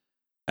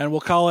and we'll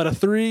call it a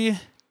 3,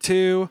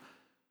 2.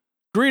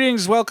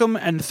 Greetings, welcome,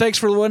 and thanks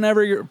for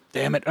whenever you're.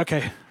 Damn it.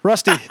 Okay,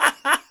 Rusty.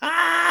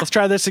 Let's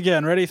try this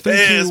again. Ready? 3, 2,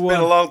 1. It's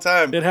been a long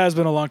time. It has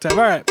been a long time.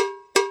 All right.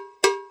 David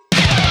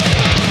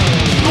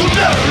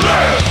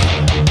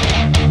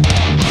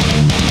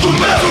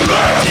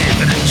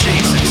and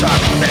Jason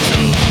talk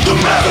metal.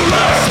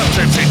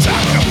 Sometimes they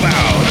talk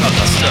about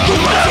other stuff.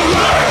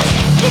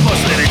 But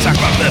mostly they talk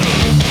about metal.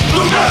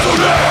 But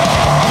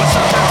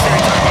sometimes they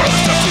talk about other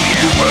stuff too,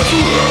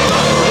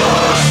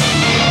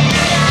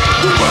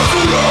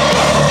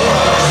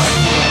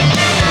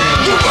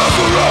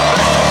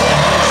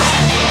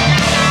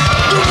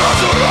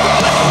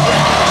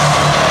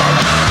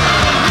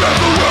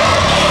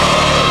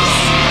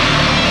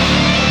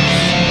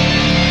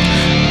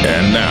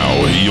 And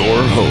now,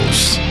 your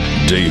hosts,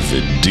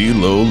 David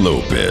D'Lo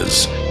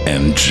Lopez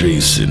and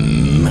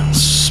Jason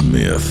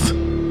Smith.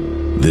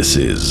 This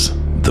is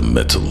The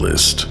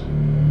Metalist.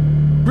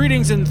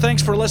 Greetings and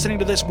thanks for listening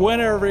to this,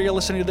 whenever you're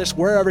listening to this,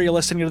 wherever you're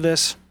listening to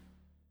this.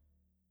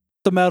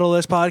 The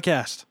Metalist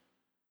Podcast.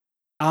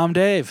 I'm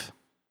Dave.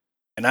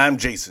 And I'm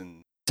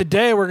Jason.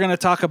 Today we're going to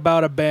talk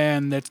about a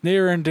band that's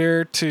near and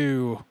dear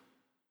to,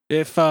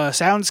 if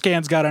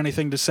SoundScan's got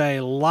anything to say,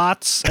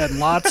 lots and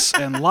lots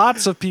and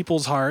lots of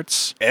people's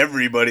hearts.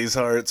 Everybody's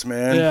hearts,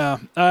 man.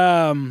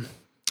 Yeah.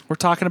 We're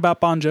talking about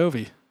Bon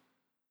Jovi.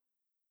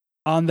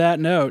 On that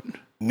note.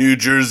 New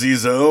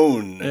Jersey's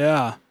own.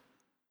 Yeah.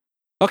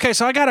 Okay,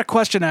 so I got a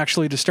question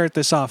actually to start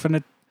this off,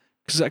 and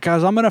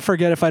because I'm going to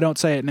forget if I don't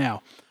say it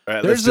now. All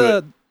right, let's do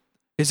it.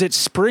 Is it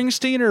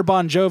Springsteen or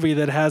Bon Jovi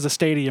that has a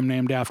stadium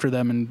named after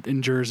them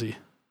in Jersey?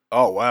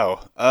 Oh,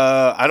 wow.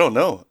 I don't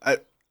know. I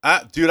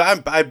bet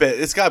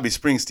it's got to be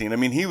Springsteen. I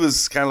mean, he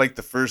was kind of like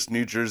the first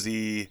New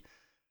Jersey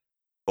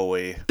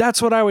boy.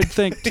 That's what I would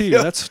think too.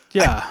 I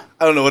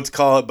don't know what to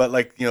call it, but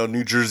like,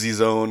 New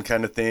Jersey's own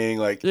kind of thing.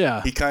 Like,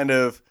 yeah. He kind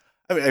of,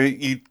 I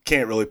mean, you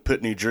can't really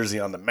put New Jersey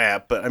on the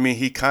map, but I mean,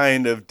 he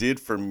kind of did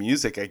for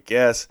music, I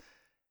guess.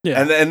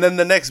 Yeah. And then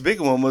the next big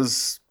one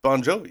was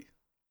Bon Jovi.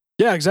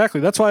 Yeah, exactly.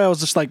 That's why I was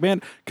just like,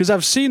 man, because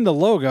I've seen the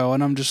logo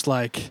and I'm just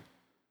like,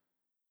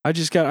 I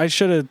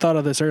should have thought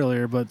of this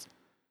earlier, but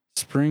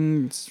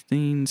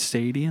Springsteen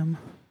Stadium.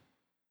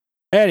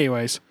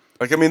 Anyways,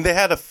 like, I mean, they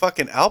had a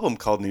fucking album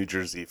called New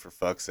Jersey, for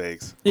fuck's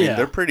sakes. I mean,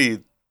 they're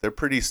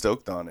pretty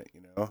stoked on it,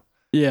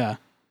 Yeah.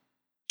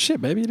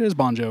 Shit, maybe it is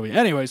Bon Jovi.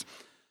 Anyways,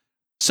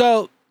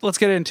 so let's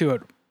get into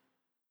it.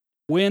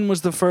 When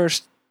was your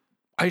first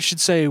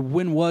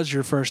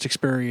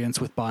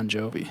experience with Bon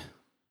Jovi?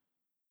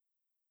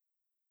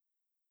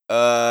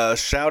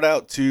 Shout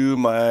out to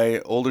my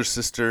older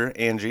sister,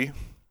 Angie,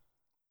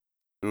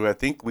 who I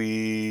think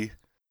I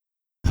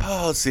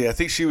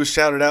think she was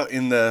shouted out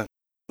in the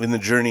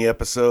Journey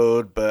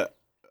episode, but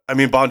I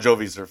mean, Bon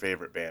Jovi's her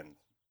favorite band.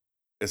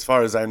 As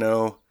far as I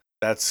know,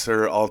 that's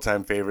her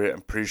all-time favorite.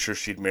 I'm pretty sure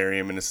she'd marry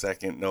him in a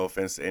second. No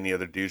offense to any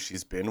other dude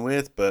she's been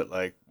with, but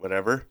like,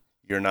 whatever.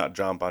 You're not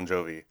John Bon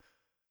Jovi.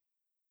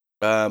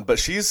 But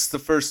she's the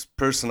first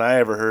person I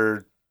ever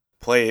heard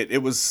play it.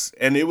 It was,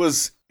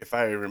 if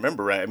I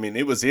remember right, I mean,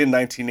 it was in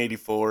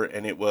 1984,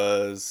 and it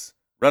was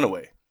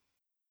Runaway.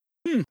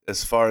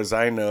 As far as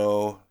I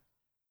know,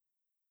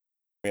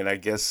 I mean, I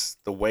guess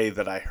the way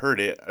that I heard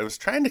it, I was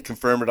trying to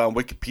confirm it on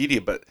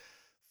Wikipedia, but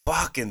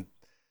fucking,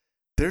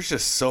 there's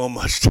just so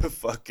much to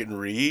fucking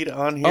read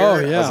on here. Oh,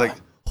 yeah. I was like,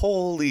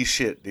 holy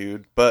shit,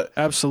 dude. But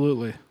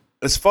absolutely.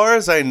 As far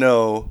as I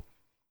know,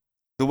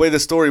 the way the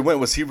story went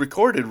was he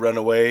recorded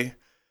Runaway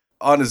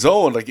on his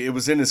own. Like, it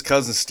was in his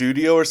cousin's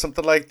studio or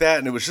something like that,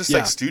 and it was just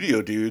like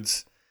studio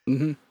dudes.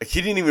 Mm-hmm. Like,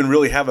 he didn't even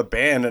really have a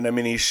band, and I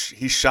mean, he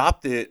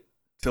shopped it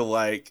to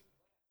like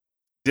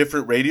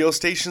different radio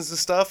stations and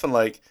stuff, and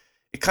like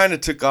it kind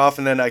of took off.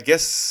 And then I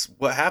guess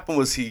what happened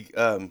was he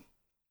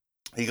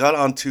got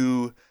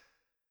onto,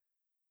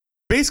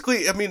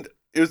 basically, I mean,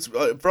 it was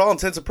for all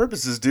intents and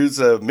purposes, dude's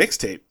a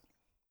mixtape.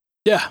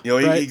 Yeah,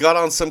 he got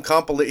on some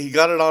he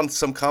got it on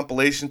some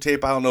compilation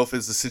tape. I don't know if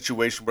it's a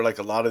situation where like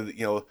a lot of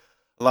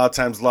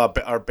times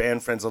our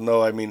band friends will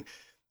know. I mean,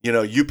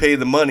 you pay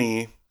the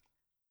money,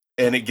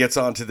 and it gets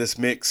onto this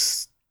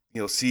mix,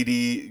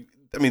 CD.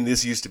 I mean,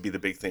 this used to be the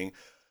big thing.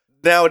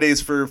 Nowadays,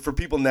 for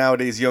people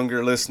nowadays,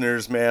 younger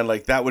listeners, man,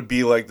 like that would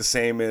be like the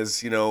same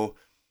as,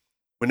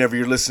 whenever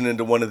you're listening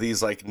to one of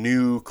these like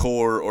new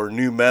core or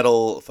new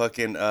metal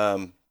fucking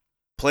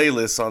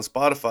playlists on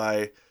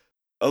Spotify,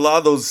 a lot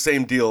of those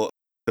same deal.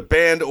 The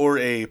band or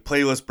a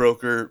playlist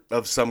broker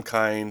of some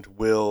kind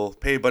will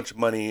pay a bunch of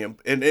money, and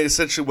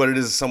essentially what it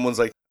is someone's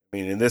like, I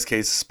mean, in this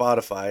case,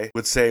 Spotify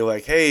would say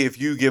like, hey, if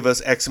you give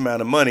us X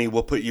amount of money,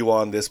 we'll put you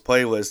on this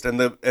playlist.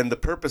 And the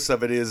purpose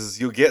of it is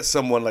you'll get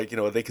someone like,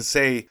 they could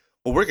say,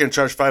 well, we're going to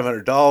charge $500.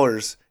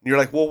 And you're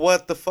like, well,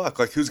 what the fuck?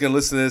 Like, who's going to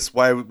listen to this?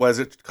 Why is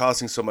it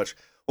costing so much?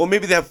 Well,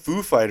 maybe they have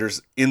Foo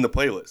Fighters in the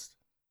playlist.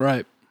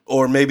 Right.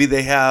 Or maybe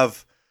they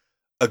have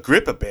a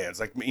grip of bands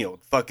like,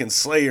 fucking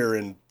Slayer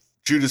and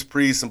Judas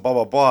Priest and blah,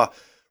 blah, blah.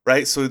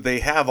 Right. So they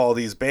have all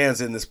these bands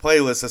in this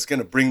playlist that's going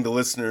to bring the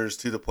listeners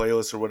to the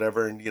playlist or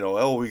whatever. And,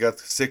 we got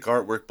sick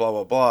artwork, blah,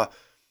 blah, blah.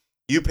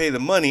 you pay the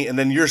money, and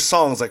then your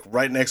song's like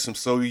right next to them.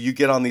 So you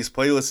get on these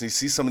playlists and you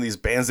see some of these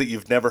bands that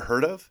you've never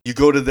heard of. You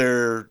go to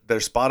their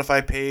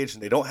Spotify page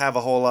and they don't have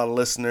a whole lot of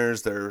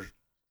listeners. They're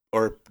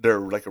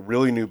like a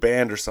really new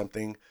band or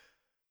something.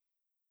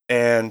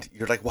 And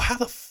you're like, well, how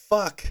the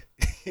fuck?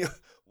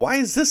 Why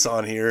is this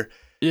on here?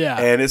 Yeah.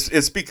 And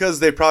it's because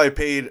they probably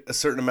paid a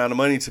certain amount of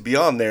money to be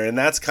on there. And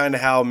that's kind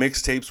of how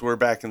mixtapes were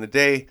back in the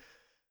day.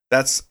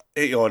 That's,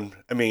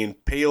 I mean,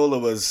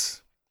 payola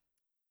was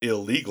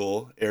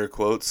illegal, air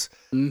quotes.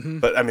 Mm-hmm.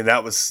 But I mean,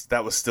 that was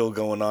still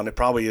going on. It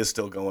probably is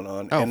still going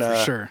on. Oh,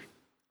 for sure.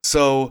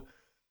 So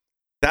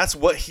that's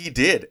what he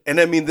did. And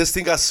I mean, this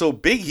thing got so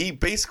big, he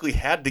basically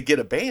had to get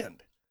a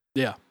band.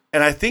 Yeah.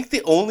 And I think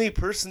the only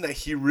person that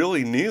he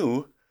really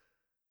knew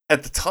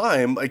at the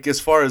time, like as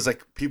far as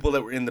like people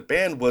that were in the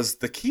band, was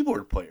the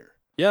keyboard player.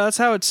 Yeah, that's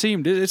how it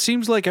seemed. It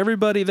seems like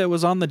everybody that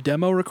was on the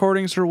demo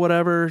recordings or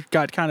whatever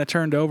got kind of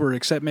turned over,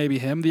 except maybe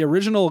him. The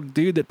original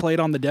dude that played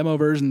on the demo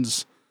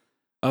versions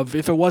of,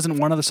 if it wasn't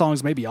one of the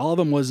songs, maybe all of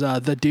them, was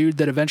the dude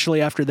that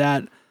eventually after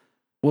that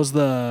was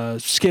the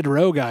Skid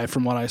Row guy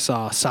from what I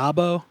saw.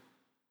 Sabo?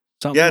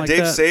 Something like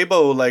Dave that.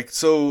 Sabo. Like,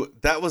 so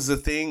that was the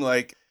thing.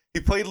 Like, he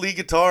played lead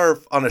guitar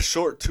on a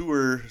short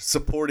tour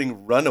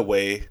supporting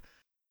Runaway,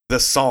 the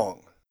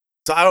song.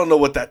 So I don't know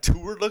what that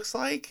tour looks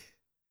like.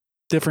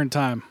 Different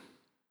time.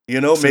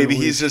 Maybe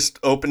he's just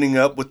opening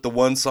up with the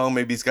one song.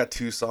 Maybe he's got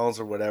two songs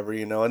or whatever,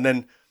 And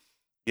then,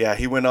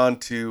 he went on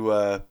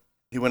to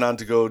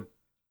go.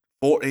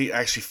 He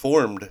actually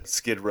formed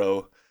Skid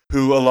Row,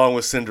 who, along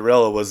with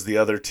Cinderella, was the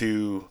other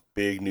two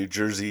big New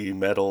Jersey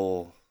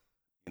metal,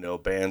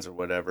 bands or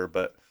whatever.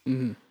 But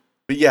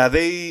yeah,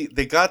 they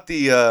got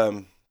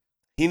the.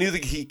 He knew the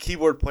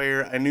keyboard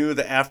player. I knew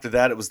that after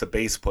that it was the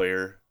bass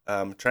player.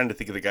 I'm trying to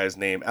think of the guy's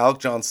name, Alec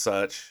John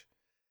Such,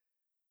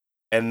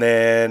 and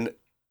then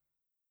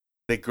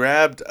they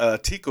grabbed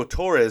Tico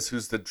Torres,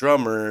 who's the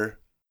drummer,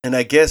 and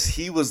I guess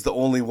he was the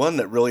only one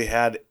that really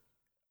had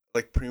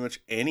like pretty much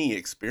any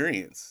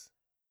experience.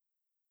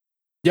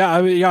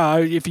 Yeah,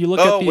 if you look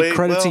at the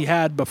credits he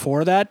had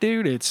before that,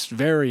 dude, it's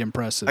very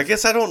impressive. I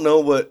guess I don't know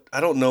what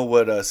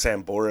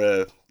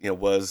Sambora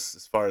was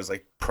as far as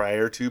like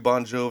prior to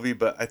Bon Jovi,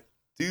 but I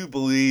do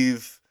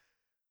believe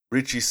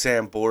Richie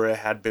Sambora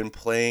had been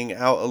playing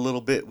out a little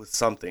bit with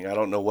something. I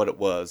don't know what it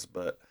was,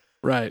 but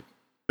right.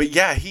 But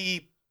yeah,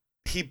 he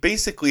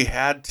basically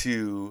had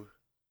to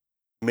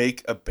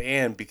make a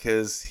band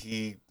because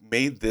he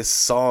made this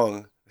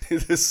song.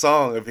 This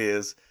song of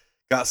his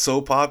got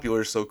so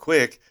popular so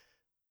quick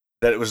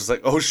that it was just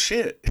like, oh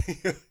shit.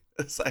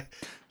 It's like,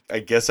 I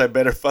guess I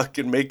better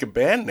fucking make a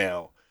band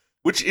now.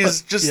 Which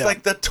is just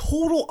like the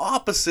total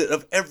opposite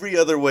of every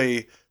other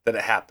way that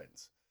it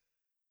happens.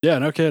 Yeah,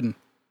 no kidding.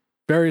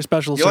 Very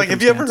special circumstances.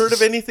 Have you ever heard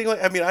of anything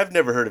like, I mean, I've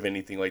never heard of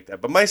anything like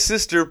that, but my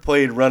sister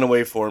played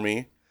Runaway for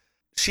me.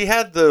 She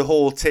had the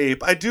whole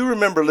tape. I do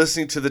remember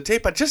listening to the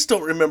tape. I just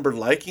don't remember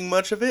liking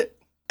much of it.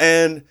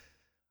 And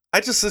I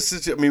just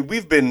listened to, I'm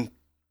been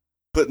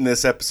putting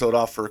this episode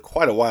off for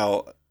quite a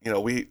while.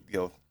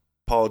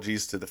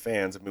 Apologies to the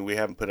fans. We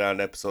haven't put out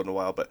an episode in a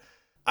while, but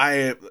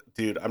I'm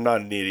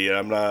not an idiot.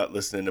 I'm not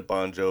listening to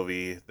Bon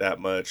Jovi that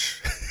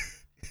much.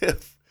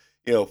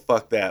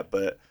 Fuck that.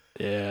 But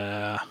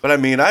yeah. But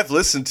I've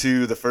listened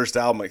to the first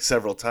album like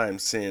several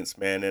times since,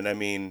 man,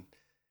 and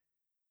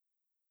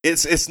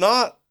it's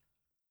not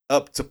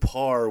up to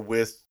par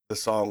with the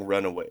song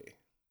Runaway.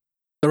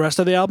 The rest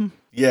of the album?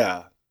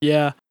 Yeah.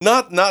 Yeah.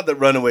 Not that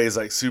Runaway is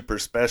like super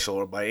special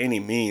or by any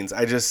means.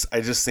 I just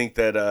think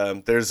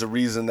that there's a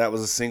reason that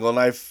was a single, and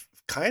I've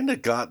kind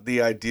of got the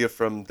idea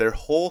from their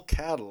whole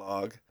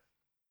catalog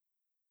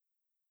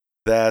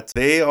that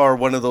they are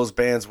one of those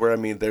bands where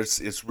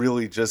it's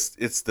really just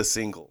it's the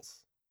singles,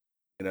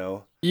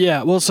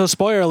 Yeah. Well, so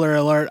spoiler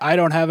alert, I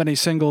don't have any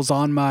singles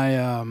on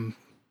my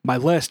my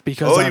list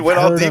because you went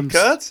all deep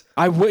cuts?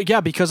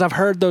 Because I've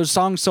heard those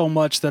songs so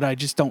much that I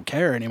just don't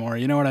care anymore.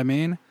 You know what I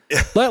mean?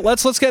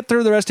 Let's get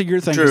through the rest of your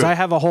thing because I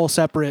have a whole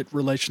separate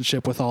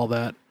relationship with all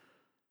that.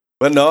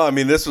 But no,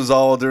 this was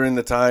all during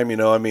the time,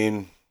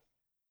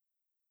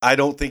 I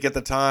don't think at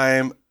the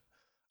time,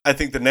 I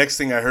think the next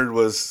thing I heard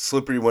was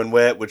Slippery When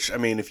Wet, which,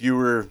 if you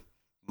were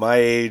my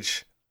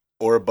age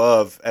or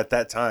above at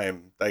that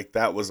time, like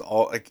that was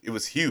all, like it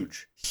was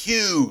huge.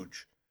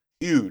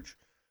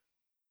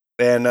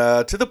 And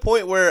to the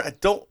point where I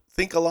don't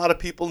think a lot of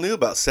people knew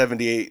about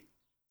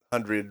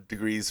 7,800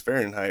 degrees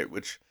Fahrenheit,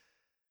 which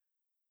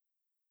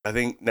I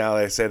think now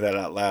that I say that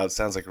out loud,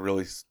 sounds like a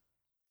really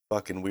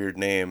fucking weird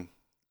name.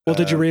 Well,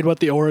 did you read what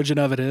the origin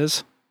of it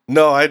is?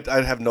 No, I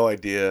have no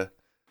idea.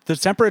 The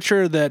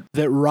temperature that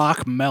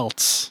rock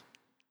melts.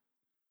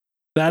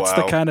 That's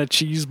the kind of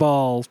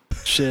cheeseball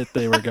shit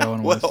they were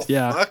going with.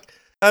 Yeah. Fuck.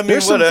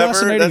 There's some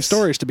fascinating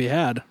stories to be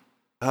had.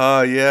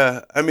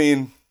 Yeah.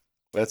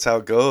 That's how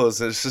it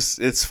goes.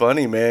 It's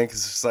funny, man,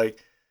 because it's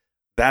like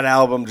that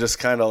album just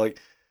kind of like,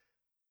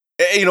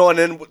 and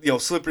then,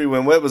 Slippery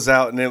When Wet was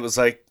out, and it was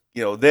like,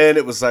 then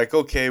it was like,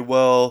 okay,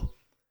 well,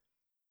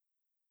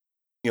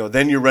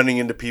 then you're running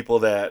into people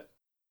that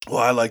well,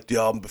 I liked the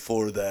album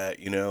before that,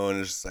 you know, and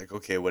it's just like,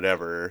 okay,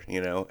 whatever,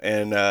 you know,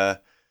 and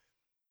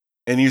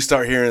you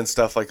start hearing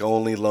stuff like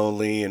Only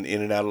Lonely and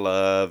In and Out of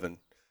Love, and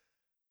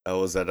what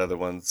was that other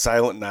one?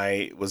 Silent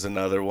Night was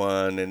another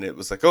one, and it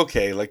was like,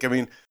 okay, like, I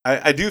mean,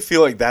 I do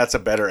feel like that's a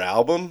better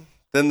album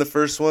than the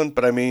first one,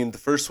 but I mean, the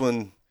first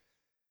one,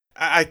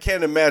 I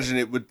can't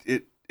imagine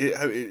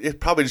it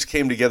probably just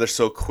came together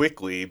so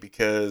quickly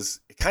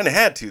because it kind of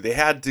had to. They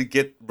had to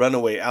get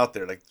Runaway out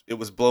there. Like, it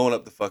was blowing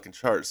up the fucking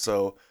charts.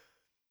 So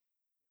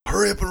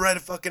hurry up and write a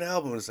fucking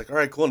album. It's like, all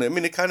right, cool. I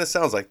mean, it kind of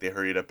sounds like they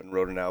hurried up and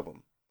wrote an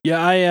album.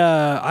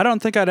 Yeah, I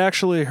don't think I'd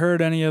actually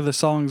heard any of the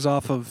songs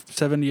off of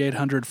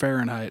 7800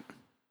 Fahrenheit,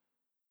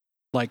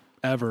 like,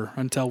 ever,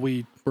 until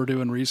we were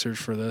doing research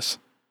for this.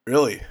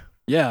 Really?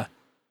 Yeah.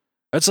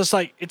 It's just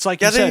like, you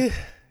said.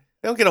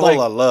 They don't get a whole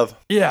lot of love.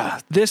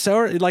 Yeah,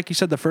 or like you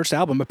said, the first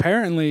album.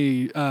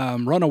 Apparently,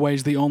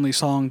 "Runaway's" the only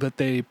song that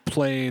they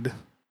played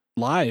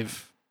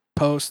live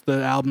post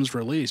the album's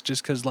release,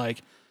 just because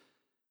like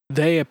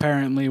they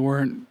apparently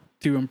weren't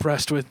too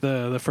impressed with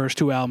the first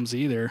two albums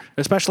either.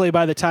 Especially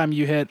by the time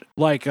you hit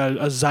like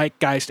a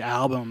zeitgeist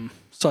album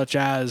such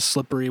as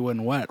 "Slippery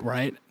When Wet,"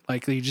 right?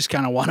 Like you just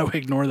kind of want to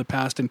ignore the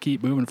past and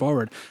keep moving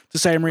forward. It's the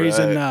same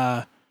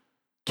reason.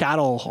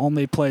 Cattle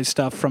only plays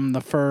stuff from the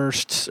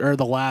first or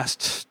the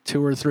last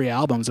 2 or 3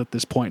 albums at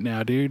this point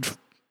now, dude.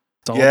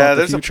 It's all about the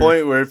there's future. a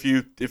point where if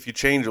you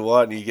change a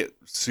lot and you get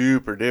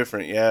super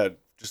different, it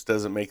just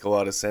doesn't make a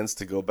lot of sense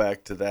to go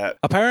back to that.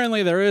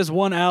 Apparently, there is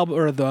one album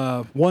or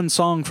the one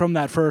song from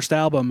that first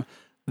album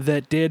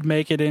that did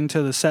make it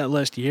into the set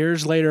list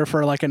years later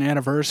for like an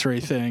anniversary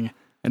thing,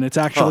 and it's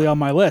actually on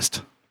my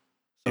list.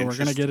 So we're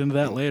gonna get into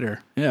that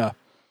later. Yeah.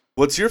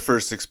 What's your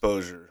first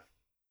exposure?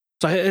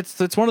 So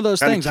it's one of those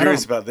things. I'm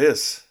curious about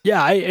this.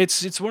 Yeah,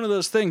 it's one of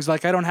those things.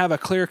 Like I don't have a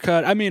clear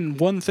cut. I mean,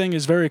 one thing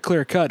is very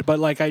clear cut, but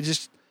like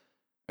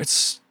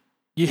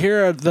you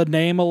hear the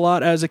name a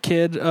lot as a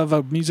kid of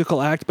a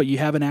musical act, but you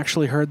haven't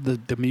actually heard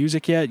the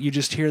music yet. You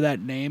just hear that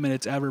name and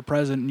it's ever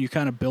present, and you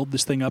kind of build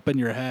this thing up in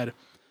your head.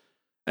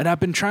 And I've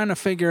been trying to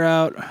figure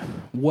out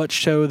what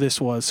show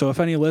this was. So if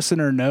any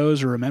listener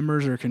knows or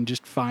remembers or can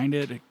just find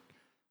it,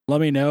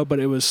 let me know. But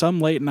it was some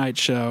late night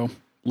show.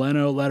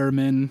 Leno,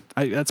 Letterman.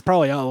 That's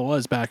probably all it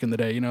was back in the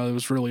day. You know, it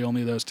was really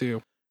only those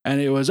two.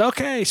 And it was,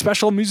 okay,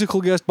 special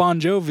musical guest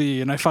Bon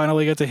Jovi. And I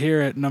finally get to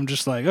hear it. And I'm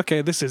just like,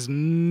 okay, this is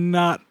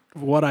not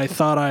what I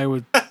thought I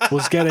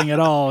was getting at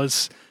all.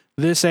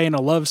 This ain't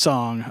a love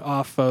song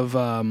off of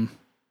that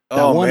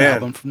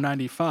album from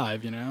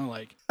 95, you know,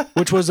 like,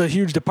 which was a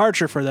huge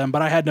departure for them.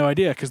 But I had no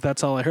idea because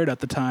that's all I heard at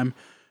the time.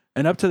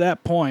 And up to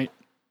that point,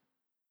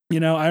 you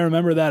know, I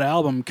remember that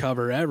album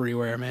cover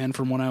everywhere, man,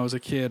 from when I was a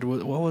kid.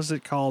 What was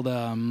it called? The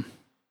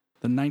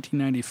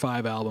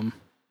 1995 album.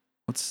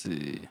 Let's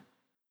see.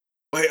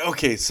 Wait,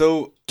 okay,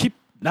 so...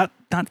 Not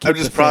keep I'm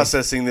just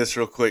processing this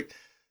real quick.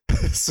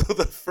 So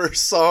the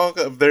first song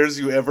of theirs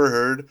you ever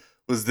heard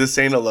was This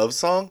Ain't a Love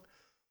Song?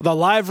 The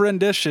live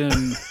rendition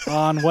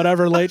on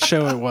whatever late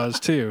show it was,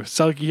 too.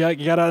 So you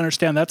got to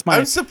understand, that's my...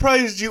 I'm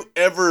surprised you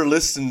ever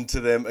listened to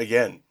them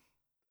again.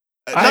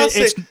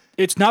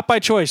 It's not by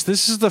choice.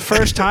 This is the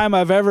first time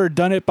I've ever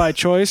done it by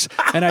choice,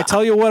 and I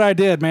tell you what I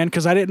did, man,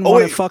 because I didn't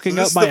want it fucking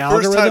up my algorithm.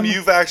 This is the first time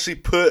you've actually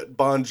put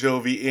Bon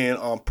Jovi in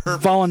on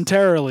purpose.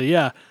 Voluntarily,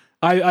 yeah.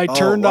 I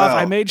turned off.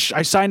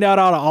 I signed out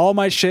of all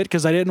my shit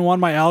because I didn't want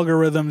my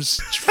algorithms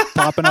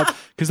popping up.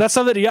 Because that's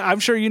something. Yeah, I'm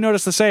sure you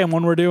notice the same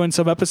when we're doing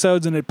some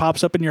episodes and it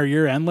pops up in your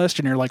year-end list,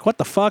 and you're like, "What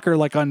the fuck?" Or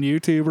like on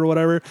YouTube or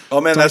whatever.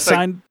 Oh man,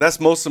 so that's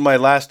most of my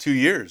last 2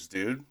 years,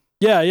 dude.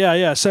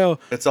 Yeah. So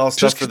it's all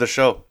stuff for the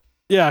show.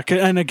 Yeah,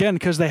 and again,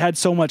 because they had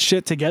so much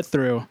shit to get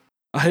through,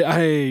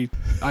 I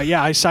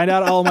signed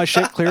out all my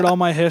shit, cleared all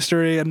my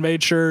history, and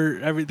made sure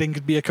everything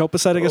could be as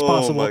copacetic as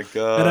possible. Oh my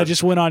god! And I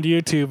just went on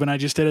YouTube and I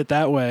just did it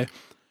that way,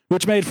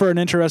 which made for an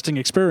interesting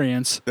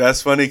experience.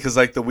 That's funny because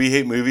like the We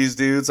Hate Movies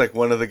dudes, like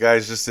one of the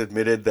guys just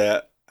admitted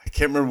that I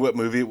can't remember what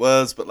movie it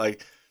was, but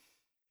like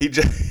he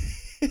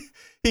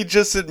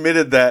just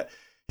admitted that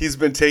he's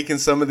been taking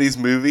some of these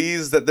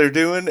movies that they're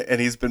doing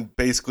and he's been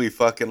basically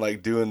fucking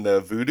like doing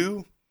the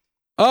voodoo.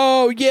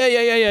 Oh,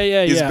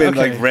 yeah. He's been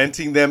like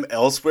renting them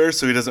elsewhere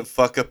so he doesn't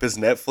fuck up his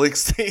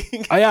Netflix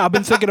thing. I've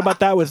been thinking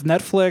about that with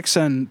Netflix.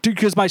 And dude,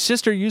 because my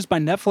sister used my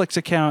Netflix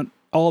account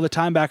all the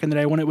time back in the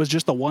day when it was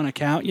just the one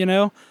account, you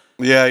know?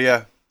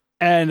 Yeah.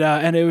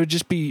 And it would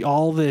just be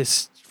all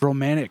this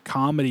romantic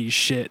comedy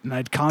shit. And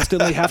I'd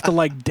constantly have to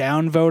like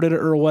downvote it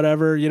or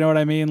whatever. You know what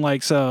I mean?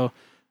 Like, so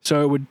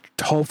it would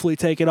hopefully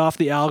take it off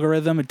the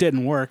algorithm. It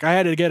didn't work. I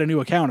had to get a new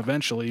account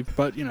eventually,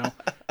 but you know,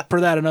 for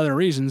that and other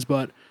reasons.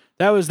 But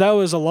that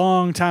was a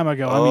long time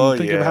ago. I mean,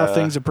 think of how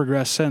things have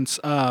progressed since.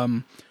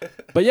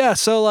 But yeah,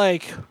 so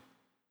like,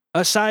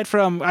 aside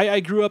from,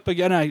 I grew up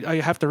again. I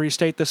have to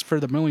restate this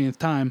for the millionth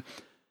time.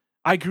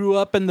 I grew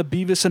up in the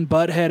Beavis and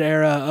Butthead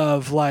era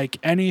of like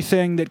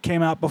anything that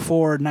came out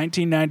before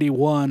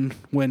 1991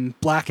 when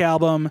Black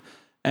Album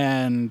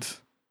and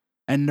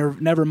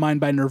Nevermind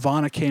by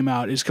Nirvana came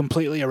out is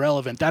completely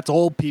irrelevant. That's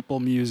old people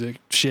music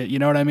shit. You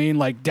know what I mean?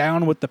 Like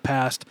Down with the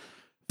Past.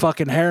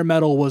 fucking hair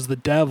metal was the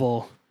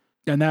devil.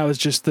 And that was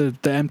just the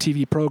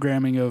MTV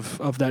programming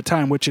of that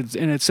time, which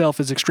in itself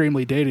is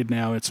extremely dated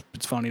now. It's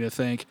funny to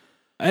think.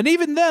 And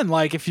even then,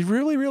 like, if you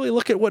really, really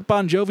look at what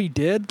Bon Jovi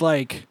did,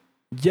 like,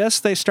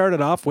 yes, they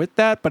started off with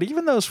that, but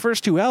even those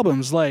first 2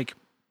 albums, like,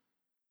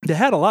 they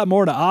had a lot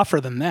more to offer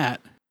than that.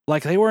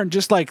 Like, they weren't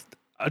just, like,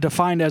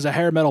 defined as a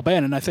hair metal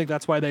band, and I think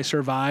that's why they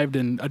survived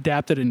and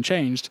adapted and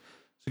changed.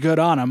 So good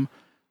on them.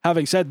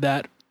 Having said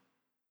that,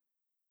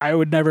 I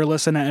would never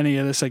listen to any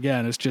of this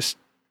again. It's just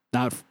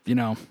not,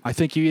 I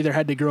think you either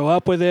had to grow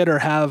up with it or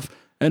have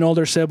an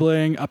older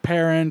sibling, a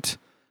parent,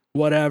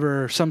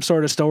 whatever, some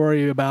sort of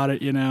story about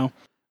it,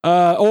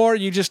 or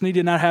you just need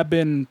to not have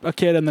been a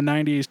kid in the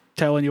 90s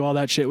telling you all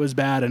that shit was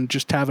bad and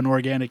just have an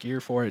organic ear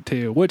for it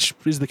too, which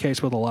is the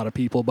case with a lot of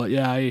people. But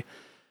yeah,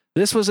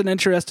 this was an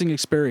interesting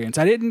experience.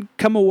 I didn't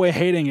come away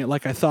hating it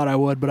like I thought I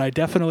would, but I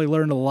definitely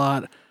learned a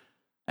lot,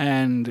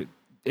 and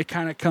it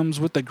kind of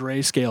comes with the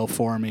grayscale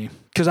for me.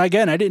 Because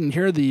again, I didn't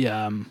hear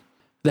the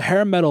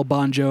hair metal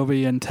Bon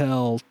Jovi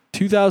until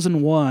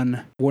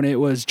 2001 when it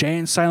was Jay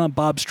and Silent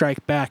Bob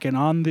Strike Back, and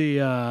on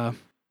the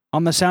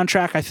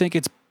soundtrack, I think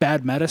it's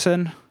Bad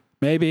Medicine,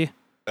 maybe.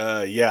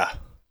 Yeah.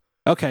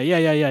 Okay,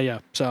 yeah.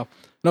 So, and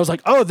I was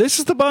like, oh, this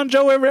is the Bon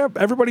Jovi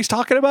everybody's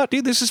talking about,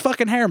 dude. This is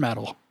fucking hair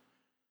metal.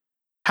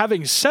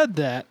 Having said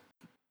that,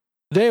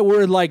 they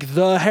were like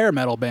the hair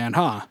metal band,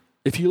 huh?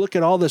 If you look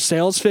at all the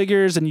sales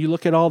figures and you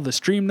look at all the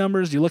stream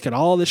numbers, you look at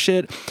all the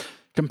shit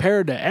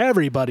compared to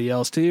everybody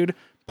else, dude.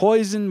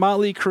 Poison,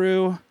 Motley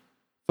Crue,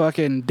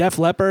 fucking Def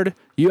Leppard,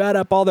 you add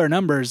up all their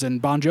numbers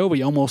and Bon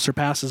Jovi almost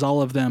surpasses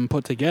all of them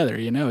put together.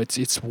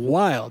 It's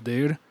wild,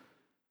 dude.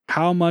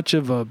 How much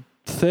of a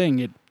thing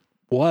it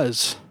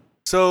was.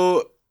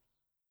 So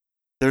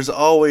there's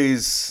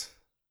always,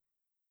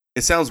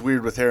 it sounds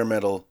weird with hair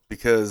metal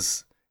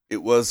because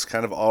it was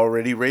kind of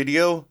already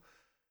radio.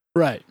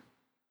 Right.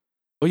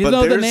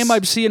 Well, the name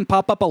I'm seeing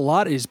pop up a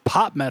lot is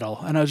pop metal.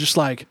 And I was just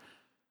like,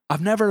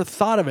 I've never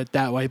thought of it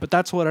that way, but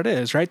that's what it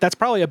is, right? That's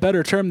probably a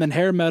better term than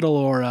hair metal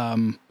or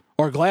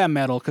glam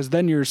metal, because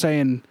then you're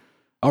saying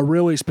a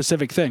really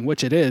specific thing,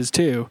 which it is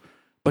too.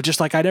 But just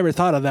like I never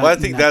thought of that. Well, I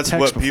think that's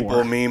what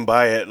people mean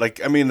by it.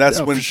 Like, I mean, that's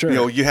when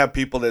sure. You have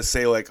people that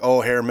say like,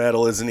 "Oh, hair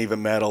metal isn't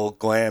even metal,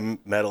 glam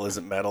metal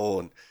isn't metal,"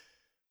 and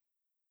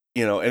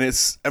and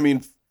it's, I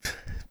mean,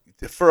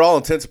 for all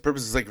intents and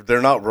purposes, like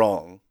they're not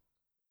wrong.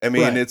 I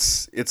mean, right.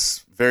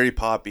 It's very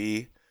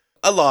poppy.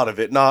 A lot of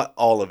it, not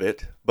all of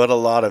it, but a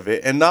lot of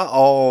it, and not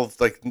all.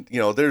 Like,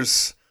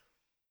 there's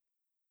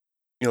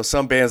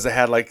some bands that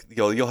had like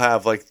you'll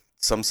have like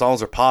some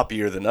songs are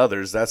poppier than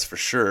others. That's for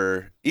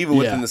sure, even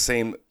within the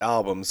same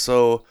album.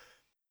 So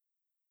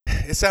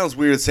it sounds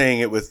weird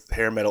saying it with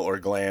hair metal or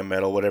glam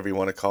metal, whatever you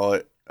want to call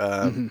it.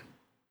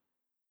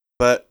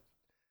 But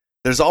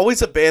there's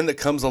always a band that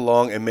comes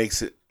along and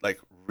makes it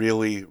like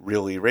really,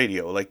 really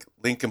radio, like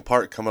Linkin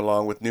Park coming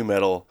along with nu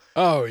metal.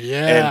 Oh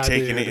yeah, and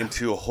taking it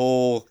into a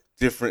whole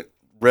different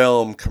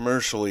realm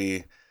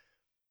commercially.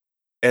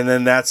 And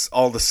then that's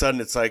all of a sudden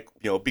it's like,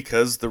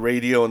 because the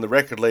radio and the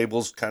record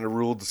labels kind of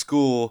ruled the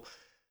school,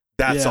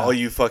 that's all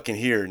you fucking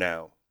hear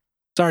now.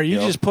 Sorry, you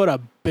just put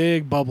a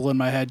big bubble in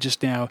my head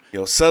just now.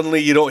 Suddenly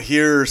you don't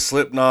hear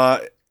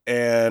Slipknot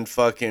and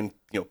fucking,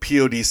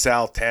 POD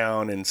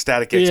Southtown and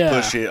Static X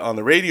Push It on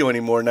the radio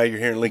anymore. Now you're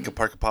hearing Linkin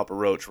Park and Papa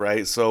Roach,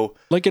 right? So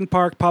Linkin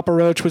Park, Papa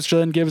Roach, which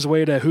then gives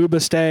way to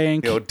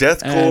Hoobastank.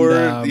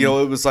 Deathcore,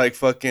 it was like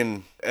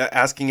fucking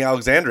Asking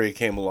Alexandria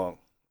came along.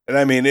 And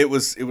I mean, it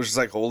was just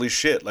like, holy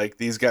shit. Like,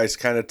 these guys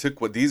kind of took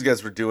what these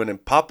guys were doing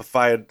and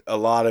popified a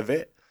lot of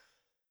it.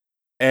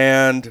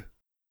 And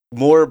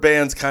more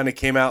bands kind of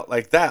came out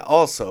like that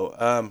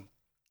also.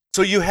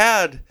 So you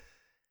had,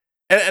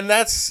 and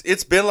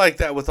it's been like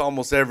that with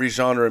almost every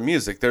genre of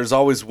music. There's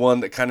always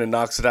one that kind of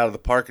knocks it out of the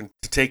park and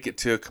to take it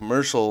to a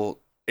commercial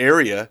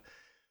area.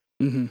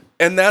 Mm-hmm.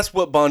 And that's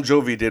what Bon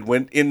Jovi did.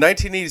 When in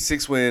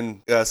 1986,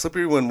 when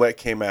Slippery When Wet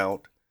came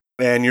out,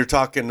 and you're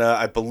talking,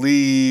 I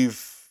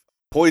believe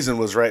Poison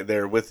was right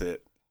there with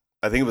it.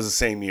 I think it was the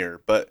same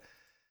year. But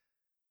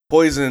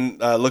Poison,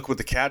 Look What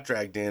the Cat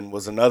Dragged In,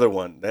 was another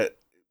one that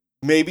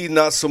maybe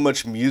not so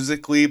much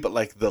musically, but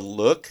like the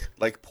look,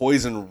 like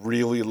Poison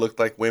really looked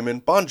like women.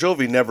 Bon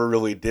Jovi never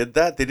really did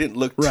that. They didn't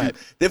look right.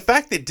 In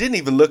fact, they didn't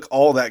even look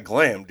all that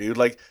glam, dude.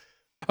 Like,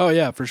 oh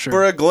yeah, for sure.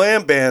 For a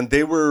glam band,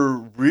 they were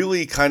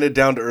really kind of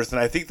down to earth,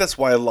 and I think that's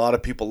why a lot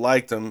of people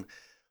liked them.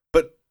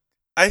 But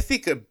I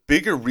think a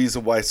bigger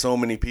reason why so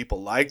many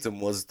people liked them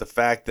was the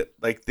fact that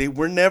like they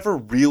were never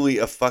really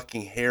a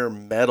fucking hair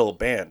metal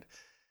band.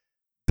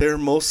 They're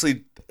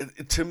mostly,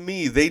 to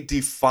me, they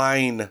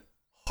define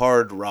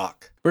hard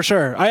rock. For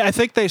sure. I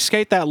think they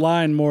skate that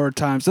line more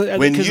times.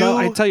 Because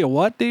I tell you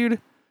what,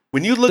 dude.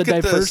 When you look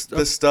at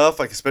the stuff,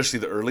 like especially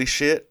the early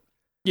shit.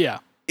 Yeah.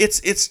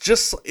 It's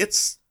just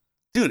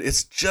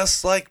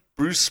like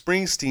Bruce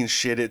Springsteen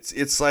shit.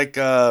 It's like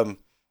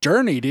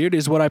Journey, dude,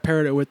 is what I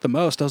paired it with the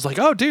most. I was like,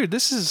 oh, dude,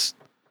 this is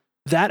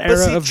that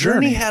era of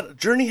Journey.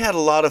 Journey had a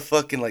lot of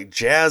fucking like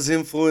jazz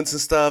influence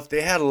and stuff.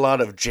 They had a lot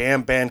of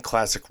jam band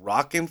classic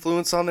rock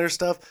influence on their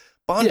stuff.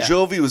 Bon Yeah.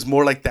 Jovi was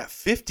more like that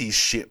 50s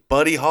shit.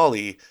 Buddy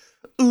Holly.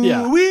 Ooh,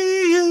 Yeah. wee,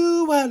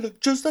 you, I look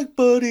just like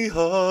Buddy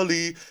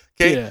Holly.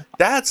 Okay,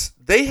 Yeah.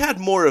 they had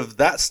more of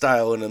that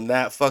style in them,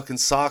 that fucking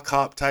sock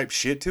hop type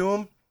shit to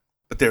them,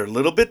 but they're a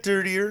little bit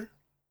dirtier.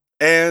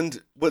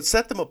 And what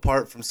set them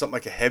apart from something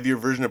like a heavier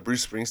version of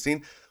Bruce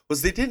Springsteen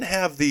was they didn't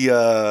have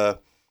the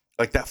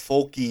like that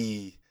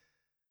folky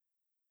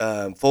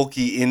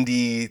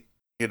indie,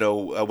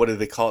 what do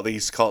they call it? They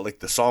used to call it like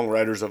the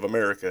Songwriters of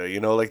America,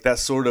 like that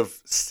sort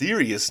of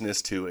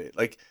seriousness to it.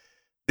 Like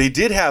they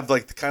did have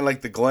like the kind of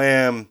like the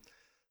glam,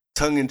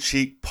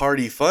 tongue-in-cheek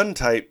party fun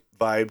type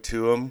vibe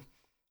to them,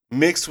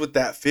 mixed with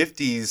that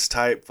 50s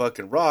type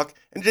fucking rock,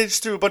 and they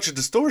just threw a bunch of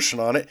distortion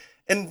on it.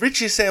 And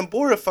Richie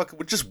Sambora fucking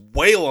would just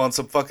wail on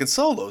some fucking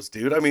solos,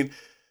 dude. I mean,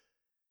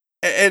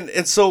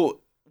 and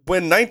so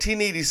when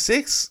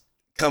 1986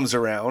 comes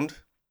around,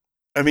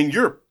 I mean,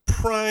 you're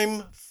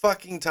prime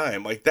fucking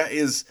time. Like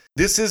this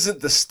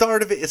isn't the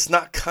start of it. It's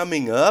not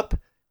coming up.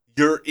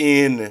 You're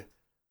in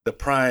the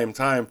prime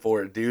time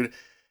for it, dude.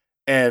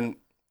 And,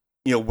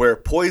 where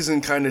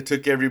Poison kind of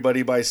took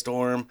everybody by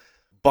storm,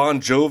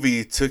 Bon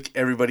Jovi took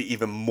everybody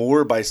even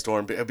more by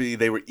storm. I mean,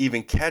 they were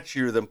even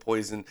catchier than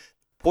Poison.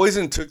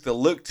 Poison took the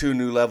look to a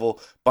new level.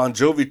 Bon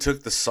Jovi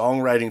took the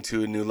songwriting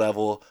to a new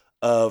level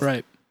of,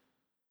 Right.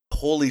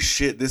 Holy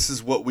shit, this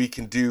is what we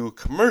can do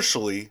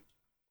commercially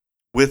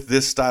with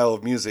this style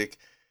of music.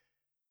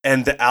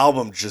 And the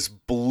album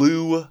just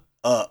blew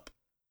up.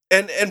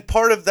 And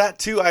part of that,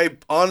 too, I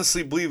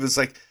honestly believe is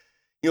like,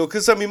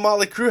 because, I mean,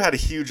 Motley Crue had a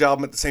huge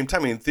album at the same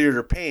time,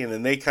 Theater Pain,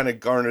 and they kind of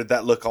garnered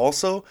that look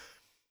also.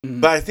 Mm-hmm.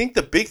 But I think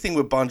the big thing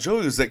with Bon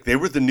Jovi was like they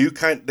were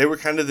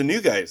kind of the new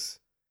guys.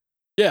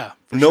 Yeah.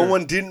 No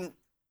one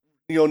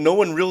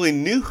really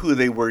knew who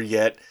they were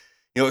yet,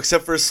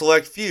 except for a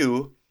select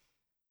few.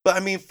 But I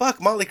mean, fuck,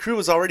 Motley Crue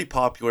was already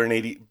popular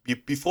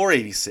before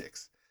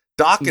 86.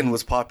 Dokken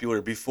was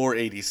popular before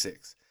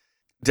 86.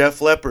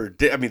 Def Leppard,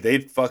 they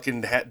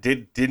fucking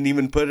didn't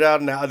even put it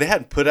out now. They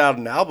hadn't put out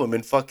an album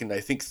in fucking, I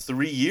think,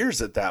 3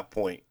 years at that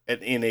point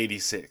in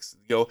 86.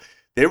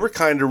 They were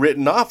kind of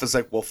written off as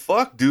like, well,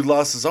 fuck, dude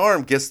lost his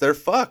arm, guess they're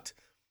fucked.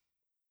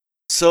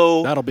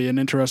 So that'll be an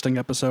interesting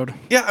episode.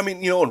 Yeah, I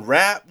mean, and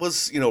Rat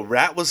was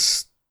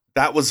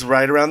that was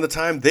right around the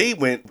time they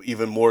went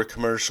even more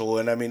commercial,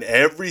 and I mean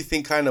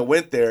everything kind of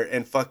went there,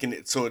 and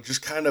fucking so it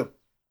just kind of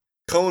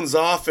cones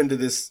off into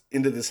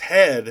this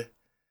head,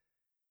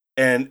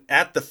 and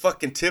at the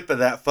fucking tip of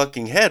that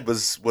fucking head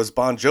was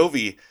Bon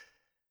Jovi,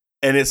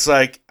 and it's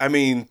like, I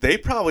mean, they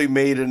probably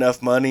made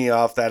enough money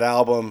off that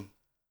album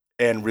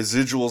and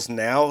residuals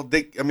now.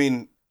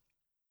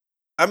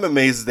 I'm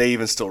amazed they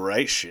even still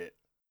write shit.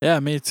 Yeah,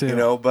 me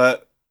too.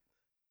 But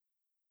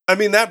I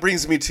mean, that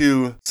brings me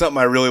to something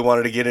I really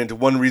wanted to get into.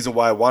 One reason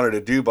why I wanted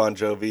to do Bon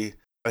Jovi,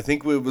 I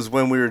think it was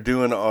when we were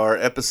doing our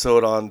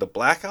episode on the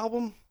Black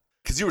Album.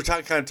 Because you were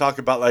talking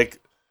about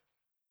like,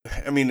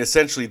 I mean,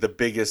 essentially the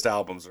biggest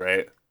albums,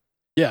 right?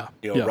 Yeah.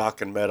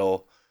 Rock and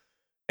metal.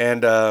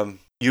 And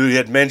you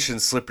had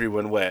mentioned Slippery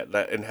When Wet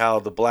and how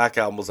the Black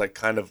Album was like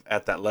kind of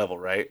at that level,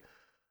 right?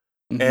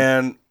 Mm-hmm.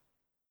 And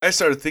I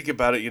started thinking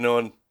about it,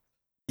 and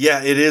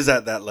yeah, it is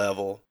at that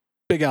level.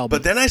 Big album.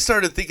 But then I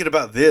started thinking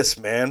about this,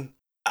 man.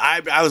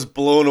 I was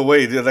blown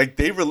away. Like,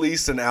 they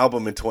released an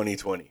album in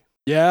 2020.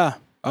 Yeah.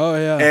 Oh,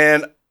 yeah.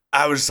 And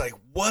I was like,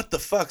 what the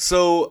fuck?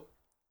 So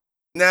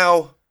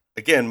now,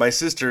 again, my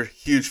sister,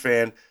 huge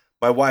fan.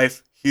 My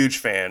wife, huge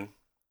fan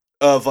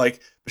of like,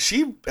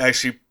 she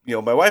actually,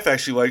 my wife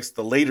actually likes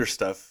the later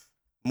stuff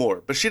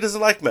more, but she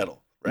doesn't like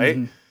metal, right?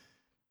 Mm-hmm.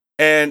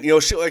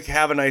 And, she'll like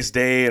Have a Nice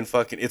Day and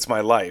fucking It's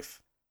My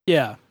Life.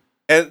 Yeah.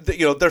 And,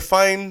 they're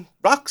fine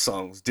rock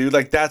songs, dude.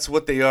 Like, that's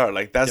what they are.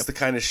 Like, that's the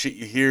kind of shit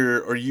you hear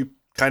or you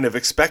kind of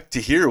expect to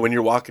hear when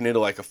you're walking into,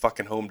 like, a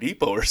fucking Home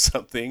Depot or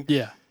something.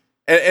 Yeah.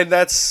 And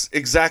that's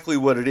exactly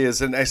what it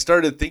is. And I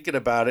started thinking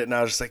about it, and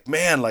I was just like,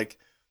 man, like,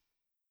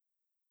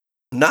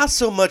 not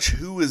so much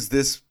who is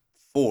this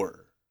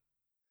for?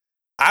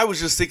 I was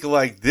just thinking,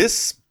 like,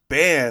 this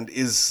band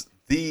is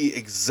the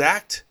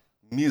exact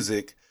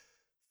music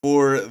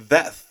for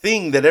that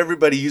thing that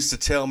everybody used to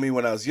tell me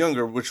when I was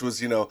younger, which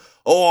was,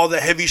 all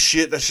the heavy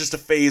shit, that's just a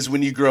phase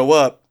when you grow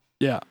up.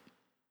 Yeah.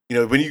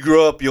 When you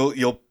grow up,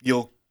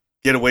 you'll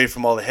get away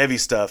from all the heavy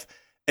stuff.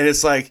 And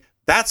it's like,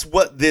 that's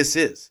what this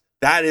is.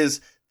 That is,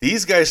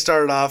 these guys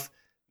started off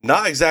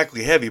not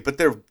exactly heavy, but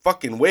they're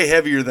fucking way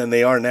heavier than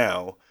they are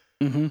now.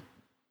 Mm-hmm.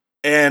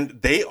 And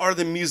they are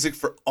the music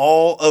for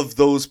all of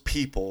those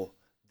people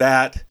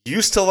that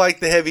used to like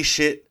the heavy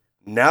shit.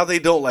 Now they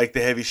don't like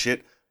the heavy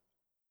shit.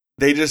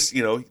 They just,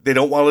 they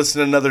don't want to listen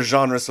to another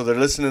genre, so they're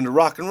listening to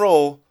rock and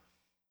roll.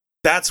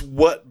 That's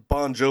what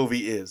Bon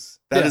Jovi is.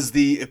 That is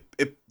the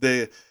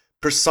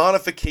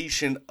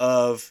personification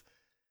of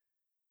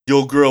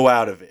you'll grow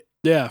out of it.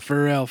 Yeah,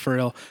 for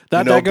real.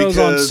 That goes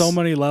on so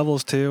many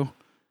levels, too.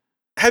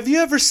 Have you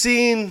ever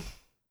seen...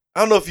 I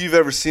don't know if you've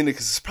ever seen it,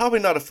 because it's probably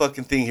not a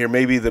fucking thing here.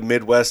 Maybe the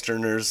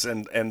Midwesterners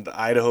and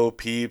Idaho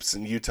peeps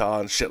and Utah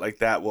and shit like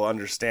that will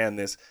understand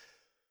this.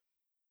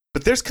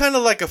 But there's kind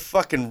of like a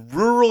fucking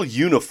rural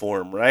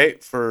uniform,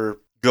 right? For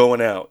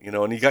going out, you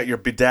know, and you got your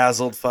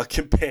bedazzled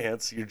fucking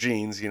pants, your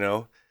jeans, you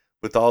know,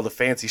 with all the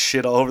fancy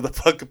shit all over the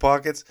fucking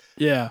pockets.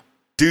 Yeah.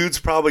 Dude's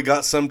probably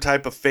got some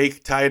type of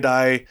fake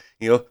tie-dye,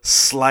 you know,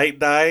 slight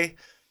dye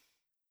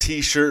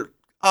t-shirt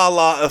a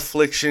la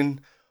Affliction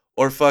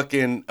or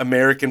fucking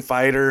American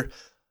Fighter,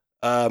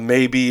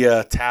 maybe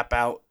Tap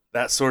Out,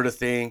 that sort of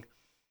thing.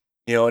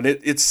 You know, and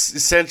it's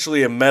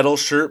essentially a metal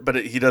shirt, but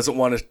he doesn't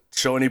want to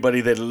show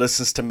anybody that he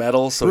listens to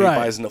metal, so he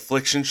buys an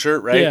Affliction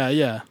shirt, right? Yeah,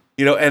 yeah.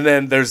 You know, and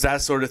then there's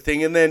that sort of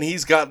thing. And then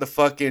he's got the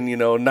fucking, you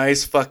know,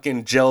 nice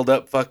fucking gelled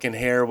up fucking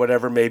hair,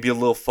 whatever, maybe a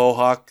little faux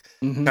hawk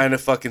kind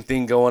of fucking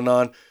thing going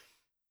on.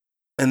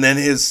 And then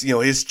his, you know,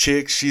 his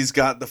chick, she's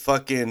got the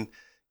fucking,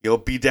 you know,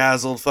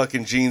 bedazzled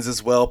fucking jeans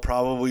as well.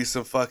 Probably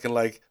some fucking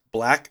like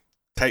black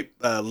type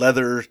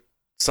leather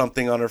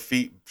something on her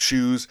feet,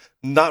 shoes,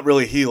 not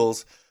really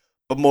heels,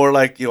 but more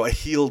like, you know, a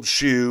heeled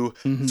shoe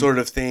sort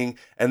of thing.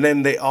 And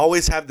then they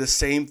always have the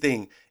same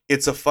thing.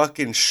 It's a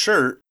fucking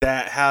shirt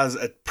that has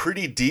a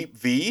pretty deep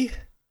V.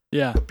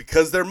 Yeah. But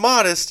because they're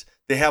modest,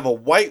 they have a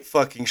white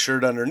fucking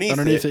shirt underneath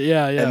it.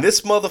 Yeah, yeah. And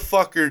this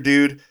motherfucker,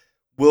 dude,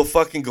 will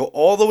fucking go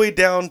all the way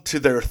down to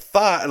their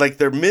thigh, like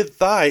their mid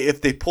thigh, if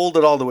they pulled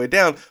it all the way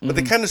down. But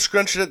they kind of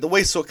scrunch it at the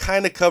waist, so it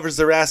kind of covers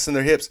their ass and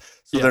their hips,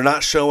 so they're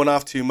not showing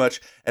off too much.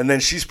 And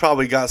then she's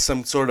probably got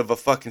some sort of a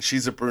fucking,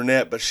 she's a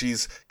brunette, but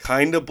she's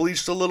kind of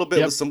bleached a little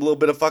bit with some little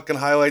bit of fucking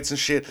highlights and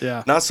shit.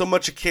 Yeah. Not so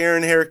much a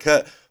Karen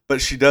haircut, but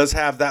she does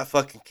have that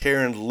fucking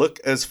Karen look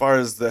as far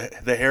as the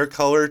hair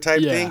color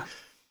type thing.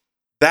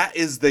 That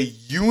is the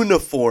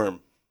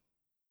uniform.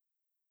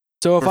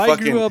 So if I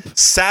grew up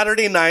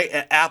Saturday night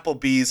at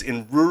Applebee's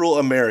in rural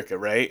America,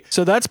 right?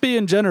 So that's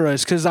being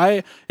generous, because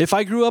if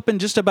I grew up in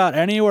just about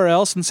anywhere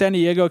else in San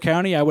Diego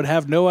County, I would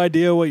have no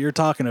idea what you're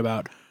talking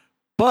about.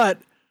 But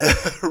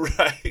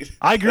right.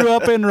 I grew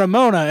up in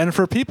Ramona, and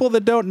for people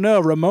that don't know,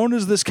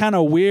 Ramona's this kind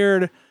of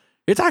weird.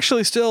 It's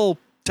actually still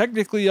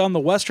technically on the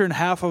western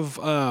half of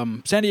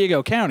San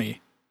Diego County.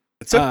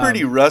 It's a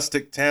pretty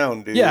rustic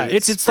town, dude. Yeah,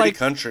 it's pretty like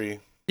country.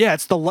 Yeah,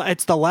 it's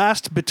the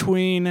last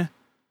between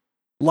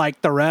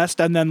like the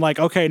rest, and then like,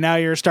 okay, now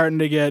you're starting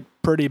to get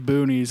pretty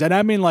boonies. And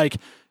I mean, like,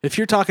 if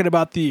you're talking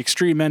about the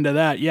extreme end of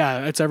that,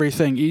 yeah, it's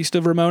everything east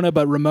of Ramona,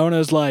 but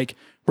Ramona's like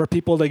where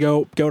people they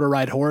go to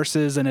ride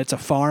horses, and it's a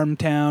farm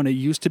town. It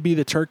used to be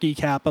the turkey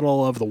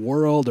capital of the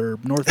world or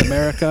North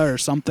America or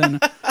something.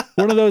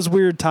 One of those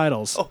weird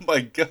titles. Oh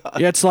my god.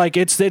 Yeah, it's like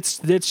it's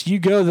you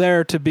go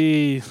there to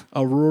be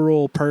a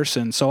rural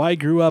person. So I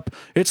grew up,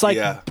 it's like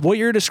what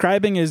you're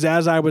describing is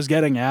as I was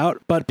getting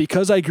out, but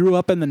because I grew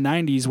up in the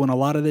 90s when a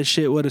lot of this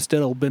shit would have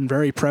still been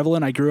very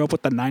prevalent, I grew up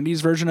with the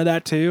 90s version of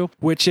that too,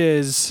 which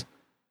is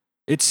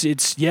it's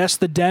yes,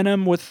 the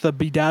denim with the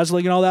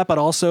bedazzling and all that, but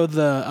also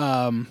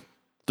the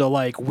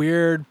like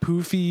weird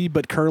poofy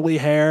but curly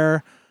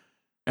hair.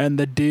 And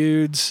the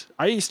dudes,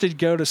 I used to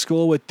go to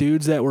school with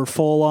dudes that were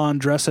full on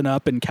dressing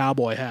up in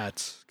cowboy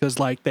hats because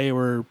like they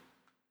were.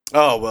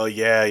 Oh, well,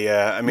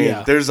 yeah. I mean,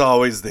 there's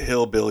always the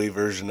hillbilly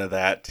version of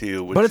that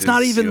too. Which but it's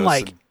not even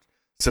like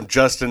some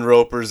Justin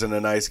Ropers and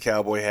a nice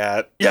cowboy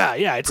hat. Yeah.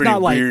 It's pretty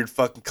not like weird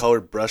fucking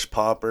colored brush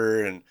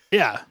popper and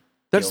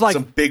that's like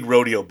some big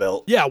rodeo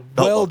belt. Yeah,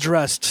 well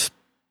dressed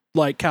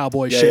like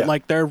cowboy shit.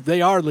 Like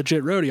they are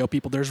legit rodeo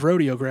people. There's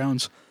rodeo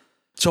grounds,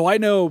 so I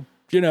know.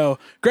 You know,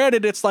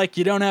 granted, it's like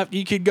you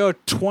could go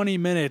 20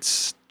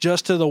 minutes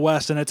just to the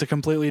west and it's a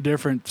completely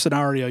different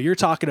scenario. You're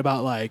talking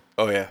about like,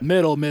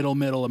 middle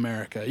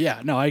America.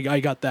 Yeah, no,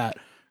 I got that.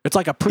 It's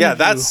like a preview. Yeah,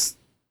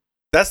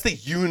 that's the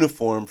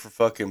uniform for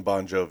fucking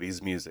Bon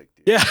Jovi's music,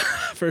 dude. Yeah,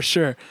 for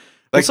sure.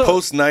 Like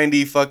post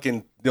 90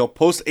 fucking,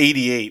 post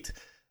 88.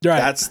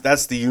 Right.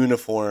 That's the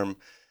uniform.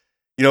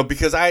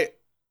 Because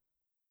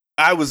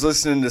I was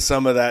listening to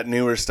some of that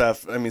newer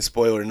stuff. I mean,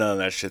 spoiler, none of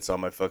that shit's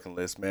on my fucking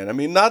list, man. I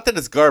mean, not that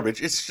it's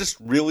garbage. It's just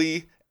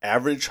really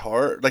average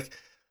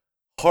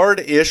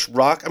hard-ish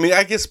rock. I mean,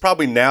 I guess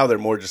probably now they're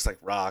more just like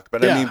rock.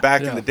 But I mean,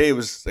 back in the day, it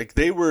was like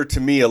they were, to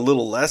me, a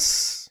little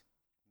less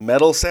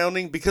metal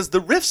sounding because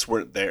the riffs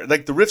weren't there.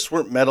 Like, the riffs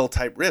weren't metal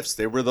type riffs.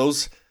 They were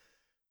those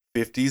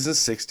 50s and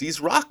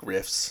 60s rock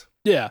riffs.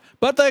 Yeah,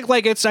 but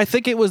like it's. I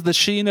think it was the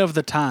sheen of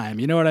the time.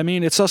 You know what I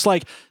mean? It's just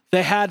like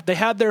they had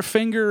their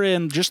finger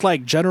in just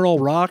like general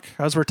rock,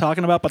 as we're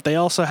talking about, but they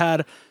also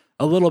had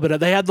a little bit of.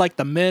 They had like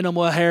the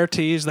minimal hair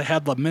tees. They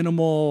had the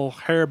minimal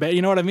hair band.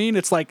 You know what I mean?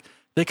 It's like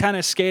they kind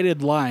of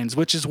skated lines,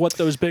 which is what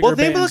those bigger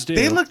bands do.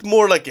 They looked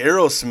more like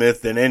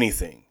Aerosmith than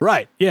anything,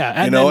 right? Yeah,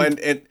 and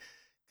and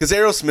because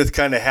Aerosmith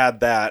kind of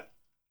had that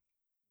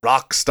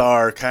rock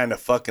star kind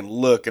of fucking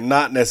look, and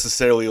not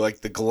necessarily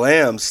like the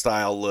glam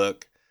style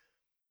look.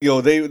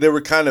 They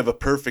were kind of a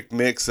perfect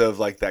mix of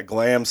like that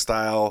glam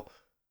style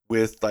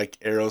with like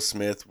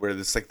Aerosmith, where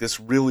it's like this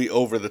really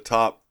over the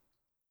top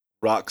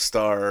rock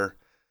star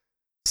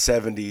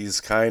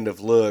 70s kind of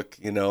look,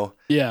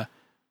 Yeah.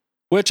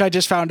 Which I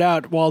just found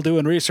out while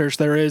doing research,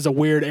 there is a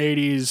weird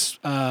 80s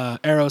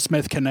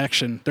Aerosmith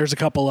connection. There's a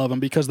couple of them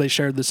because they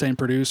shared the same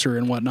producer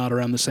and whatnot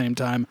around the same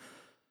time.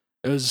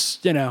 It was,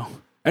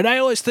 And I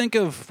always think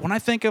of, when I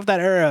think of that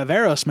era of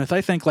Aerosmith,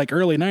 I think like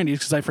early 90s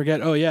because I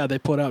forget, oh yeah, they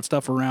put out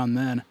stuff around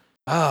then.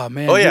 Oh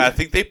man. Oh yeah, I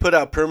think they put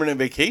out Permanent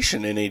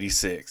Vacation in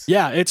 '86.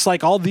 Yeah, it's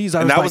like all these.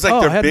 And that was like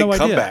their big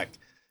comeback.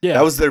 Yeah,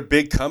 that was their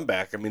big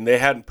comeback. I mean, they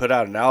hadn't put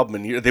out an album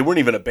in years. They weren't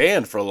even a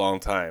band for a long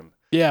time.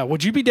 Yeah,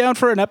 would you be down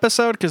for an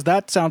episode? Because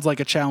that sounds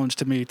like a challenge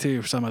to me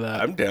too. Some of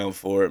that. I'm down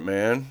for it,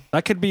 man.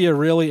 That could be a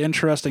really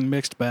interesting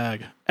mixed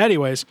bag.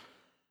 Anyways,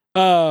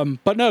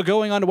 but no,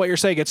 going on to what you're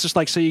saying, it's just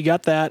like, so you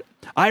got that.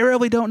 I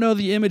really don't know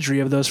the imagery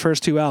of those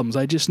first two albums.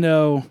 I just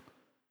know.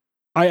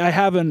 I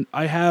have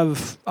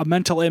a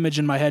mental image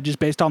in my head just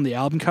based on the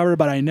album cover,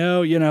 but I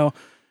know,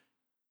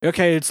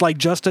 okay, it's like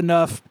just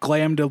enough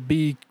glam to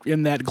be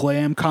in that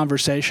glam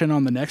conversation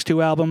on the next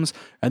two albums,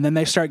 and then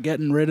they start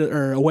getting rid of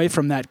or away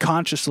from that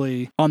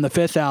consciously on the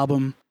fifth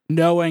album,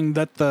 knowing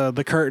that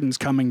the curtain's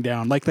coming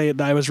down. Like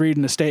I was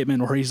reading a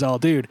statement where he's all,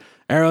 dude,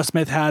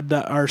 Aerosmith had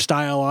our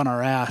style on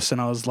our ass,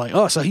 and I was like,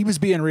 oh, so he was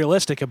being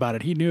realistic about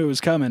it. He knew it was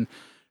coming,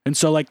 and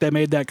so like they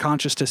made that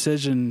conscious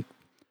decision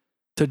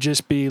to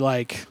just be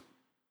like.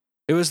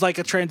 It was like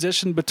a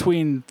transition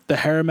between the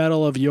hair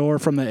metal of yore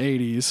from the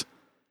 80s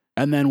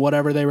and then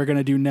whatever they were going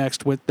to do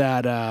next with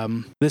that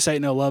This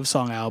Ain't No Love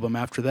Song album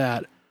after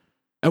that.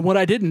 And what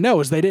I didn't know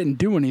is they didn't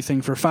do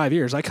anything for 5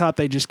 years. I thought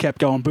they just kept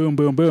going boom,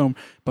 boom, boom.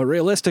 But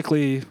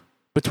realistically,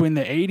 between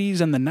the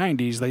 80s and the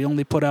 90s, they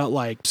only put out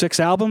like 6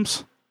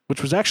 albums,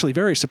 which was actually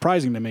very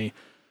surprising to me,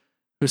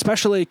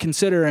 especially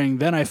considering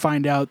then I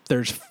find out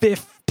there's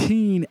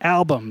 15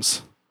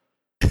 albums,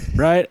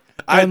 right?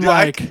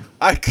 I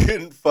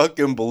couldn't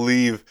fucking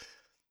believe.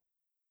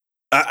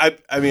 I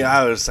mean,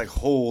 I was like,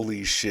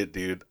 holy shit,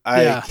 dude!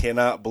 I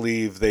cannot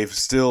believe they've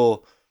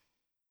still.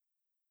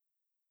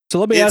 So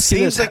let me ask you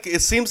this: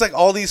 it seems like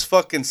all these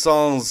fucking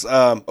songs.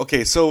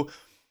 Okay, so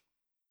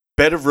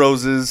Bed of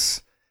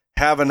Roses,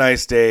 Have a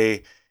Nice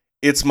Day,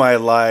 It's My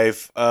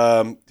Life.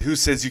 Who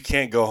Says You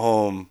Can't Go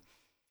Home?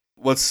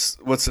 What's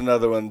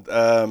another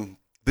one?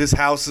 This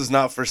House Is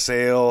Not for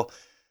Sale.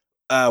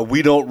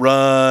 We Don't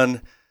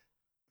Run.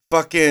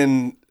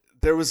 Fucking,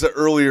 there was an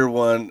earlier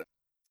one.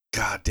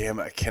 God damn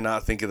it, I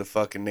cannot think of the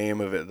fucking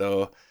name of it,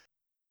 though.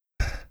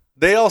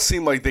 They all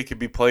seem like they could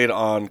be played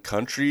on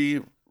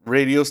country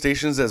radio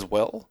stations as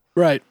well.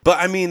 Right. But,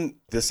 I mean,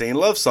 This Ain't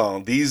Love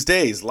Song, These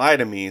Days, Lie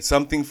to Me,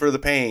 Something for the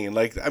Pain.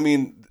 Like, I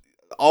mean,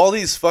 all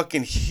these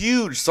fucking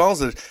huge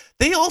songs,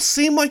 they all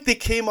seem like they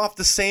came off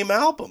the same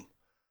album.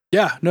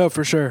 Yeah, no,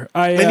 for sure.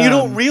 And you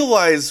don't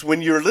realize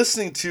when you're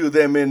listening to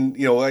them in,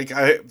 like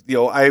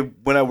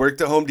when I worked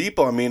at Home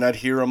Depot, I mean, I'd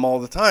hear them all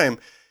the time.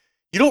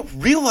 You don't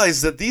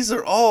realize that these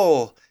are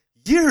all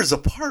years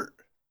apart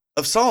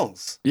of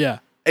songs. Yeah.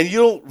 And you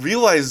don't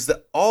realize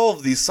that all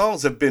of these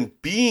songs have been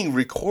being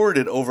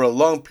recorded over a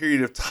long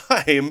period of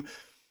time.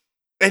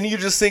 And you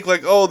just think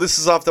like, oh, this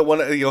is off the one,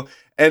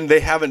 and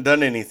they haven't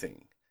done anything.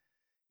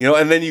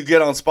 And then you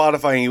get on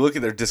Spotify and you look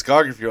at their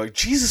discography, you're like,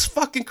 Jesus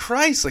fucking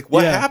Christ, like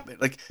what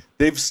happened? Like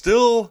they've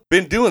still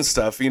been doing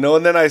stuff,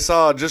 And then I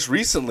saw just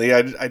recently,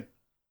 I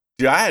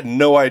had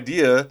no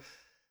idea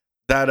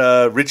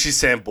that Richie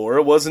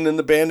Sambora wasn't in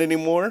the band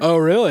anymore. Oh,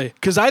 really?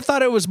 Because I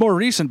thought it was more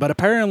recent, but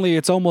apparently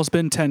it's almost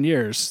been 10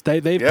 years.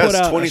 They've put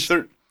out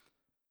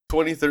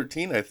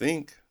 2013, I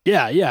think.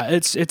 Yeah.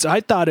 It's.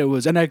 I thought it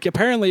was, and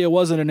apparently it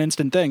wasn't an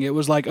instant thing. It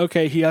was like,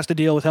 okay, he has to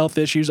deal with health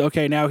issues.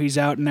 Okay, now he's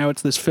out, and now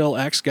it's this Phil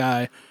X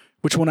guy.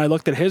 Which when I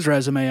looked at his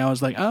resume, I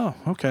was like, oh,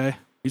 okay.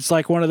 He's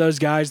like one of those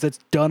guys that's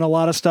done a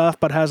lot of stuff,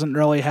 but hasn't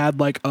really had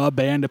like a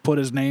band to put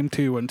his name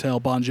to until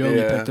Bon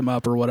Jovi picked him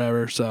up or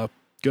whatever. So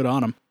good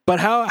on him. But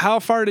how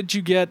far did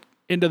you get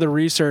into the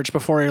research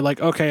before you're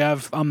like, okay,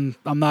 I'm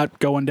not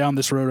going down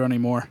this road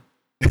anymore?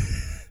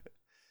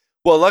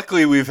 Well,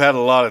 luckily we've had a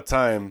lot of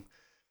time.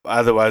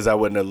 Otherwise, I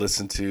wouldn't have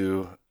listened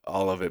to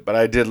all of it. But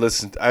I did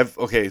listen.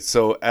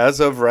 So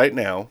as of right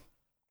now,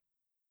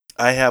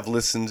 I have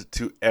listened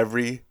to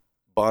every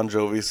Bon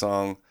Jovi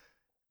song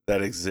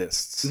that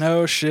exists.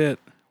 No shit.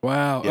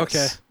 Wow. Yes.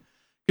 Okay.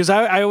 Because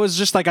I was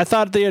just like, I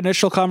thought the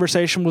initial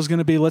conversation was going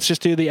to be, let's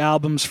just do the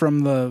albums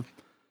from the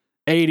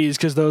 80s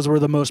because those were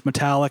the most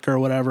metallic or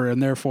whatever,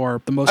 and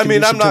therefore the most. I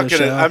mean, I'm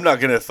not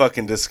gonna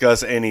fucking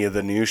discuss any of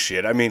the new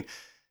shit. I mean,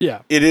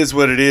 yeah, it is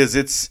what it is.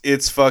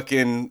 It's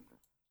fucking.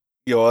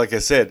 Like I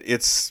said,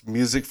 it's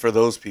music for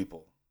those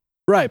people.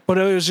 Right, but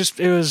it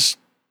was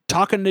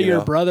talking to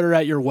your brother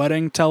at your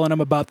wedding, telling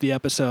him about the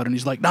episode, and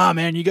he's like, nah,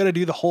 man, you got to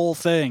do the whole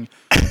thing.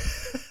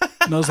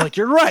 And I was like,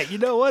 you're right. You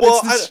know what?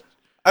 Well,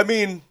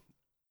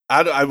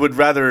 I would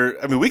rather,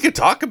 we could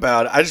talk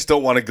about it. I just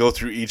don't want to go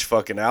through each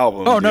fucking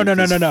album. Oh, no.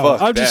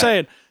 I'm just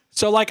saying.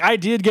 So, like, I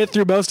did get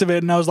through most of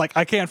it, and I was like,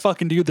 I can't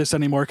fucking do this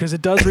anymore because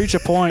it does reach a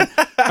point.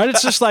 And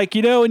it's just like,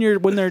 when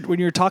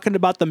you're talking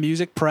about the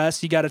music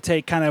press, you got to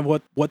take kind of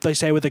what they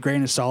say with a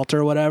grain of salt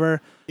or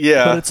whatever.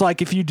 Yeah. But it's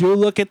like if you do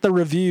look at the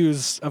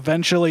reviews,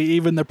 eventually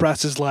even the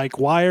press is like,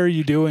 why are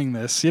you doing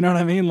this? You know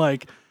what I mean?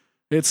 Like,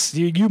 it's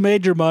you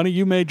made your money,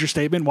 you made your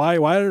statement. Why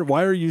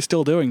are you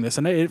still doing this?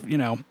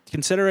 And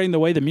considering the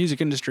way the music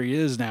industry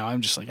is now,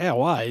 I'm just like, yeah,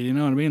 why? You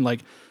know what I mean?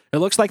 Like, it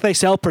looks like they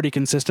sell pretty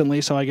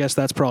consistently, so I guess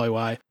that's probably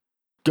why.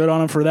 good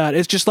on him for that.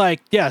 It's just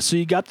like, yeah, so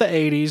you got the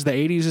 80s. The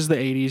 80s is the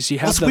 80s. You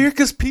have It's weird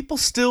because people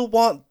still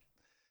want,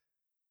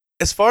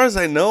 as far as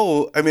I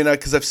know, I mean,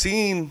 because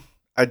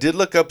I did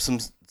look up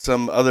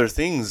some other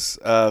things,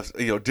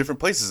 different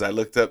places. I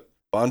looked up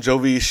Bon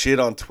Jovi shit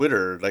on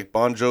Twitter, like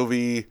Bon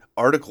Jovi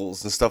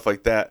articles and stuff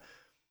like that,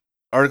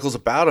 articles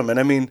about him. And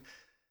I mean,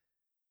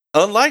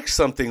 unlike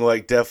something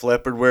like Def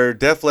Leppard, where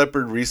Def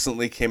Leppard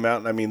recently came out,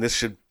 and I mean, this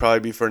should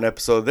probably be for an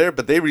episode there,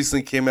 but they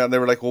recently came out and they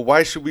were like, well,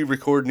 why should we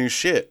record new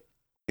shit?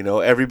 You know,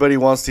 everybody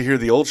wants to hear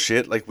the old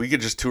shit. Like, we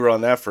could just tour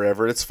on that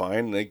forever. It's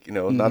fine. Like,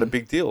 not a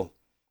big deal.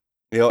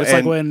 You know, it's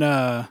like when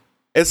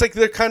it's like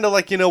they're kind of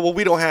like, well,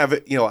 we don't have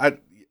it.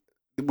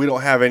 We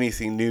don't have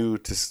anything new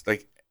to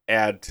like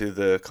add to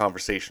the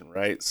conversation,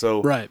 right?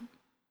 So, right.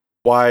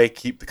 Why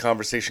keep the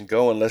conversation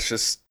going? Let's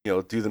just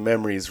do the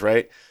memories,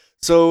 right?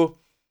 So,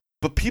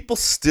 but people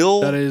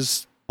still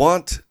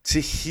want to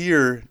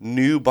hear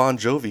new Bon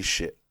Jovi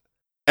shit,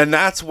 and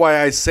that's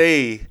why I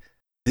say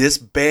this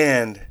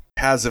band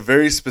has a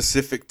very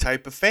specific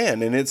type of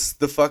fan, and it's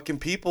the fucking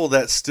people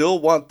that still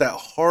want that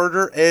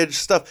harder edge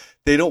stuff.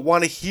 They don't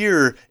want to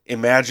hear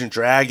Imagine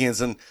Dragons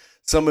and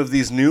some of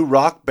these new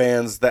rock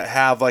bands that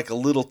have like a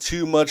little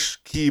too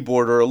much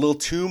keyboard or a little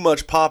too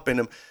much pop in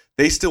them.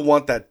 They still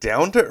want that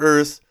down to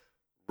earth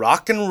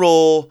rock and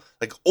roll,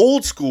 like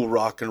old school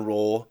rock and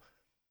roll,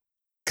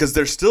 because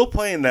they're still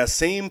playing that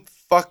same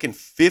fucking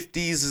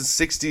 50s and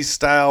 60s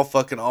style,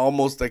 fucking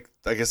almost like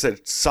I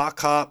said,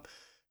 sock hop,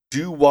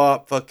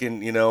 doo-wop,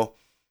 fucking, I'm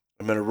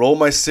going to roll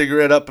my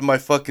cigarette up in my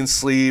fucking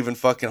sleeve and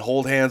fucking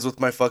hold hands with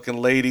my fucking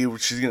lady.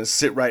 She's going to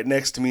sit right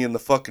next to me in the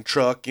fucking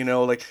truck,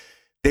 like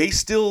they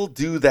still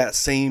do that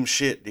same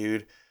shit,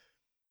 dude.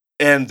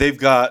 And they've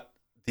got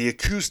the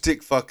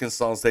acoustic fucking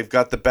songs. They've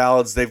got the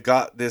ballads. They've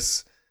got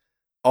this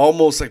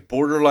almost like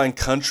borderline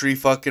country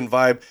fucking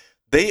vibe.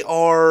 They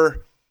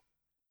are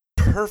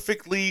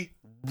perfectly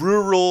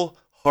rural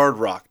hard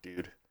rock,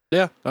 dude.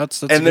 Yeah,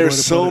 that's and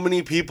there's so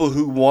many people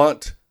who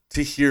want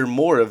to hear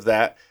more of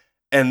that,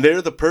 and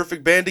they're the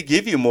perfect band to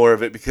give you more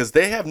of it because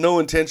they have no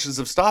intentions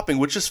of stopping,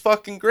 which is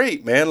fucking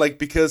great, man. Like,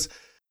 because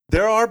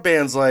there are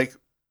bands like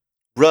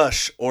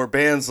Rush or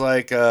bands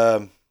like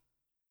oh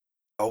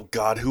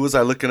god, who was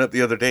I looking up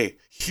the other day?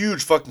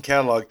 Huge fucking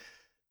catalog.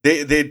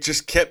 They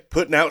just kept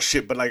putting out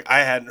shit, but like I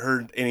hadn't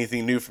heard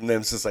anything new from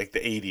them since like the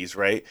 80s,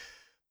 right?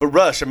 But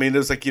Rush, I mean, it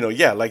was like,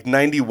 like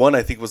 91,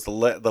 I think was the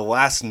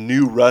last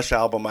new Rush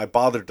album I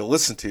bothered to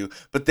listen to.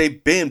 But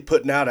they've been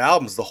putting out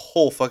albums the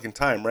whole fucking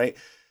time, right?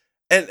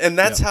 And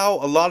that's how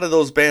a lot of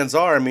those bands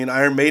are. I mean,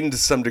 Iron Maiden to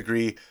some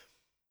degree.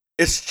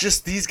 It's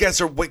just these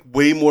guys are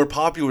way more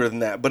popular than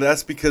that. But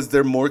that's because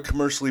they're more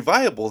commercially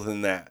viable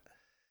than that.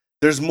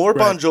 There's more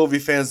Bon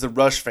Jovi fans than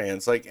Rush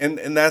fans. Like,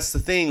 and that's the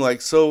thing.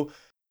 Like, so...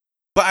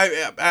 But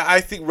I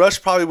think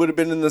Rush probably would have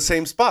been in the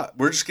same spot.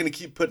 We're just going to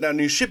keep putting out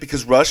new shit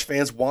because Rush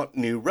fans want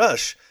new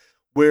Rush.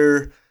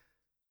 Where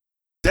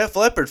Def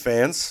Leppard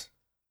fans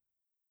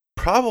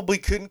probably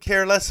couldn't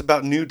care less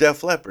about new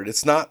Def Leppard.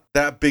 It's not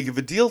that big of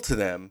a deal to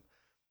them.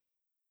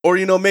 Or,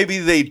 maybe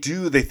they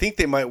do. They think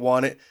they might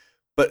want it.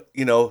 But,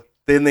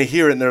 then they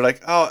hear it and they're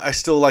like, oh, I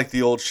still like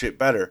the old shit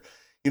better.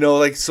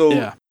 So...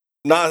 Yeah.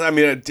 Not, I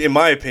mean, in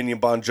my opinion,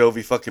 Bon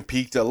Jovi fucking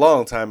peaked a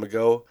long time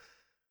ago.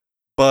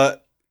 But...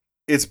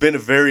 it's been a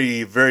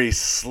very, very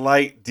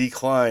slight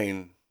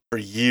decline for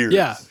years.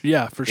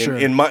 Yeah, for sure.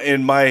 In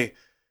my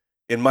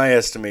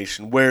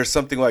estimation, where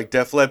something like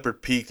Def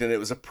Leppard peaked and it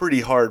was a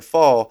pretty hard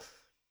fall,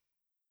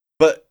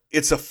 but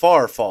it's a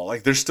far fall.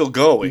 Like they're still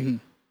going. Mm-hmm.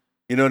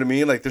 You know what I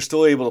mean? Like they're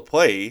still able to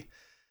play.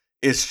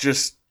 It's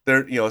just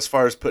they're as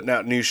far as putting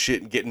out new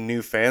shit and getting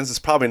new fans, it's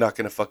probably not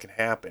going to fucking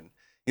happen.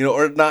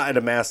 Or not at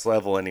a mass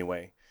level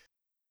anyway.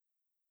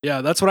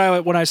 Yeah, that's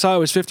what when I saw it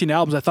was 15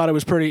 albums, I thought it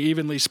was pretty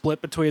evenly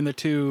split between the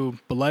two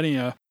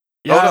millennia.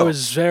 Yeah, I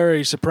was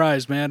very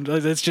surprised, man.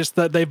 It's just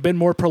that they've been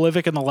more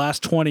prolific in the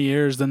last 20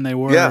 years than they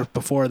were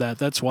before that.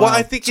 That's why. Well,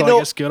 I think, I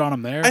guess good on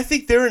them there. I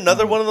think they're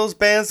another one of those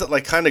bands that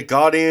like kind of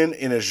got in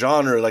a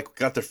genre, like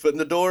got their foot in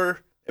the door,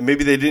 and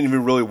maybe they didn't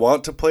even really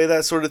want to play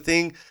that sort of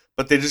thing,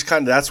 but they just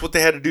kind of, that's what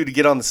they had to do to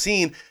get on the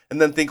scene,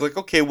 and then think like,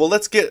 okay, well,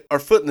 let's get our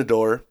foot in the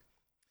door.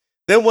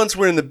 Then once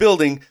we're in the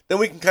building, then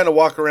we can kind of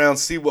walk around,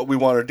 see what we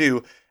want to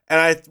do. And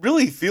I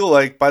really feel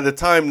like by the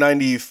time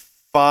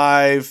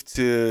 95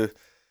 to,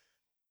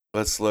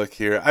 let's look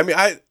here. I mean,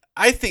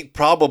 I think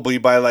probably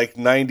by like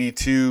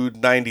 92,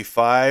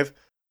 95,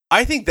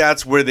 I think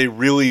that's where they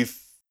really,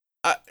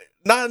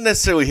 not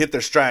necessarily hit their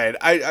stride.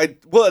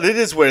 Well, it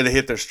is where they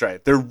hit their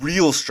stride, their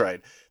real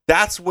stride.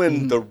 That's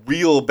when the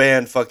real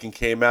band fucking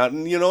came out.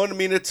 And you know what I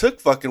mean? It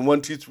took fucking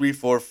 1, 2, 3,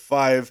 4,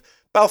 5,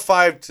 about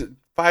 5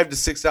 to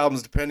 6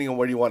 albums, depending on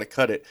where you want to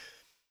cut it.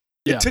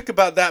 It took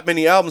about that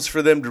many albums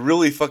for them to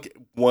really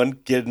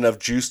get enough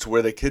juice to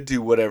where they could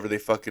do whatever they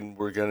fucking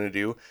were gonna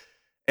do,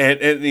 and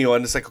and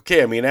it's like,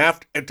 okay, I mean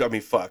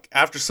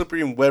after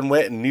Slippery and When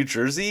Wet in New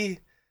Jersey,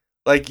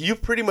 like you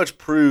pretty much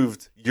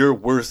proved you're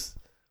worth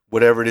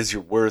whatever it is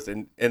you're worth,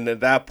 and at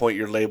that point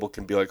your label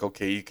can be like,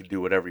 okay, you can do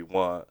whatever you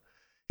want.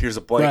 here's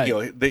a blank, Right.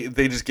 you know,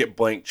 they just get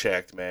blank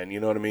checked, man. You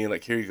know what I mean?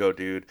 Like, here you go,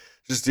 dude.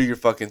 Just do your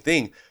fucking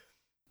thing.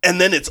 And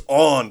then it's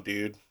on,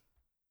 dude.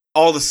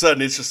 All of a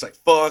sudden, it's just like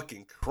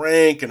fucking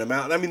cranking them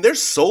out. I mean,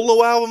 there's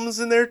solo albums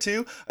in there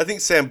too. I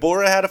think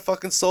Sambora had a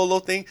fucking solo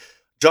thing.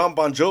 John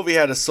Bon Jovi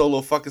had a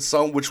solo fucking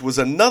song, which was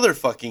another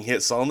fucking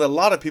hit song that a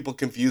lot of people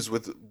confuse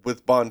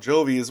with Bon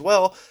Jovi as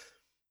well.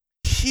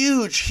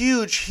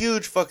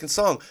 Huge fucking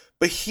song.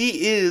 But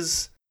he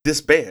is this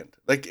band.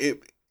 Like,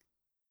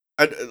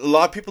 a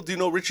lot of people do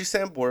know Richie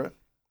Sambora.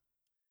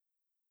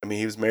 I mean,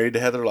 he was married to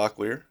Heather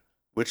Locklear,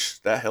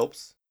 which that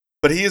helps.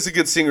 But he is a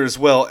good singer as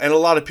well, and a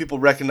lot of people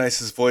recognize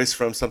his voice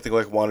from something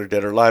like Wanted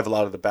Dead or Alive, a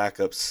lot of the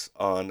backups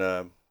on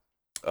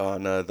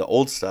the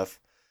old stuff.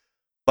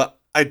 But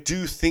I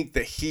do think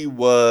that he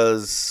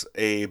was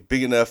a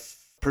big enough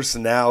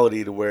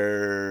personality to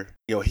where,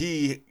 you know,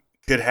 he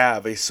could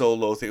have a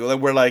solo thing.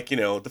 Where, like, you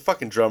know, the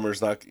fucking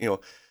drummer's not, you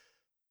know,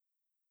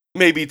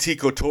 maybe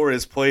Tico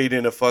Torres played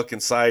in a fucking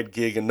side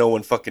gig and no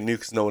one fucking knew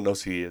because no one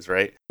knows who he is,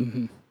 right?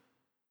 Mm-hmm.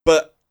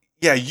 But,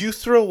 yeah, you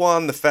throw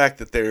on the fact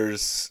that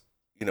there's,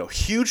 you know,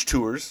 huge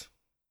tours,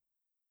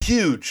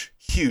 huge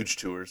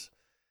tours,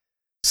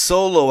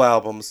 solo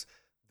albums,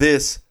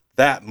 this,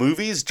 that,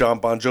 movies. John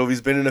Bon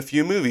Jovi's been in a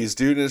few movies,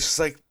 dude, and it's just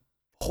like,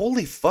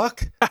 holy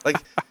fuck. Like,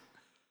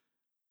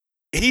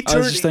 he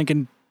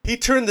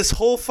turned this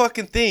whole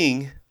fucking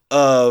thing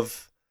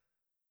of,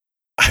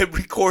 I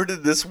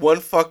recorded this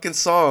one fucking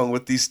song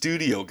with these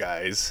studio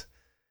guys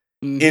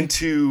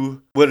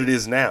into what it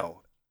is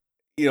now.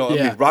 You know, I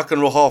mean, Rock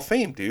and Roll Hall of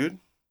Fame, dude.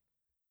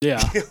 Yeah.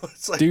 You know,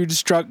 it's like, dude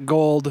struck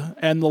gold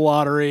and the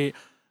lottery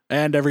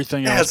and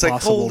everything else it's like,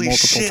 possible holy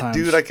multiple shit, times.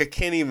 dude. Like, I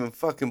can't even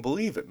fucking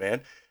believe it,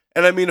 man.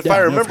 And I mean, if I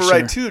remember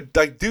right, too,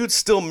 like, dude's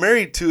still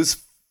married to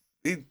his,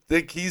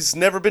 he's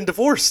never been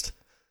divorced.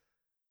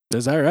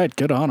 Is that right?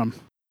 Good on him.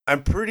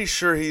 I'm pretty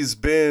sure he's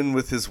been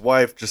with his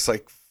wife just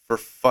like for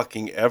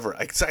fucking ever.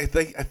 I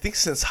think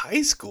since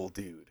high school,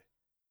 dude.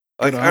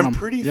 Like, I'm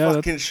pretty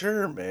fucking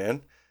sure,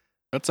 man.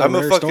 I'm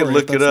gonna fucking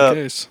look it up.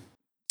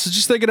 So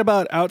just thinking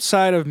about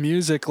outside of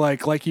music,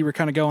 like you were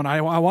kind of going,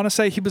 I want to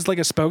say he was like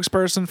a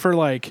spokesperson for,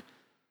 like,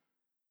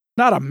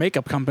 not a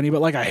makeup company,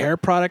 but like a hair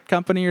product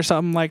company or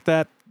something like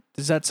that.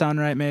 Does that sound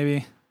right?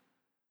 Maybe.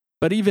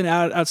 But even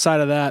outside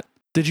of that,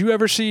 did you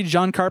ever see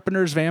John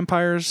Carpenter's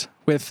Vampires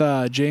with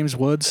James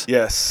Woods?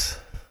 Yes.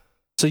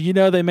 So, you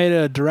know, they made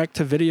a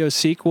direct-to-video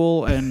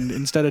sequel, and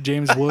instead of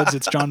James Woods,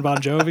 it's John Bon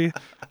Jovi.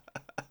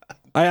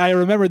 I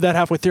remembered that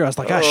halfway through. I was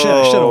like, shit,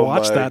 I should have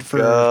watched that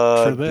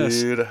for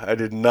this. Dude, I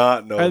did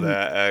not know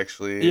that,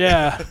 actually.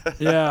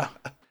 Yeah.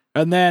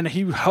 And then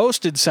he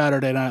hosted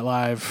Saturday Night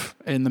Live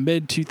in the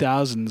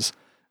mid-2000s,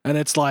 and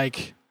it's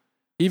like,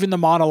 even the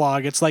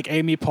monologue, it's like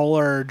Amy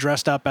Poehler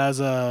dressed up as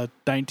a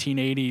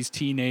 1980s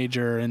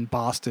teenager in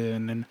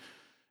Boston,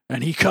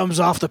 and he comes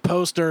off the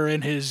poster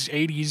in his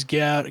 80s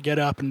get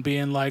up and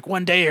being like,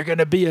 one day you're going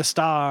to be a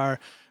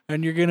star,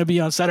 and you're going to be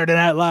on Saturday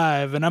Night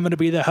Live, and I'm going to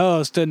be the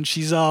host. And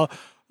she's all,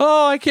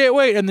 oh, I can't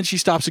wait. And then she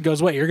stops and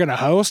goes, wait, you're going to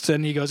host?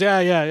 And he goes,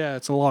 yeah,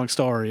 it's a long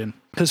story. And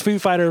because Foo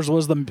Fighters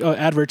was the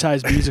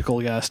advertised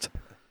musical guest.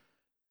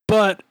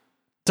 But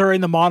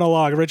during the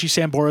monologue, Richie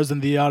Sambora's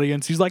in the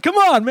audience. He's like, come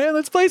on, man,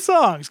 let's play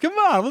songs. Come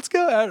on, let's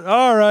go.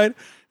 All right.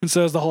 And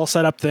so it's the whole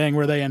setup thing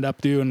where they end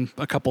up doing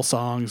a couple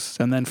songs,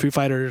 and then Foo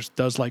Fighters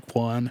does like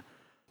one.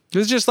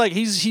 It's just like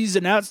he's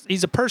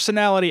a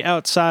personality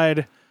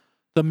outside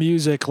the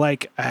music,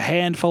 like a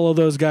handful of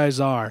those guys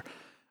are.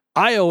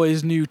 I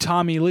always knew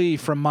Tommy Lee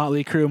from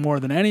Motley Crue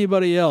more than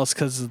anybody else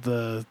because of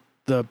the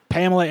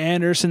Pamela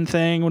Anderson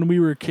thing when we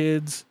were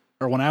kids,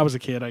 or when I was a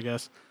kid, I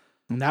guess.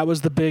 And that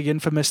was the big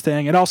infamous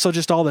thing, and also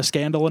just all the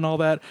scandal and all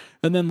that.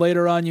 And then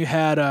later on, you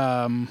had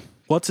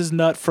what's his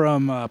nut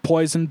from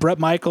Poison, Bret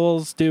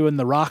Michaels doing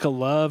the Rock of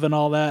Love and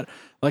all that.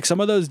 Like, some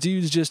of those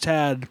dudes just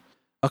had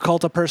a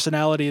cult of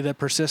personality that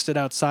persisted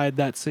outside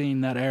that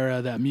scene, that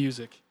era, that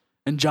music.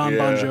 And John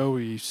Bon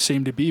Jovi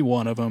seemed to be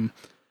one of them.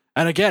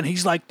 And again,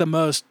 he's like the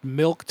most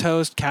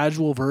milquetoast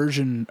casual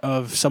version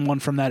of someone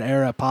from that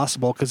era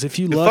possible. Because if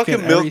you look at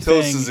everything,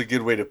 milquetoast is a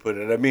good way to put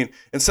it. I mean,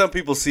 and some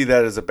people see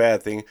that as a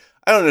bad thing.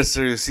 I don't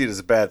necessarily see it as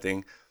a bad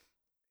thing.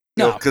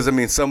 No, because I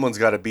mean, someone's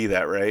got to be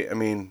that, right? I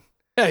mean,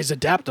 yeah, he's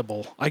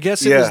adaptable. I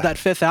guess it was that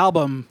fifth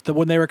album that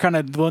when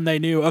they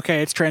knew,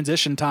 okay, it's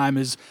transition time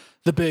is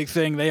the big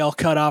thing. They all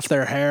cut off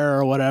their hair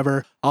or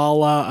whatever.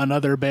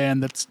 Another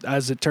band that's,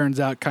 as it turns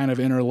out, kind of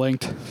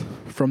interlinked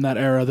from that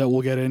era that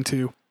we'll get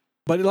into.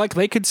 But like,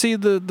 they could see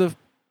the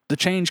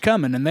change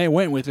coming, and they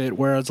went with it,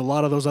 whereas a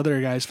lot of those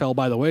other guys fell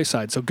by the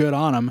wayside. So good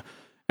on them,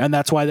 and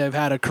that's why they've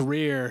had a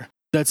career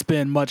that's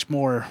been much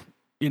more,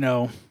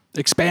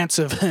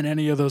 expansive than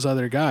any of those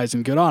other guys.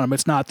 And good on them.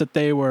 It's not that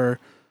they were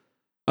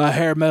a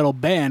hair metal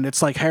band.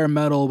 It's like hair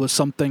metal was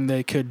something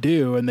they could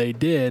do, and they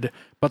did,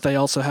 but they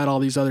also had all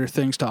these other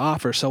things to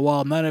offer. So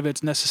while none of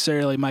it's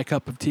necessarily my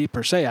cup of tea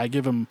per se, I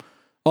give them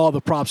all the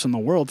props in the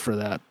world for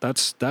that.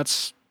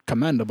 That's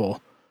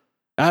commendable.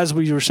 As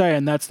we were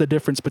saying, that's the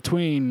difference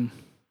between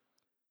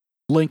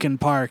Linkin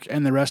Park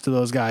and the rest of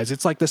those guys.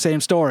 It's like the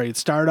same story. It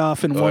started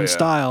off in one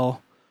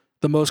style,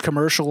 the most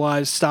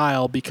commercialized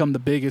style, become the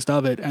biggest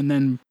of it, and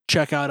then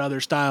check out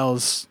other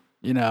styles,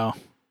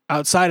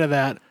 outside of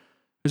that.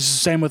 It's the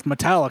same with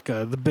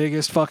Metallica, the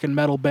biggest fucking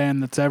metal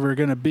band that's ever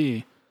going to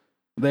be.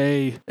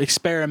 They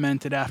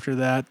experimented after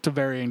that to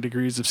varying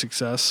degrees of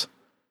success.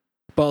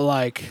 But,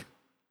 like,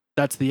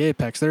 that's the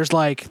apex. There's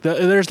like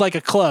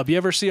a club. You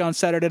ever see on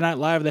Saturday Night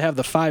Live, they have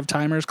the 5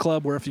 Timers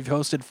Club, where if you've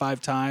hosted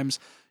 5 times,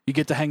 you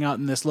get to hang out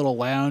in this little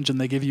lounge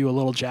and they give you a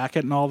little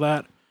jacket and all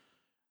that.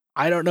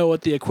 I don't know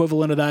what the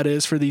equivalent of that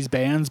is for these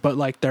bands, but,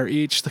 like, they're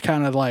each the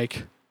kind of,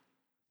 like,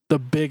 the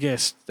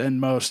biggest and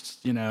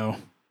most,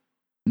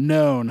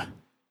 known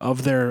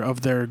of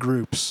their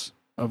groups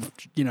of,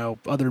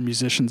 other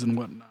musicians and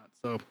whatnot.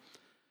 So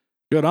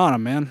good on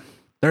them, man.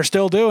 They're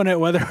still doing it,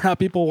 whether or not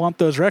people want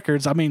those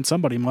records. I mean,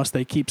 somebody must.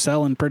 They keep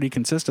selling pretty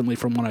consistently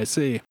from what I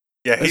see.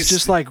 Yeah,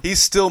 he's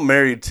still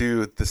married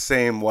to the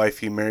same wife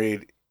he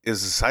married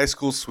is his high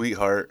school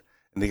sweetheart,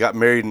 and they got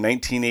married in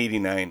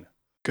 1989.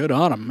 Good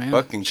on him, man.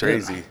 Fucking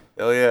crazy.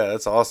 Hell yeah,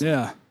 that's awesome.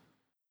 Yeah,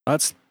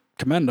 that's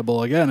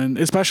commendable again, and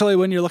especially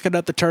when you're looking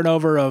at the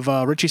turnover of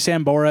Richie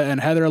Sambora and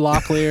Heather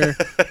Locklear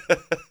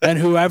and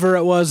whoever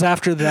it was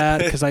after that,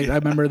 because I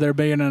remember there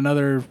being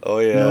another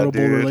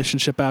notable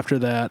relationship after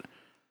that.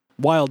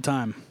 Wild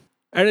time.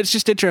 And it's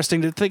just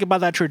interesting to think about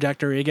that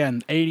trajectory.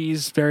 Again,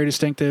 80s, very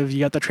distinctive. You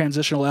got the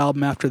transitional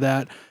album after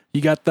that.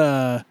 You got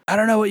I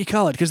don't know what you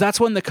call it, because that's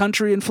when the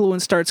country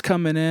influence starts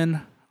coming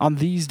in. On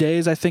These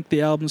Days, I think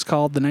the album's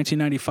called, the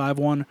 1995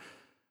 one.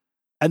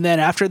 And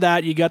then after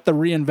that, you got the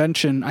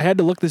reinvention. I had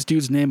to look this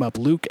dude's name up,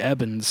 Luke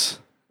Ebbins.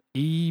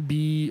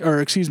 Ebbin,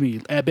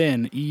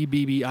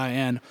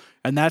 Ebbin.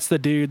 And that's the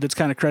dude that's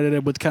kind of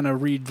credited with kind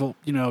of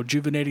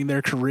rejuvenating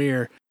their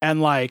career.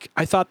 And, like,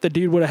 I thought the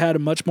dude would have had a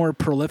much more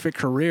prolific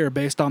career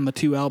based on the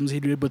 2 albums he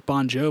did with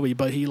Bon Jovi,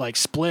 but he, like,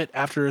 split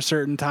after a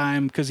certain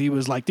time because he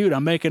was like, dude,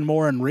 I'm making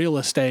more in real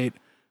estate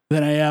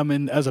than I am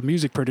as a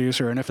music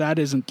producer. And if that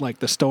isn't, like,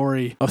 the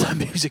story of the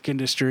music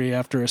industry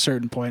after a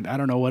certain point, I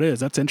don't know what is.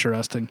 That's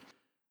interesting.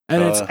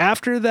 And it's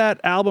after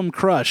that album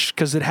Crush,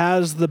 because it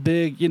has the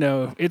big,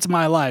 It's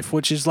My Life,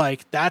 which is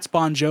like, that's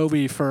Bon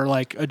Jovi for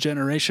like a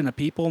generation of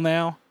people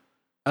now,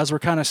 as we're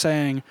kind of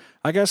saying.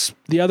 I guess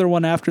the other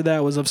one after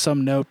that was of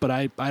some note, but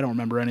I don't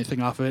remember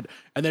anything off it.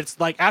 And it's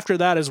like, after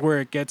that is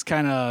where it gets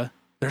kind of,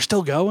 they're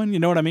still going, you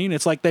know what I mean?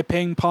 It's like they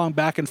ping pong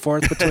back and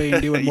forth between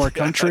doing more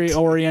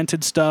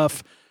country-oriented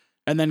stuff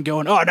and then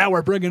going, oh, now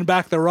we're bringing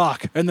back the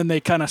rock. And then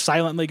they kind of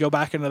silently go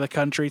back into the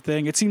country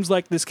thing. It seems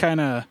like this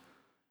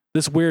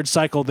weird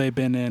cycle they've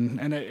been in,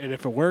 and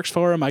if it works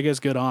for them, I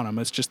guess good on them.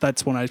 It's just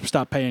that's when I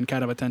stopped paying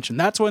kind of attention.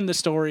 That's when the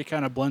story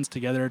kind of blends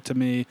together to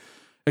me,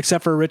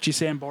 except for Richie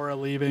Sambora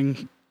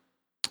leaving.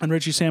 And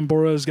Richie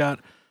Sambora's got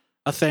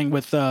a thing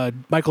with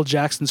Michael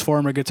Jackson's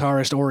former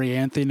guitarist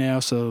Orianthi now,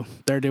 so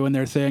they're doing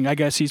their thing. I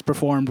guess he's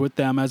performed with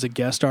them as a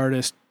guest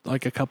artist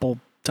like a couple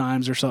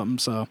times or something,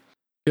 so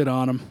good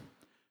on him.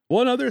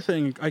 One other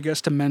thing I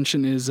guess to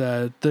mention is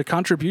the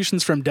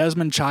contributions from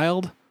Desmond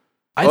Child.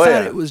 I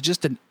thought it was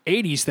just an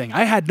 80s thing.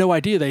 I had no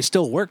idea they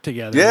still work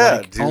together.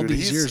 Yeah, dude, all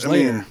these years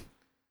later.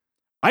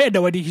 I had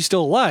no idea he's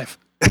still alive.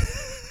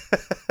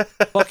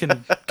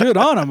 Fucking good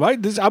on him.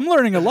 I'm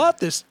learning a lot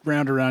this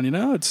round around,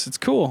 It's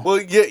cool.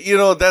 Well,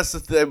 yeah, that's the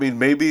thing. I mean,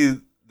 maybe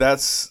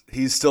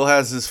he still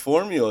has his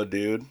formula,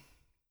 dude.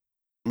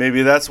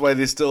 Maybe that's why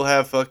they still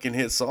have fucking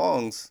hit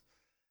songs.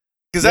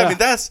 Because, I mean,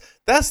 that's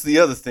the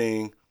other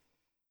thing.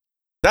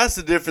 That's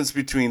the difference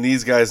between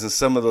these guys and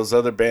some of those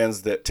other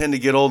bands that tend to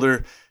get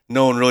older.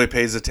 No one really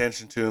pays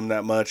attention to them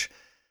that much.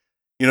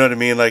 You know what I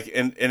mean? Like,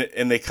 and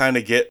they kind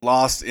of get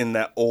lost in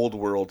that old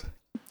world.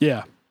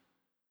 Yeah.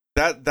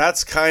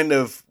 That's kind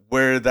of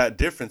where that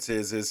difference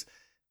is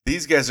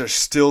these guys are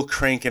still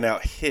cranking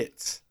out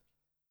hits.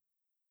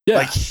 Yeah.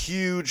 Like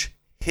huge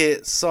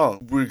hit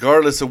songs.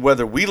 Regardless of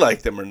whether we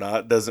like them or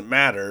not, doesn't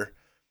matter.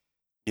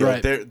 You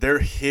know, they're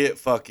hit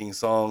fucking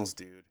songs,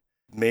 dude.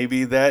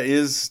 Maybe that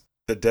is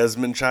the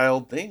Desmond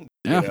Child thing.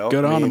 Yeah,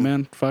 good on him,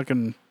 man.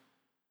 Fucking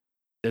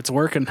it's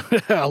working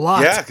a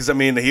lot. Yeah, because I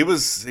mean, he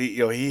was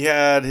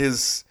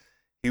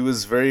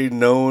very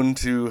known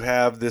to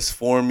have this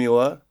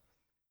formula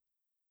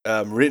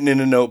written in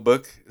a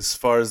notebook as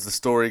far as the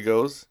story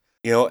goes,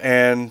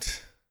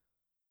 and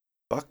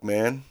fuck,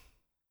 man,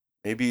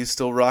 maybe he's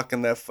still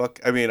rocking that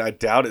I mean, I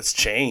doubt it's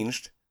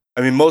changed.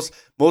 I mean, most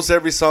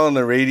every song on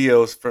the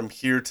radio from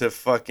here to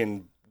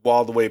fucking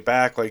all the way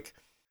back, like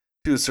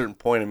to a certain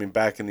point. I mean,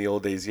 back in the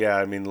old days, yeah.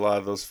 I mean, a lot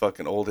of those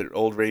fucking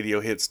old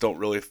radio hits don't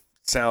really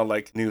sound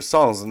like new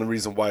songs, and the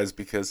reason why is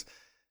because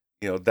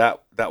that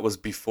was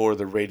before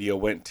the radio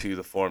went to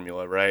the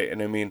formula, right?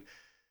 And I mean,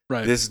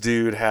 this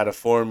dude had a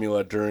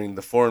formula during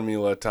the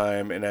formula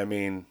time, and I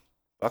mean,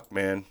 fuck,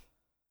 man,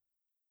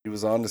 he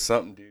was on to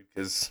something, dude,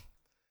 because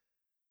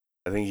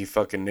I think he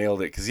fucking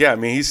nailed it. Because yeah, I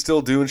mean, he's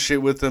still doing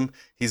shit with them.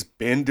 He's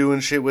been doing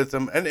shit with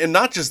them, and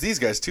not just these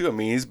guys too. I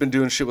mean, he's been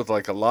doing shit with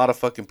like a lot of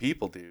fucking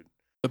people, dude.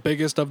 The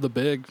biggest of the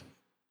big.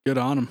 Good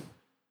on him.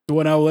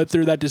 When I went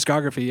through that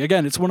discography,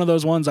 again, it's one of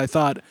those ones I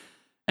thought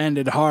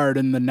ended hard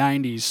in the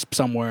 90s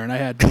somewhere, and I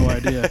had no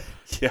idea.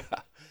 Yeah.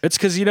 It's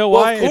because you know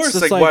why? Well, of course,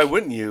 it's just why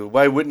wouldn't you?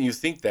 Why wouldn't you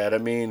think that? I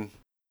mean,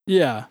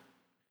 yeah.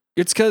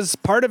 It's because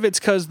part of it's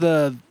because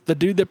the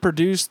dude that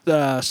produced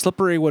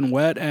Slippery When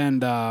Wet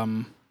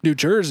and New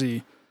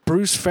Jersey,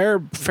 Bruce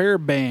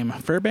Fairbairn.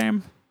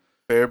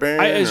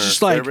 It's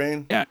just like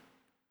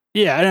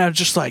yeah, and I'm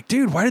just like,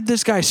 dude, why did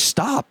this guy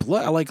stop?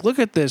 Look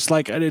at this.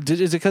 Like,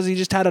 is it because he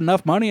just had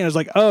enough money? And I was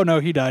like, oh no,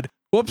 he died.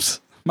 Whoops,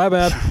 my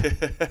bad.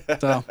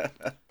 So,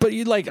 but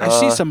I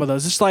see some of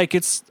those. It's like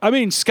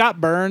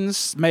Scott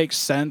Burns makes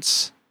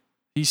sense.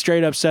 He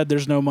straight up said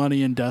there's no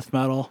money in death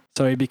metal,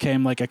 so he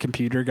became like a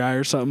computer guy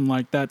or something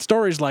like that.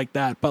 Stories like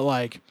that, but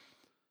like,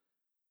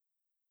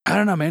 I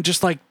don't know, man.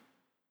 Just like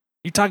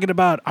you talking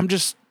about, I'm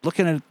just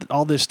looking at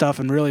all this stuff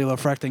and really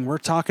reflecting. We're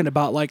talking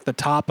about like the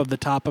top of the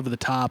top of the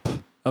top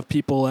of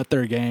people at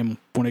their game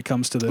when it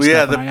comes to this.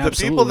 Yeah, stuff.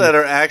 the people that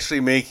are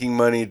actually making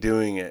money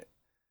doing it.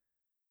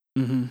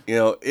 Mm-hmm. You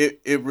know,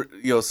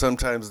 it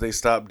sometimes they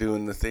stop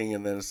doing the thing,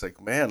 and then it's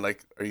like, man,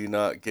 like, are you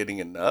not getting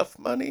enough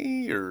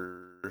money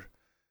or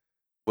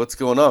what's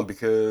going on?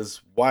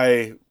 Because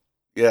why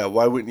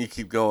wouldn't you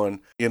keep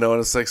going? You know,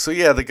 and it's like, so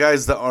yeah, the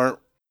guys that aren't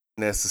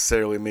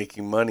necessarily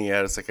making money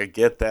at it's like, I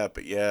get that,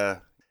 but yeah.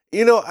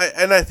 You know,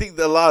 I think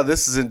that a lot of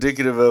this is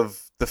indicative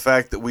of the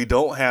fact that we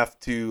don't have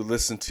to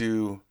listen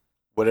to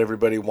what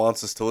everybody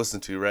wants us to listen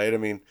to, right? I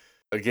mean,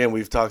 again,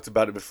 we've talked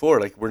about it before,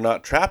 like we're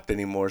not trapped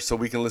anymore, so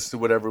we can listen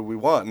to whatever we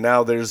want.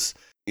 Now there's,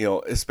 you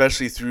know,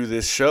 especially through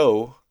this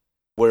show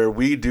where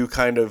we do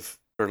kind of,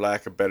 for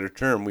lack of a better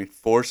term, we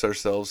force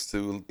ourselves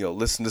to, you know,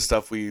 listen to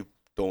stuff we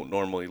don't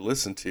normally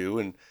listen to,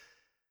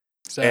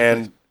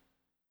 and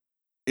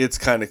it's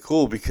kind of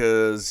cool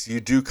because you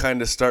do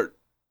kind of start,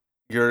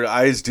 your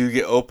eyes do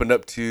get opened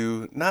up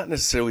to not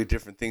necessarily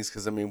different things,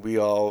 because I mean we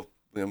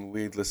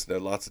listen to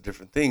lots of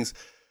different things,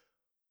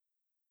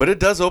 but it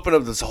does open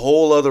up this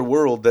whole other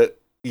world that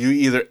you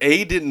either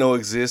A, didn't know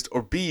exist,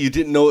 or B, you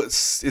didn't know it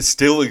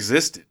still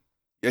existed.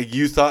 Like,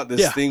 you thought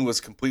this thing was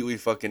completely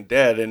fucking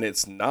dead, and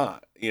it's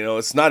not. You know,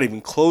 it's not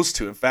even close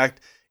to. In fact,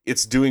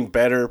 it's doing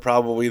better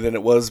probably than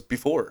it was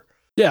before.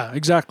 Yeah,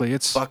 exactly.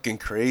 It's fucking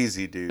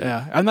crazy, dude.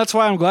 Yeah, and that's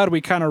why I'm glad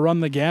we kind of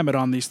run the gamut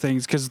on these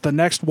things, because the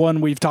next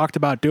one we've talked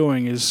about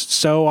doing is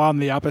so on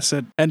the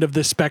opposite end of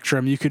the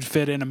spectrum. You could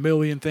fit in a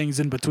million things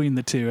in between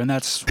the two, and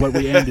that's what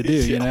we aim to do,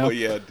 you know? Oh,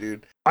 yeah,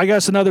 dude. I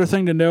guess another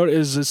thing to note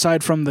is,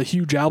 aside from the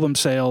huge album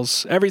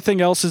sales,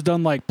 everything else is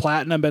done like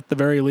platinum at the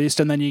very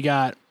least, and then you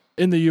got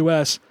in the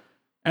U.S.,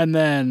 and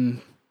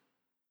then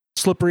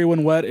Slippery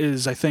When Wet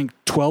is, I think,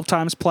 12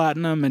 times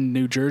platinum, and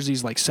New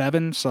Jersey's like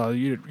 7. So,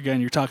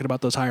 you're talking about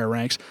those higher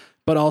ranks.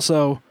 But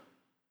also,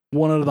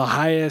 one of the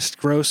highest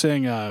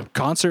grossing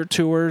concert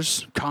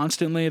tours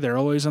constantly. They're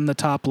always on the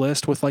top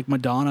list with like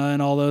Madonna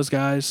and all those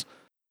guys.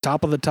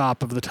 Top of the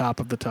top of the top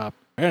of the top.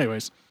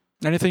 Anyways,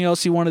 anything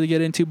else you wanted to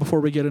get into before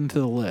we get into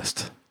the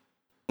list?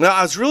 No,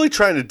 I was really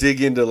trying to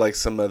dig into like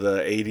some of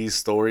the 80s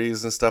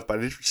stories and stuff, but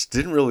I just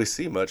didn't really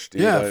see much,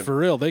 dude. Yeah, for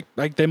real.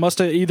 They must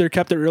have either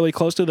kept it really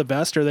close to the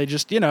vest, or they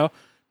just,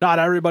 not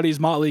everybody's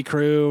Motley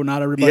Crue,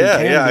 not everybody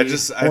can be.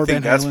 I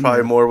think that's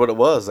probably more what it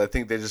was. I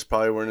think they just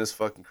probably weren't as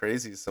fucking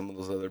crazy as some of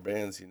those other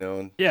bands, you know.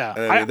 And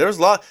I mean, there's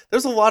a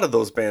lot of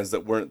those bands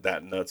that weren't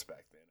that nuts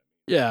back then.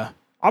 Yeah.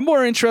 I'm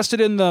more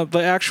interested in the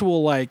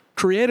actual like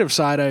creative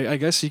side, I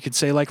guess you could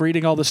say, like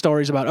reading all the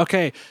stories about,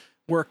 okay,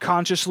 we're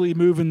consciously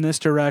moving this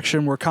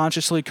direction. We're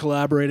consciously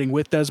collaborating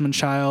with Desmond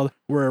Child.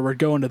 We're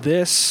going to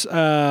this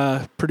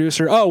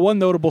producer. Oh, one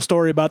notable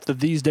story about the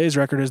These Days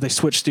record is they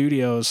switched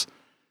studios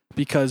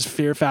because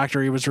Fear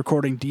Factory was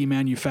recording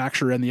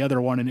Demanufacture in the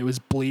other one, and it was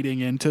bleeding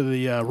into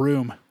the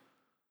room.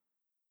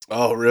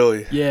 Oh,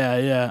 really?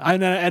 Yeah.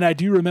 And I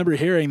do remember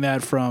hearing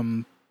that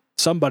from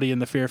somebody in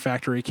the Fear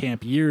Factory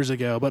camp years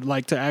ago, but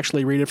like to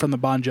actually read it from the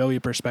Bon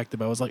Jovi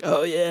perspective, I was like,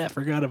 oh yeah, I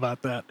forgot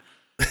about that.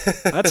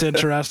 That's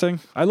interesting.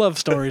 I love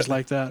stories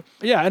like that.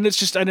 Yeah, and it's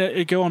just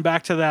going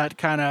back to that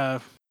kind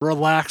of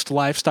relaxed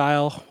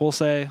lifestyle, we'll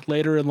say,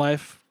 later in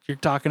life. You're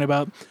talking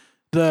about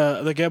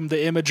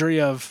the imagery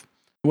of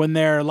when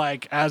they're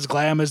like as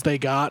glam as they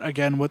got,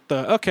 again with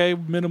the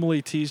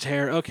minimally teased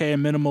hair,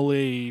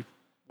 minimally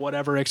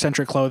whatever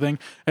eccentric clothing,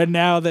 and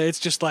now that it's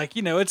just like,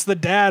 it's the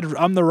dad,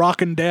 I'm the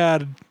rockin'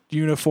 dad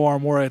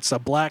uniform, where it's a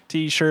black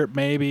t-shirt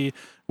maybe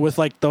with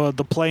like the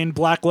plain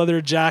black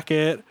leather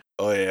jacket.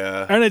 Oh,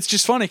 yeah. And it's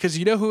just funny because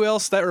who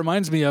else that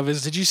reminds me of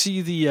is, did you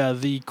see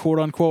the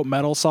quote-unquote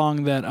metal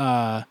song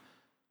that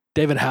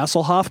David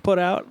Hasselhoff put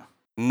out?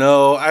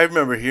 No, I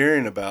remember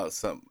hearing about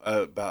something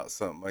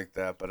like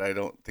that, but I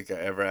don't think I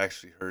ever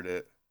actually heard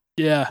it.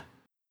 Yeah.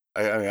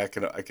 I mean, I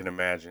can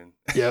imagine.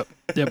 Yep.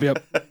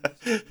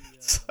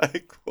 It's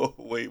like, whoa,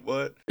 wait,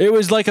 what? It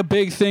was like a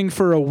big thing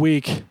for a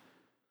week.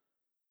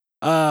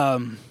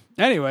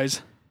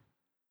 Anyways,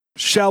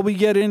 shall we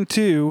get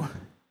into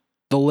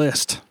the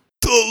list?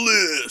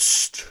 The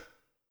list.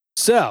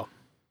 So,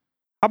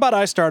 how about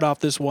I start off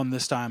this one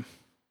this time,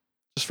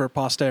 just for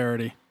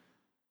posterity?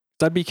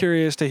 I'd be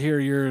curious to hear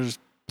your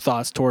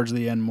thoughts towards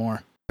the end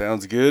more.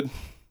 Sounds good.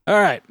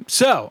 All right,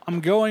 so I'm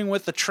going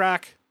with the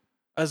track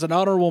as an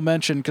honorable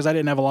mention, because I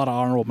didn't have a lot of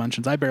honorable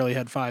mentions. I barely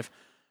had 5.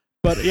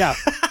 But yeah,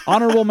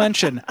 honorable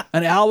mention,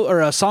 an album or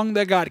a song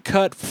that got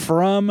cut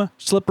from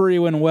Slippery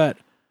When Wet.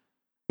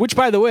 Which,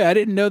 by the way, I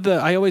didn't know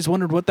I always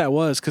wondered what that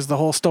was, because the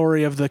whole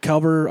story of the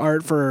cover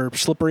art for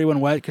Slippery When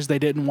Wet, because they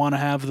didn't want to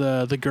have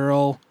the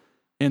girl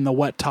in the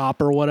wet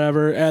top or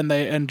whatever, and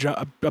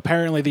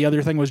apparently the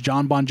other thing was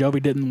John Bon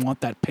Jovi didn't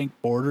want that pink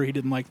border. He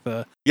didn't like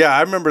the. Yeah,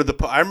 I remember the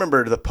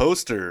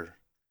poster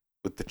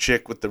with the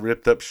chick with the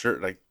ripped up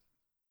shirt. Like,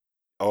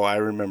 oh, I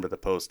remember the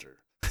poster.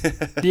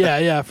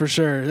 yeah, for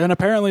sure. And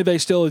apparently they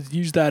still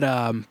use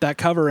that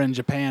cover in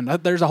Japan.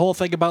 There's a whole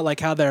thing about like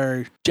how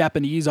their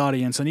Japanese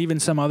audience and even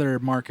some other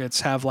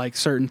markets have like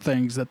certain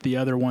things that the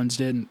other ones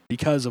didn't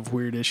because of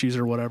weird issues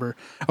or whatever.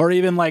 Or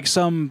even like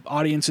some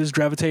audiences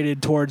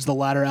gravitated towards the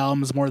latter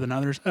albums more than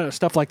others.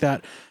 Stuff like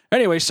that.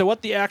 Anyway, so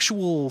what the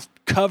actual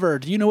cover,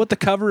 do you know what the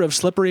cover of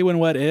Slippery When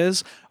Wet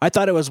is? I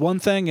thought it was one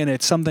thing and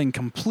it's something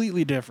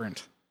completely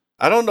different.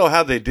 I don't know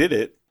how they did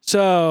it.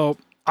 So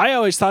I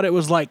always thought it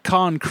was like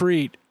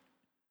concrete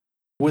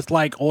with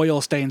like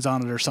oil stains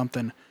on it or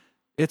something.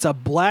 It's a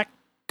black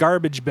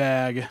garbage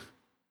bag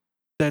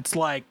that's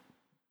like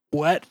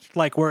wet,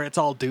 like where it's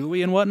all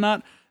dewy and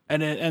whatnot.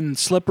 And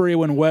Slippery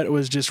When Wet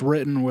was just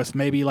written with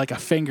maybe like a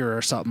finger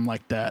or something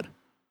like that.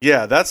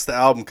 Yeah, that's the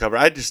album cover.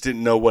 I just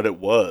didn't know what it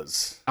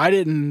was. I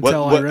didn't I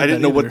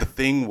didn't know either. what the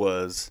thing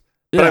was.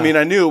 Yeah. But I mean,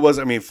 I knew it was.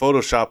 I mean,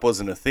 Photoshop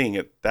wasn't a thing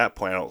at that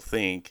point, I don't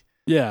think.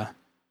 Yeah.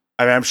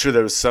 I mean, I'm sure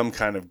there was some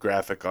kind of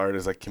graphic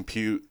artist, like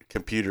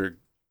computer,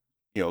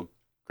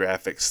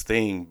 graphics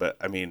thing. But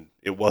I mean,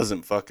 it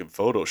wasn't fucking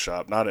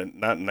Photoshop. Not in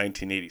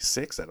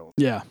 1986. I don't.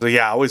 Yeah. So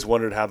yeah, I always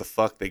wondered how the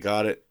fuck they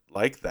got it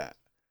like that.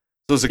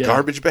 So it's a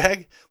garbage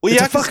bag. Well, It's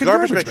yeah, a fucking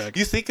garbage garbage bag. bag.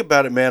 You think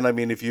about it, man. I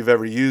mean, if you've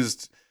ever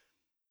used.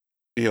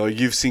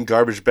 You've seen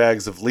garbage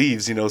bags of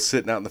leaves,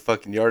 sitting out in the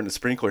fucking yard and the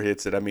sprinkler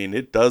hits it. I mean,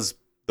 it does,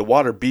 the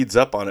water beads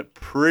up on it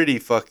pretty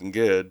fucking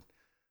good.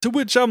 To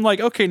which I'm like,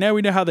 okay, now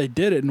we know how they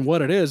did it and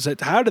what it is.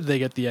 How did they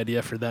get the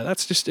idea for that?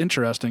 That's just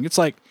interesting. It's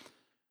like,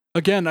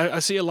 again, I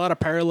see a lot of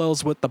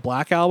parallels with the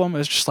Black Album.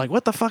 It's just like,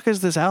 what the fuck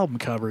is this album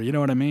cover? You know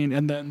what I mean?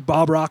 And then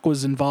Bob Rock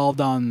was involved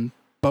on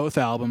both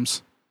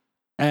albums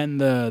and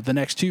the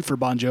next two for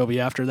Bon Jovi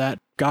after that.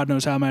 God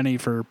knows how many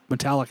for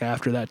Metallica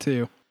after that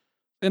too.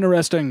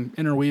 Interesting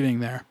interweaving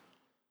there.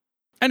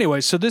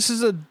 Anyway, so this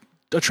is a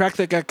track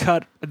that got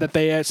cut that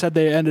they said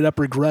they ended up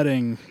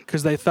regretting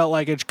because they felt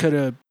like it could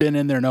have been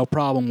in there no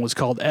problem, was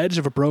called Edge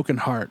of a Broken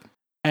Heart.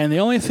 And the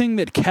only thing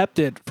that kept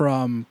it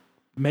from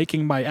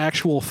making my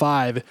actual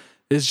 5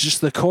 is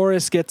just the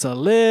chorus gets a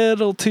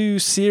little too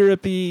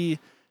syrupy,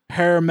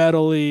 hair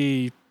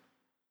metal-y,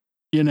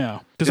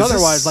 because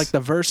otherwise, like the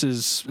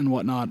verses and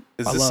whatnot.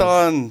 Is this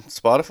on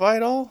Spotify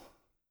at all?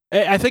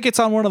 I think it's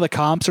on one of the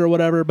comps or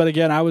whatever, but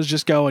again, I was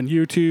just going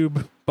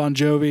YouTube, Bon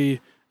Jovi,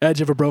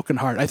 Edge of a Broken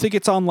Heart. I think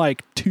it's on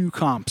like 2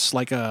 comps,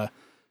 like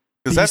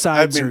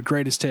B-sides or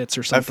greatest hits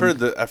or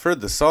something. I've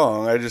heard the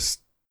song. I just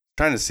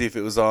trying to see if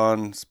it was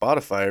on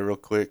Spotify real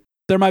quick.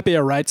 There might be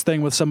a rights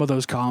thing with some of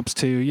those comps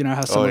too. You know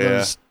how some of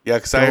those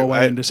go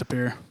away and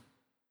disappear.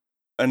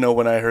 I know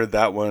when I heard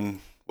that one.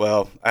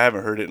 Well, I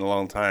haven't heard it in a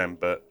long time,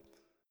 but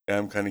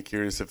I'm kind of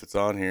curious if it's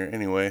on here.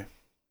 Anyway,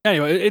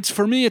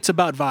 for me, it's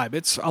about vibe.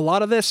 It's a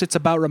lot of this. It's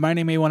about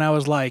reminding me when I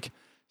was like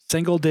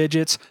single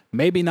digits,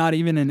 maybe not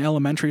even in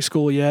elementary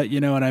school yet. You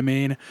know what I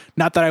mean?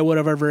 Not that I would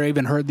have ever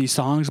even heard these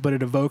songs, but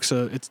it evokes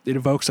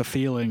a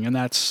feeling, and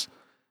that's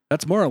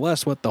more or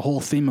less what the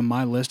whole theme of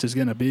my list is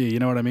going to be. You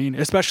know what I mean?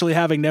 Especially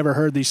having never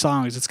heard these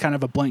songs, it's kind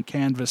of a blank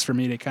canvas for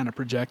me to kind of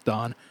project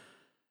on.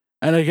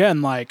 And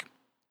again, like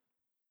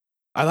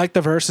I like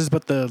the verses,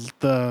 but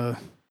the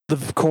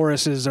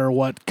choruses are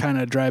what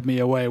kind of drive me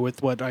away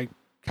with what I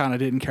kind of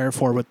didn't care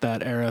for with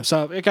that era.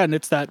 So again,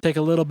 it's that take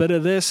a little bit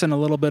of this and a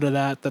little bit of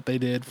that they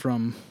did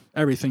from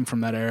everything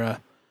from that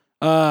era.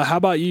 How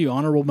about you?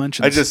 Honorable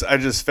mentions. I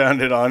just found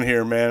it on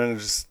here, man.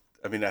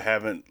 And I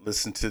haven't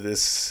listened to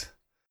this,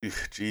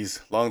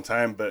 long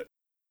time, but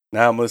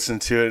now I'm listening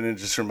to it and it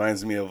just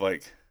reminds me of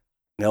like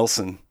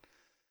Nelson.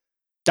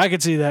 I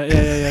could see that.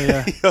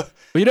 Yeah. Well,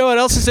 you know what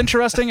else is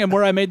interesting and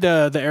where I made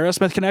the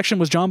Aerosmith connection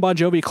was John Bon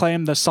Jovi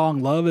claimed the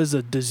song Love is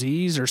a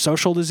disease or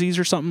social disease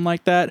or something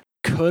like that.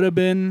 Could have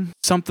been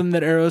something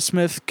that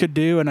Aerosmith could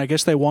do, and I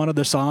guess they wanted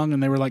the song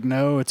and they were like,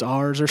 no, it's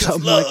ours or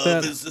something like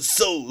that. Love is a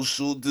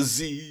social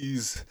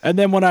disease. And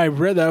then when I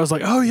read that, I was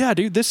like, oh yeah,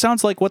 dude, this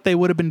sounds like what they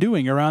would have been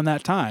doing around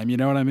that time. You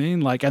know what I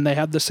mean? Like, and they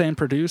had the same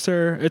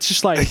producer. It's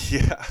just like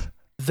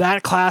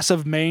that class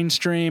of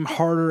mainstream,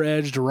 harder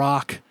edged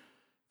rock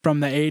from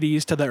the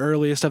 80s to the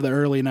earliest of the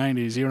early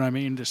 90s. You know what I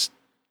mean? Just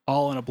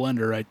all in a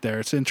blender right there.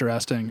 It's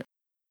interesting.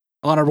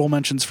 Honorable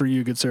mentions for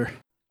you, good sir.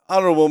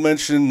 Honorable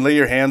mention, Lay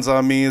Your Hands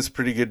on Me is a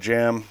pretty good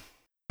jam.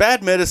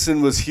 Bad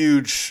Medicine was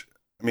huge.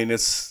 I mean,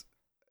 it's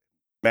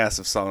a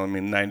massive song. I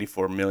mean,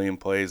 94 million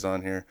plays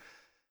on here.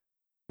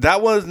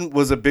 That one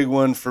was a big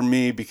one for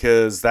me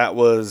because that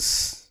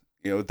was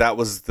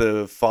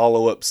the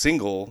follow-up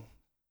single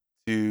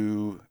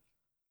to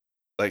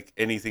like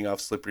anything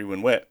off Slippery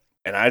When Wet.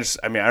 And I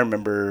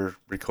remember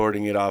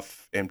recording it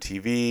off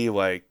MTV,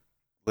 like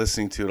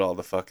listening to it all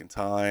the fucking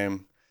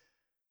time.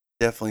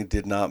 definitely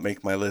did not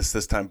make my list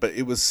this time, but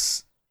it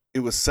was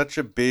such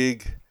a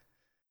big,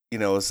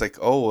 it's like,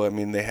 oh, I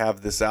mean, they have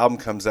this album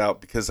comes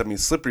out because, I mean,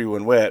 Slippery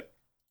When Wet,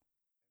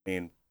 I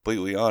mean,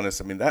 completely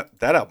honest, I mean, that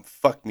album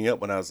fucked me up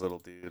when I was a little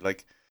dude.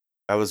 Like,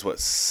 I was, what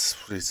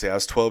do you say, I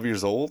was 12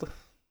 years old,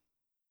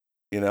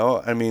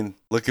 I mean,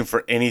 looking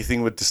for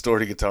anything with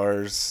distorted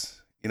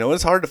guitars.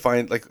 It's hard to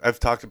find, like I've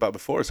talked about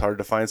before, it's hard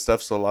to find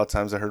stuff, so a lot of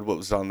times I heard what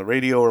was on the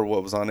radio or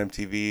what was on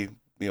MTV,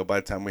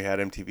 by the time we had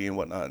MTV and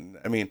whatnot. And,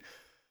 I mean,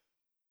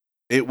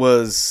 it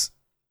was,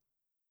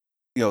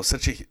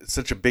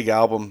 such a big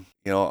album,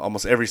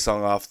 almost every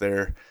song off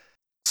there.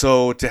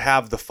 So to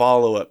have the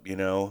follow-up,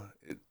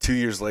 2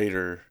 years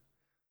later,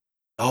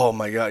 oh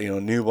my God,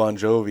 New Bon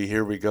Jovi,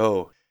 Here We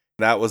Go.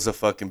 That was a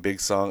fucking big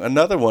song.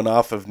 Another one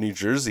off of New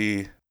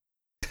Jersey,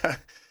 I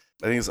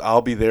think it's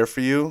I'll Be There For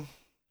You.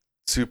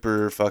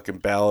 Super fucking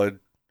ballad.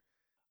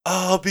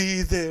 I'll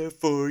be there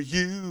for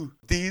you.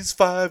 These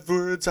 5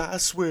 words I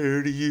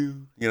swear to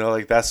you.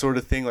 Like that sort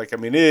of thing. Like, I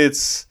mean,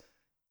 it's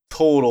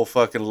total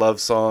fucking love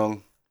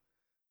song.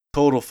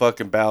 Total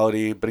fucking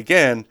ballady. But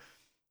again,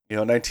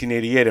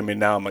 1988, I mean,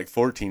 now I'm like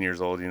 14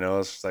 years old,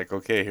 It's just like,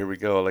 okay, here we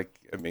go. Like,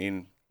 I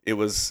mean, it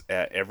was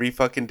at every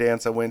fucking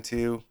dance I went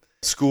to,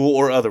 school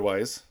or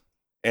otherwise.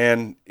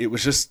 And it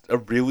was just a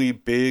really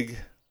big,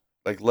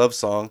 like, love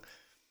song.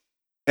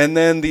 And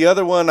then the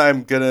other one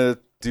I'm going to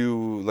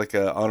do, like,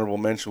 an honorable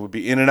mention would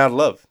be In and Out of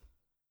Love.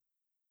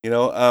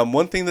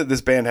 One thing that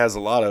this band has a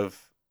lot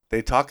of,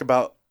 they talk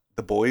about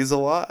the boys a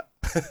lot.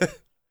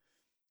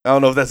 I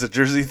don't know if that's a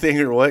Jersey thing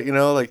or what,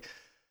 like,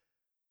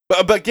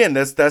 but again,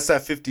 that's that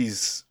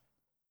 50s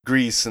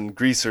Grease and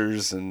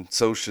Greasers and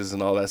Socias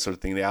and all that sort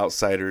of thing. The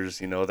Outsiders,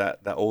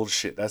 that old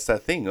shit. That's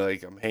that thing.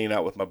 Like, I'm hanging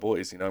out with my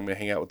boys, I'm going to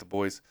hang out with the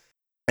boys.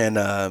 And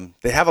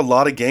they have a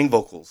lot of gang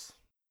vocals.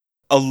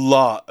 A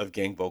lot of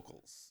gang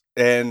vocals.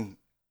 And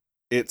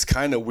it's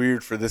kind of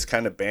weird for this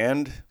kind of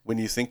band when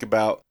you think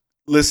about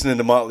listening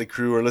to Motley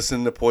Crue or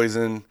listening to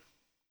Poison,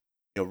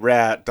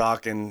 Rat,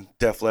 Dokken,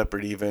 Def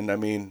Leppard even. I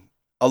mean,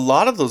 a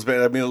lot of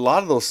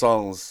those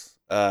songs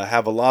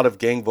have a lot of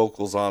gang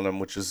vocals on them,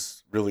 which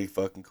is really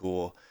fucking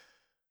cool.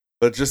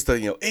 But just the,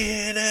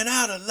 In and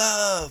Out of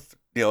Love,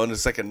 and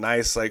it's like a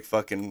nice, like,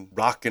 fucking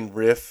rockin'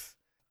 riff.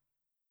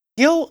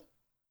 I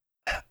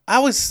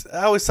always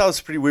thought it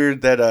was pretty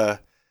weird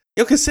that,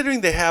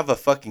 considering they have a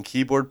fucking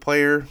keyboard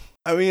player,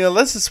 I mean,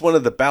 unless it's one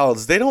of the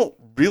ballads, they don't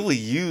really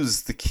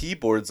use the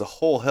keyboards a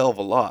whole hell of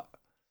a lot.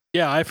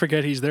 Yeah, I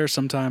forget he's there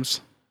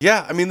sometimes.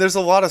 Yeah, I mean, there's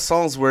a lot of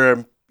songs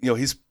where,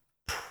 he's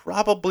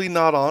probably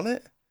not on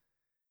it.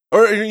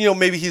 Or,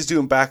 maybe he's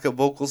doing backup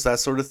vocals, that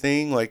sort of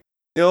thing. Like,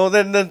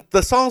 then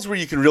the songs where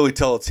you can really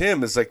tell it's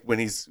him is like when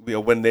he's,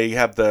 when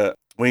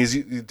he's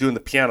doing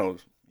the piano,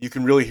 you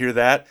can really hear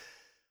that.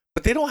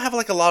 But they don't have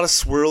like a lot of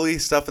swirly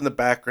stuff in the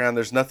background.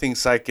 There's nothing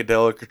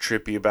psychedelic or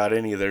trippy about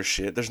any of their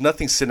shit. There's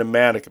nothing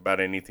cinematic about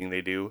anything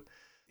they do.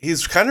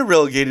 He's kind of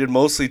relegated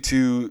mostly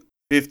to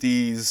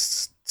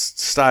 50s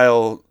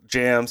style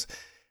jams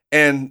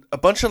and a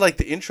bunch of like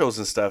the intros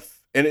and stuff.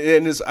 And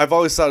I've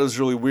always thought it was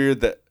really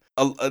weird that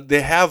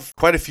they have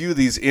quite a few of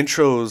these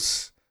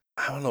intros.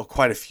 I don't know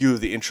quite a few of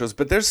the intros,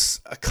 but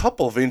there's a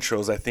couple of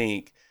intros, I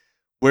think,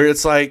 where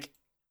it's like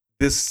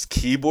this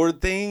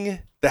keyboard thing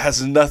that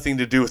has nothing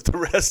to do with the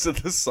rest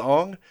of the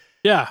song.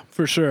 Yeah,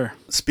 for sure.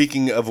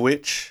 Speaking of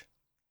which,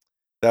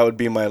 that would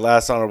be my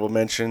last honorable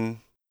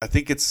mention. I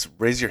think it's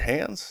Raise Your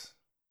Hands.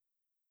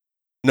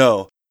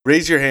 No,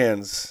 Raise Your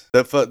Hands.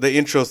 The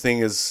intro thing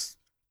is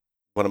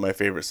one of my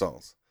favorite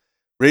songs.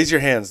 Raise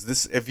Your Hands.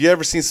 This, if you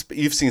ever seen,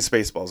 you've seen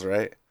Spaceballs,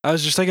 right? I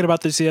was just thinking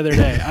about this the other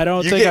day. I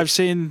don't think I've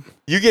seen.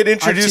 You get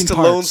introduced to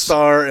parts. Lone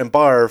Star and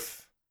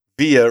Barf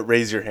via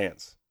Raise Your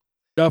Hands.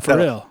 No, for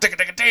real. That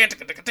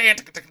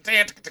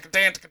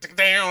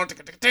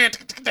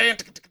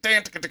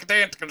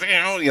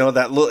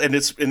little, and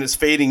it's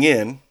fading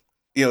in.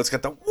 It's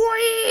got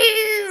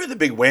the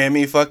big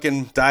whammy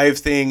fucking dive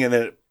thing, and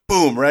then it,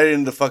 boom, right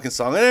into the fucking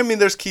song. And I mean,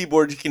 there's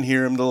keyboard, you can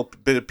hear him, a little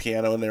bit of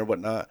piano in there,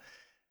 whatnot.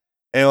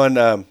 And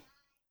when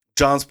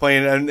John's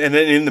playing, and then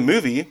in the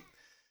movie,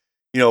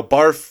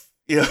 Barf,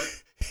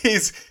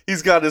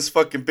 he's got his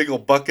fucking big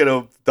old bucket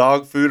of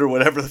dog food or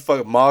whatever the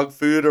fuck, mog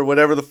food or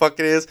whatever the fuck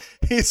it is.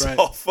 He's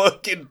all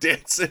fucking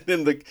dancing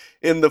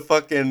in the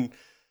fucking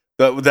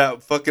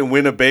that fucking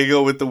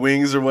Winnebago with the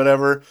wings or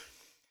whatever.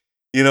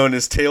 And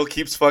his tail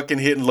keeps fucking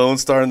hitting Lone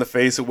Star in the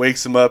face. It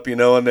wakes him up,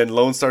 and then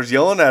Lone Star's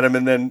yelling at him,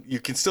 and then you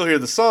can still hear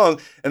the song,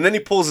 and then he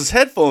pulls his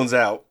headphones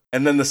out,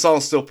 and then the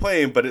song's still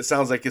playing, but it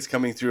sounds like it's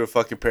coming through a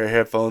fucking pair of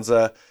headphones.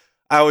 I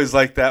always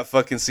like that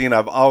fucking scene.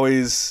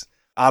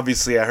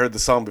 Obviously, I heard the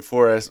song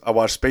before I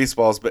watched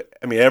Spaceballs, but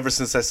I mean, ever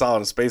since I saw it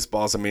in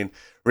Spaceballs, I mean,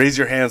 Raise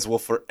Your Hands will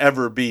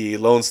forever be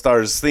Lone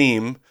Star's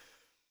theme.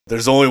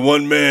 There's only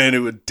one man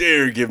who would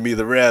dare give me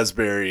the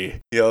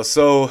raspberry.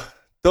 So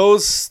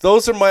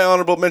those are my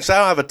honorable mentions. I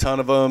don't have a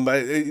ton of them.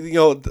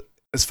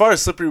 As far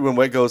as Slippery When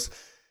Wet goes,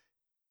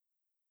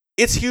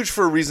 it's huge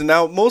for a reason.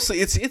 Now,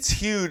 mostly it's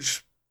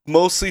huge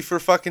mostly for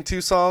fucking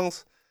 2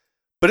 songs,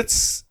 but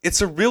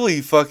it's a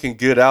really fucking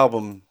good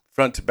album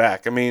front to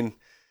back. I mean,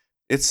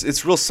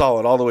 it's real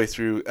solid all the way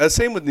through.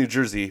 Same with New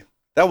Jersey.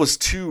 That was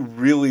two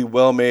really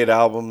well-made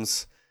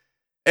albums.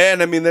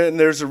 And I mean,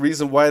 there's a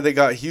reason why they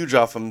got huge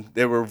off them.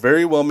 They were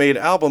very well-made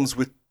albums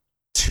with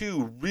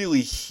two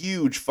really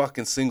huge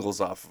fucking singles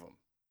off of them.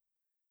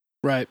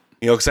 Right.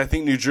 You know, because I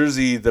think New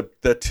Jersey,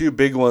 the two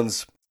big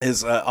ones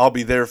is I'll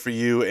Be There For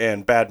You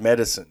and Bad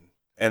Medicine.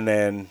 And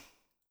then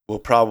we'll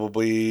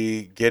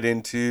probably get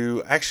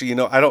into, actually, you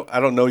know, I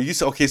don't know. You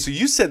said, okay, so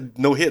you said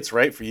no hits,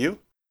 right, for you?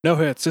 No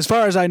hits. As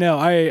far as I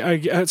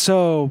know,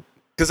 so...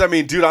 Because, I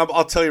mean, dude,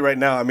 I'll tell you right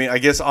now, I mean, I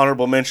guess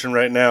honorable mention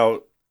right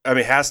now, I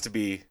mean, has to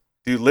be,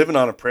 dude, Living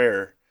on a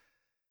Prayer.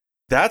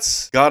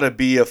 That's got to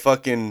be a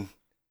fucking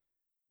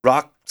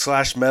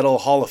rock/metal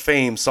Hall of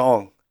Fame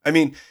song. I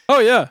mean... Oh,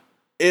 yeah.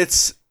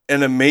 It's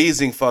an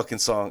amazing fucking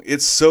song.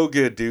 It's so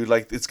good, dude.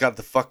 Like, it's got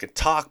the fucking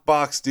talk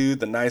box, dude,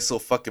 the nice little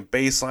fucking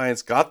bass line.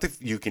 It's got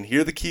you can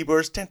hear the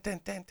keyboards, you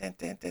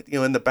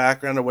know, in the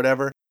background or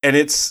whatever. And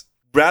it's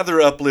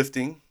rather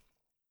uplifting,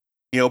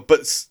 you know,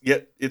 but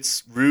yet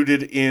it's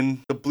rooted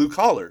in the blue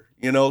collar,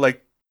 you know,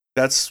 like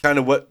that's kind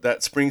of what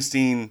that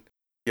Springsteen,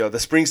 you know, the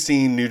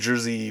Springsteen, New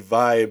Jersey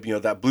vibe, you know,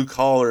 that blue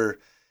collar,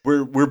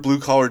 we're blue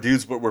collar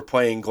dudes, but we're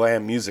playing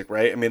glam music,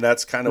 right? I mean,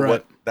 that's kind of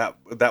what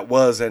that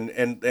was.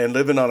 And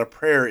Living on a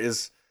Prayer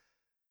is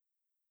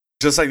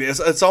just like,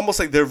 it's almost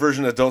like their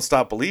version of Don't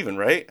Stop Believing,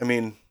 right? I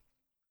mean,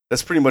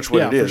 that's pretty much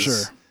what it is. For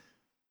sure.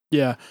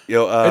 Yeah. You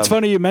know, it's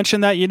funny you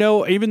mentioned that, you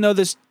know, even though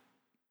this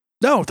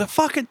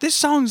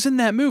song's in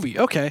that movie.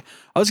 Okay.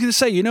 I was going to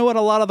say, you know what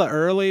a lot of the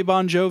early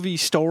Bon Jovi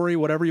story,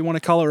 whatever you want to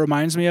call it,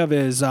 reminds me of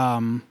is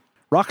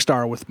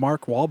Rockstar with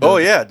Mark Wahlberg. Oh,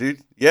 yeah,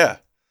 dude. Yeah.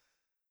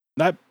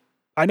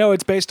 I know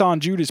it's based on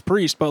Judas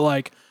Priest, but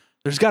like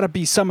there's got to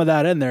be some of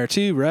that in there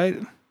too, right?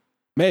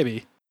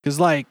 Maybe.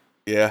 Because like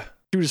yeah,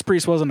 Judas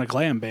Priest wasn't a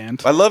glam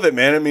band. I love it,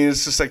 man. I mean,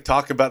 it's just like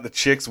talking about the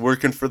chicks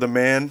working for the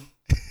man.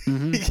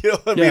 Mm-hmm. You know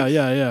what I mean?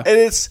 Yeah. And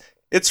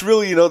it's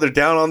really, you know, they're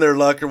down on their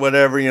luck or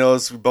whatever. You know,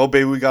 it's, oh,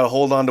 baby, we got to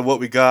hold on to what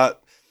we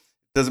got.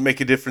 Doesn't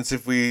make a difference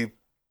if we...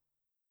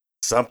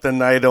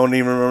 Something, I don't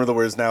even remember the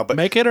words now. But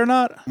Make it or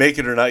not,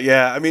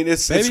 yeah. I mean,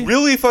 it's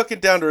really fucking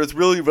down to earth,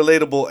 really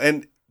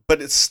relatable,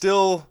 but it's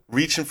still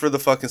reaching for the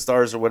fucking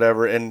stars or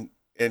whatever and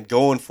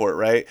going for it,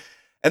 right?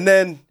 And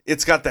then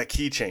it's got that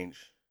key change.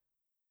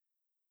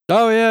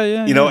 Oh,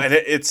 yeah. You know, and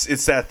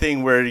it's that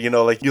thing where, you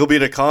know, like you'll be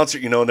at a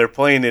concert, you know, and they're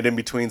playing it in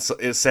between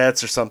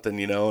sets or something,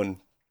 you know, and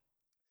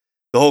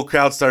the whole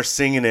crowd starts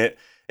singing it,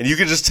 and you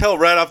can just tell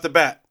right off the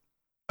bat.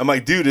 I'm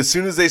like, dude, as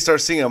soon as they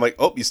start singing, I'm like,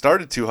 oh, you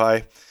started too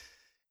high.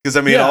 Because,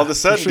 I mean, all of a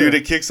sudden, dude,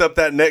 it kicks up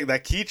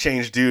that key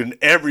change, dude, and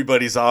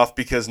everybody's off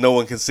because no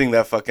one can sing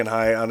that fucking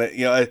high on it.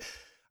 You know,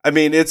 I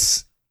mean,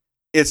 it's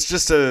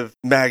just a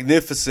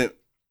magnificent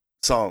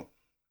song.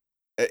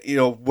 You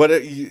know,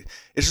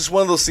 it's just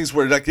one of those things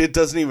where like it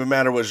doesn't even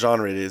matter what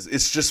genre it is.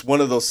 It's just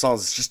one of those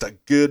songs. It's just a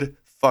good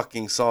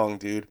fucking song,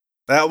 dude.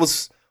 That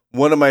was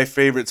one of my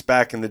favorites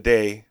back in the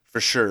day,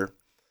 for sure.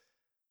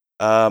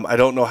 I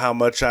don't know how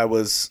much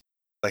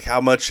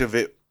how much of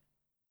it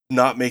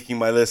not making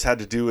my list had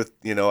to do with,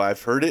 you know,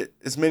 I've heard it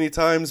as many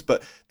times,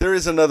 but there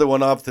is another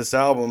one off this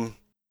album.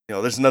 You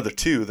know, there's another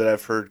two that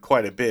I've heard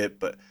quite a bit,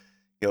 but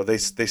you know, they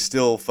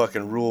still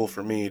fucking rule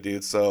for me,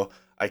 dude. So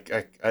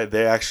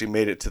they actually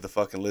made it to the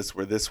fucking list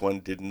where this one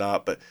did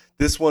not, but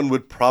this one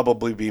would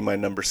probably be my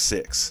number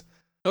 6.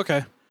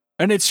 Okay.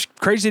 And it's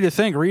crazy to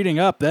think, reading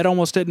up, that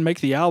almost didn't make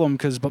the album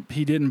because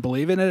he didn't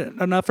believe in it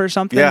enough or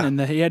something,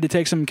 and he had to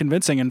take some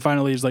convincing, and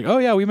finally he's like, oh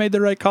yeah, we made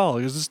the right call.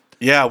 It was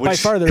by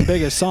far their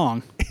biggest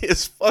song.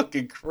 It's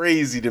fucking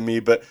crazy to me,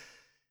 but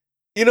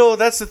you know,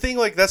 that's the thing,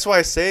 like, that's why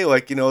I say,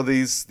 like, you know,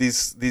 these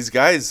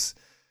guys,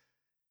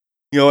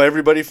 you know,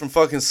 everybody from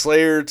fucking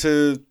Slayer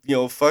to, you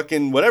know,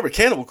 fucking whatever,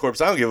 Cannibal Corpse,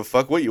 I don't give a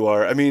fuck what you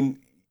are. I mean,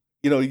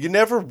 you know, you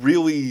never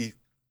really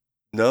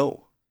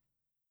know.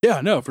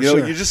 Yeah, no, for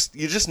sure. You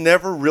just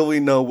never really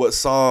know what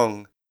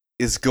song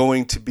is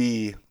going to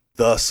be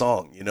the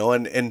song, you know,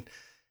 and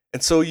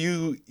so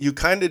you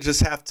kind of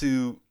just have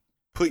to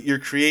put your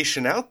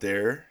creation out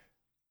there,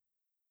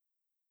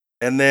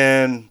 and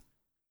then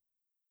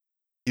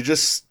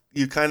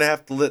you kind of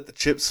have to let the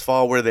chips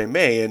fall where they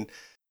may, and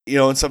you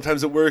know, and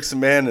sometimes it works,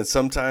 and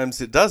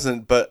sometimes it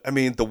doesn't. But I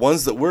mean, the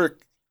ones that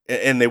work,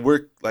 and they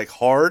work like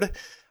hard.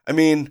 I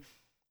mean,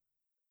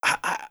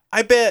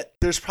 I bet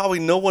there's probably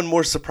no one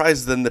more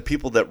surprised than the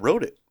people that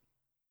wrote it.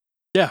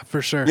 Yeah,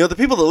 for sure. You know, the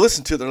people that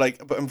listen to it, they're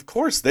like, but of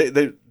course,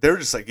 they're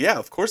just like, yeah,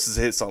 of course it's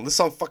a hit song. This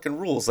song fucking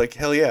rules. Like,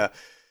 hell yeah.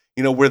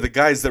 You know, where the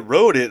guys that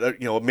wrote it,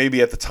 you know,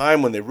 maybe at the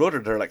time when they wrote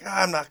it, they're like,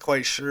 I'm not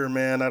quite sure,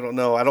 man. I don't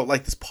know. I don't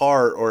like this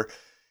part. Or,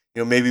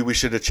 you know, maybe we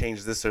should have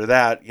changed this or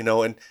that, you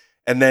know, and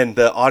then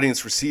the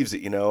audience receives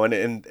it, you know,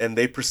 and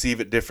they perceive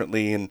it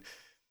differently.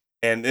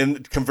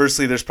 And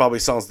conversely, there's probably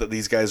songs that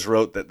these guys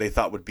wrote that they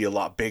thought would be a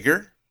lot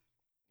bigger,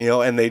 you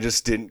know, and they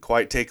just didn't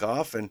quite take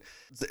off. And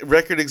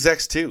record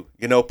execs too,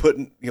 you know,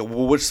 putting, you know,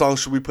 well, which song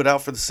should we put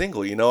out for the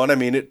single, you know? And I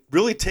mean, it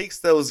really takes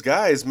those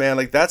guys, man.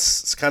 Like,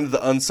 that's kind of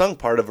the unsung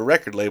part of a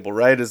record label,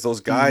 right? Is those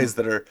guys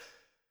that are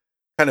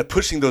kind of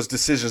pushing those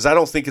decisions. I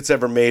don't think it's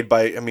ever made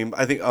by, I mean,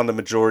 I think on the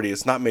majority,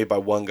 it's not made by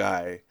one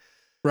guy.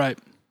 Right.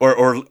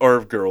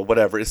 Or girl,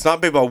 whatever. It's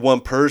not made by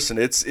one person.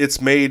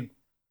 It's made,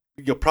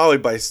 you know, probably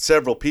by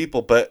several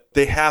people, but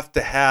they have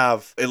to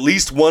have, at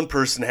least one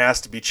person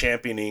has to be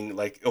championing,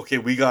 like, okay,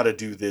 we got to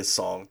do this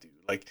song, dude.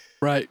 Like,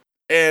 right.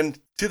 And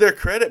to their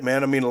credit,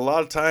 man, I mean, a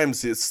lot of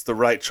times it's the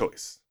right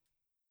choice.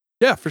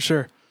 Yeah, for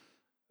sure.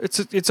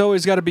 It's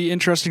always got to be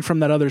interesting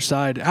from that other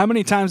side. How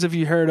many times have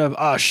you heard of,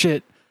 oh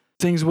shit,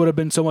 things would have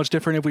been so much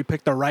different if we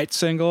picked the right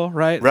single,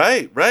 right?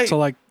 Right. So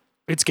like,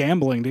 it's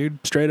gambling, dude.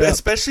 Straight up.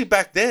 Especially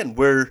back then,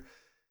 where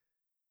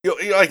you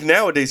know, like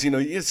nowadays, you know,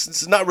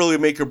 it's not really a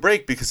make or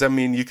break, because I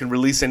mean, you can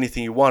release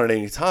anything you want at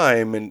any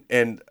time,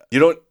 and you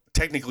don't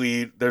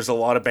technically. There's a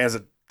lot of bands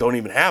that don't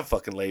even have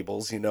fucking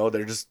labels. You know,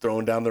 they're just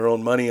throwing down their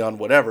own money on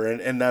whatever,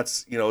 and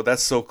that's, you know,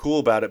 that's so cool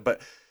about it.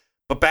 But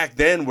back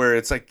then, where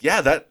it's like,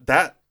 yeah,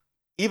 that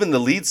even the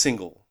lead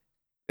single,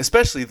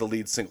 especially the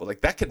lead single,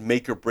 like that could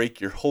make or break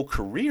your whole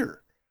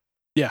career.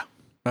 Yeah.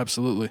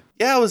 Absolutely.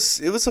 Yeah, it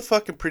was a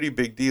fucking pretty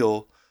big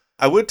deal.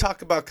 I would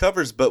talk about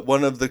covers, but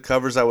one of the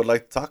covers I would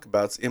like to talk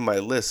about is in my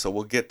list, so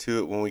we'll get to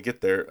it when we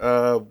get there.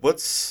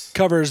 What's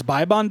covers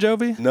by Bon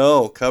Jovi?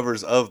 No,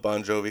 covers of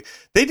Bon Jovi.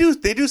 They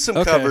do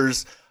some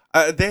covers.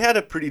 They had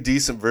a pretty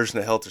decent version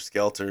of Helter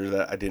Skelter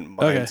that I didn't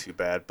mind too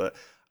bad, but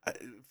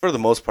for the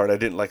most part, I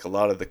didn't like a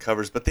lot of the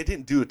covers. But they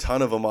didn't do a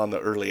ton of them on the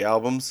early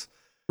albums.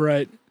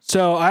 Right.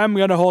 So I'm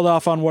going to hold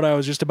off on what I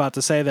was just about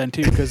to say then,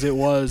 too, because it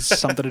was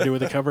something to do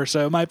with the cover.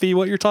 So it might be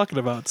what you're talking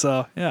about.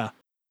 So, yeah.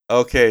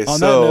 Okay,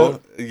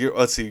 so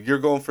let's see. You're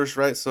going first,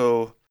 right?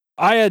 So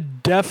I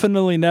had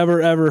definitely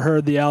never, ever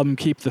heard the album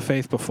Keep the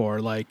Faith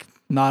before. Like,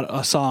 not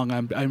a song.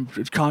 I'm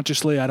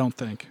consciously, I don't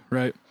think,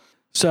 right?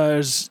 So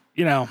there's,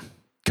 you know,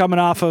 coming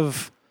off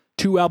of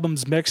 2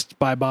 albums mixed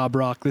by Bob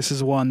Rock, this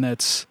is one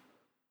that's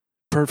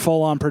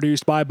full-on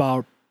produced by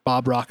Bob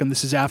Rock, and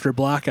this is after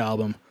Black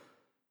Album.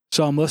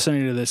 So I'm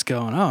listening to this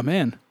going, oh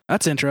man,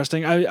 that's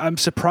interesting. I'm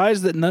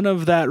surprised that none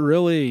of that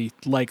really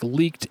like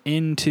leaked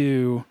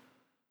into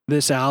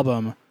this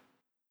album.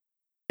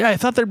 Yeah, I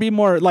thought there'd be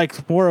more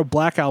a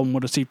Black Album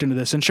would have seeped into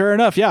this. And sure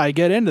enough, yeah, I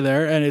get into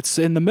there and it's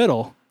in the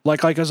middle.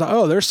 Like I was like,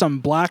 oh, there's some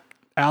Black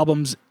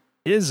Album's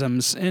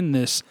isms in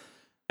this.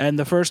 And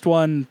the first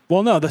one,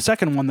 the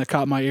second one that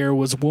caught my ear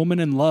was Woman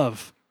in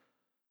Love.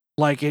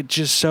 Like, it's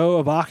just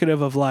so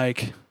evocative of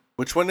like...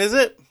 Which one is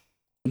it?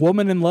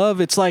 Woman in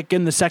Love. It's like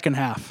in the second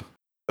half.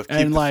 Of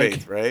Keep the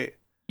Faith, right?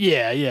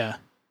 Yeah.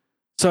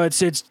 So it's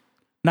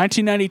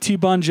 1992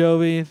 Bon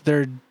Jovi.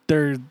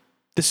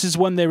 This is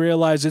when they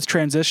realize it's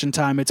transition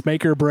time. It's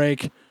make or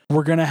break.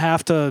 We're going to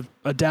have to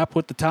adapt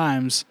with the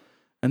times.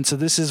 And so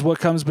this is what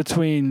comes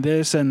between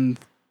this and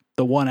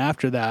the one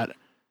after that.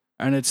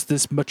 And it's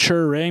this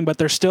maturing, but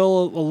there's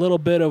still a little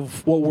bit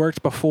of what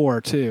worked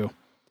before, too.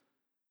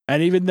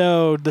 And even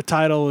though the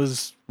title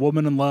is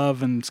Woman in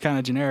Love and it's kind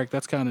of generic,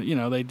 that's kind of, you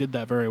know, they did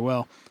that very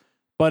well.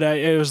 But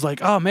it was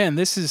like, oh man,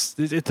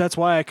 that's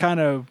why I kind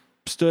of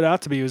stood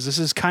out to me, was this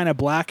is kind of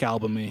Black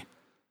Album-y.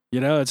 You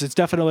know, it's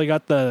definitely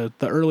got the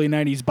early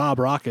 90s Bob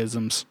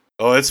Rock-isms.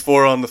 Oh, it's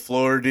 4 on the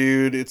Floor,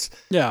 dude.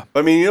 Yeah.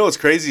 I mean, you know what's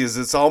crazy is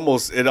it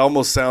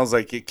almost sounds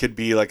like it could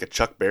be like a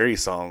Chuck Berry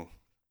song.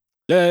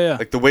 Yeah.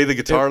 Like the way the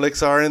guitar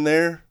licks are in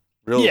there.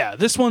 Really. Yeah,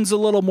 this one's a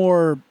little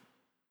more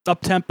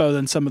up-tempo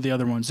than some of the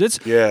other ones.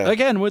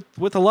 Again,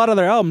 with a lot of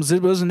their albums,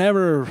 it was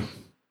never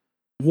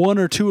one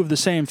or two of the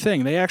same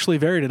thing. They actually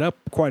varied it up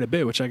quite a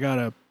bit, which I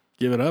gotta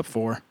give it up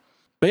for.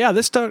 But yeah,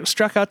 this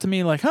struck out to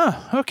me like,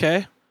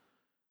 okay.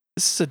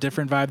 This is a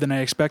different vibe than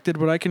I expected,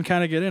 but I can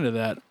kind of get into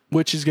that,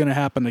 which is going to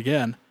happen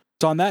again.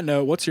 So on that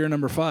note, what's your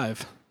number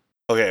 5?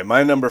 Okay,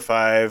 my number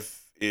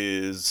 5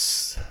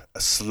 is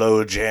a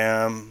slow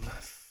jam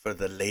for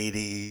the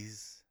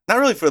ladies. Not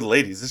really for the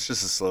ladies. It's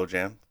just a slow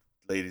jam,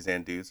 ladies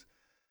and dudes.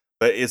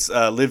 But it's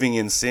Living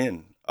in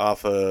Sin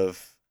off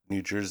of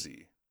New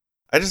Jersey.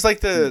 I just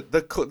like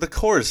the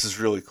chorus is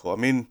really cool. I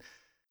mean,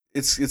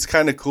 it's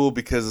kind of cool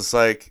because it's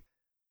like,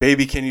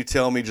 baby, can you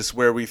tell me just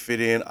where we fit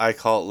in? I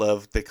call it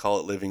love, they call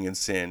it living in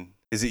sin.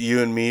 Is it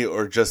you and me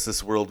or just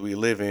this world we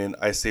live in?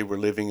 I say we're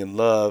living in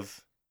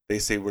love, they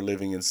say we're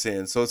living in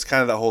sin. So it's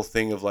kind of that whole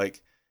thing of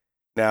like,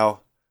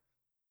 now,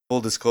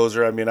 full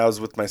disclosure, I mean, I was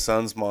with my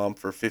son's mom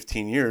for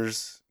 15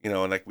 years, you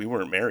know, and like we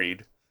weren't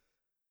married,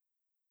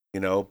 you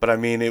know, but I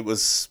mean, it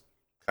was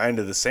kind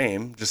of the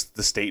same, just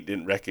the state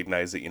didn't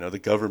recognize it, you know, the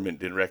government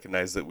didn't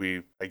recognize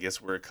that I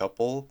guess we're a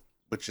couple,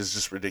 which is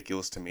just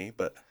ridiculous to me,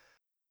 But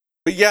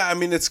yeah, I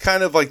mean, it's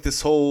kind of like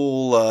this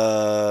whole,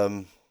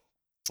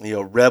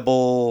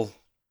 rebel,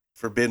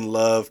 forbidden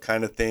love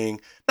kind of thing.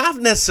 Not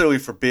necessarily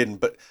forbidden,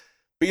 but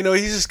you know,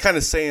 he's just kind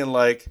of saying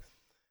like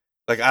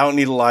I don't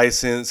need a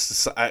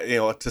license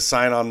to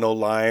sign on no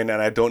line, and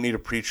I don't need a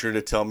preacher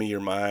to tell me you're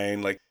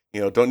mine. Like,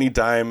 you know, don't need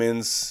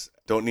diamonds,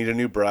 don't need a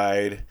new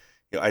bride.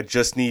 You know, I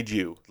just need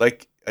you.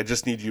 Like, I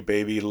just need you,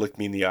 baby, to look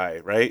me in the eye,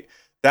 right?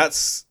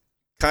 That's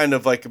kind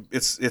of like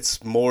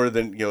it's more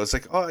than, you know, it's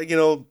like, oh, you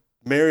know,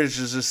 marriage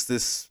is just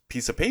this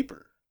piece of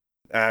paper.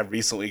 I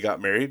recently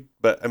got married,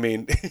 but I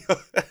mean,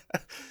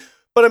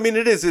 But I mean,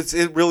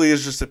 it really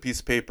is just a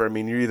piece of paper. I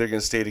mean, you're either going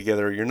to stay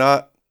together or you're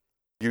not.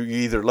 You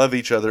either love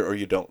each other or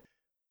you don't.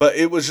 But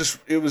it was just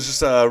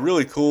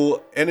really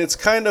cool, and it's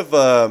kind of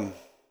what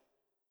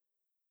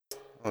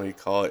do you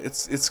call it?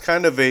 It's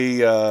kind of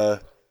a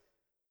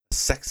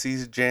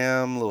sexy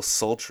jam, little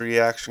sultry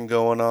action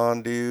going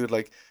on, dude.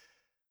 Like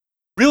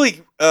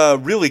really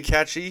really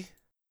catchy.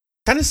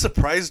 Kind of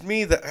surprised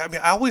me that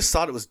I always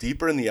thought it was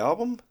deeper in the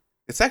album.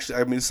 It's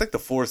actually it's like the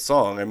fourth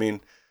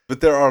song. But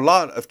there are a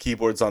lot of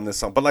keyboards on this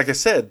song. But like I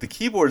said, the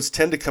keyboards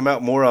tend to come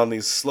out more on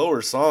these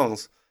slower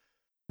songs.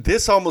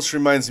 This almost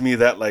reminds me of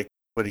that, like,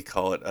 what do you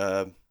call it?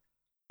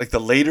 Like the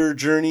later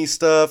Journey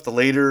stuff, the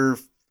later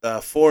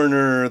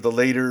Foreigner, the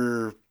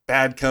later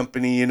Bad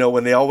Company,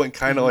 when they all went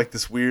kind of like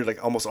this weird,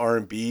 like almost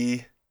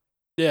R&B.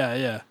 Yeah,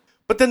 yeah.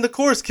 But then the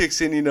chorus kicks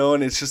in,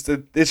 and it's just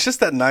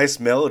that nice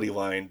melody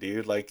line,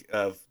 dude. Like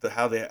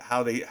how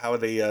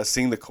they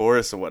sing the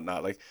chorus and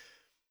whatnot, like,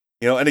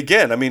 and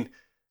again,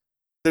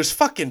 there's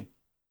fucking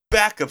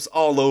backups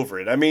all over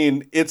it.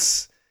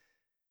 It's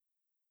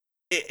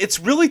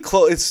really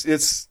close.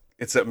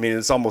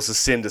 It's almost a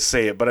sin to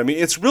say it, but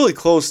it's really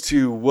close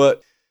to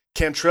what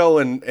Cantrell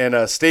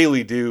and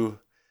Staley do.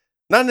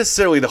 Not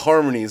necessarily the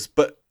harmonies,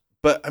 but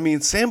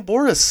Sam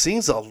Bora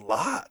sings a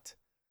lot.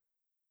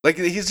 Like,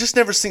 he just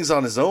never sings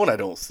on his own, I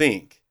don't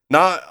think.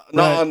 Not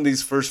on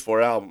these first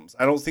 4 albums.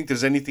 I don't think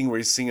there's anything where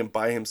he's singing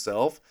by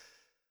himself.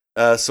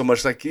 So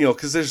much, like,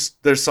 because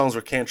there's songs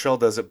where Cantrell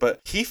does it,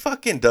 but he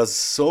fucking does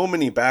so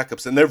many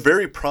backups, and they're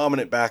very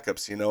prominent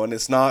backups, and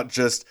it's not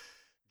just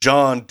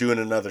John doing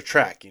another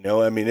track,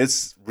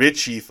 it's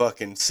Richie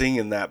fucking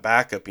singing that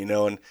backup,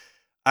 and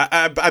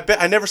I bet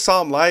I never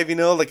saw him live,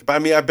 but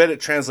I bet it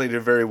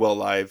translated very well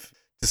live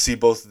to see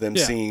both of them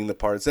singing the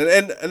parts.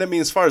 And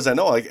as far as I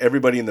know, like,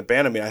 everybody in the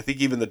band, I think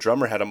even the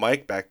drummer had a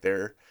mic back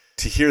there.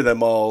 To hear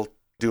them all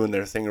doing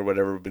their thing or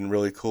whatever would have been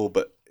really cool.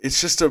 But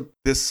it's just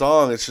this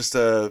song, it's just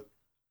I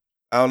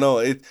don't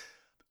know.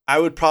 I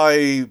would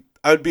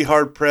be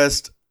hard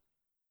pressed.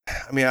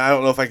 I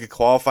don't know if I could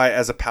qualify it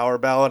as a power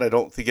ballad. I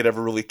don't think it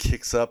ever really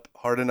kicks up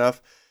hard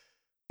enough.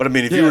 But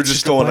if you were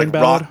just going like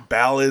ballad. Rock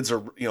ballads or,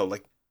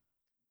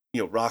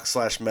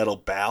 rock/metal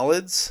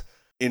ballads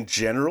in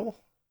general,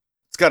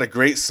 it's got a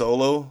great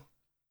solo.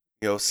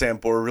 Sam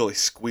Bora really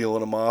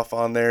squealing him off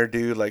on there,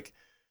 dude. Like,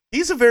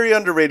 he's a very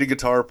underrated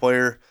guitar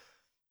player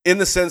in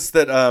the sense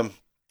that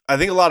I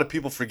think a lot of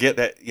people forget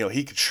that,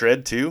 he could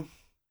shred too.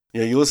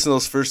 You listen to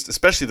those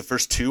especially the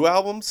first 2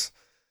 albums,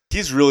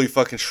 he's really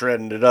fucking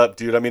shredding it up,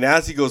 dude.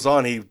 As he goes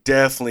on, he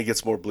definitely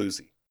gets more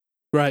bluesy.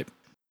 Right.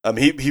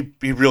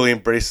 He really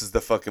embraces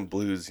the fucking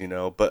blues,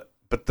 but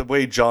the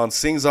way John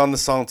sings on the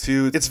song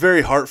too, it's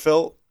very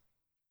heartfelt.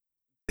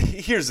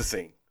 Here's the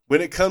thing. When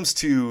it comes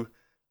to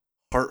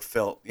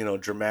heartfelt,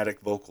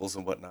 dramatic vocals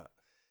and whatnot,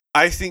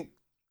 I think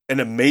an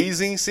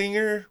amazing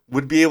singer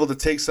would be able to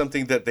take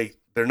something that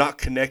they're not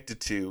connected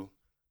to,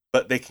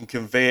 but they can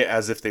convey it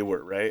as if they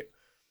were, right?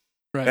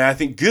 Right. And I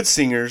think good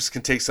singers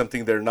can take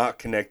something they're not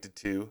connected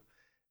to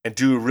and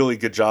do a really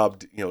good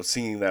job,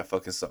 singing that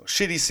fucking song.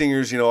 Shitty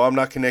singers, I'm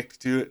not connected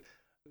to it.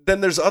 Then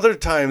there's other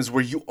times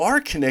where you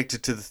are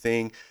connected to the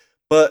thing,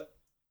 but,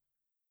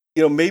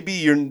 maybe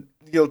you're,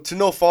 to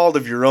no fault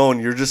of your own,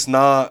 you're just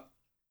not,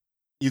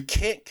 you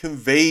can't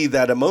convey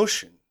that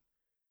emotion.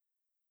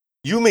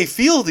 You may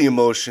feel the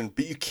emotion,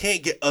 but you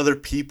can't get other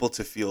people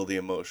to feel the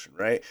emotion,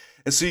 right?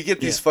 And so you get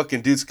these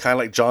fucking dudes kind of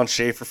like John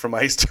Schaefer from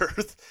Iced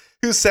Earth,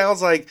 who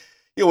sounds like,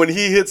 when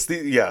he hits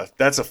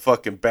that's a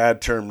fucking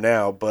bad term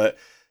now, but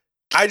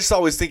I just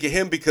always think of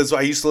him because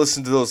I used to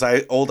listen to those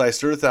old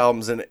Iced Earth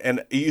albums, and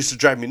it used to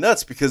drive me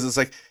nuts because it's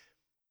like,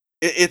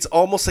 it's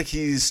almost like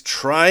he's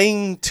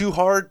trying too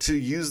hard to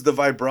use the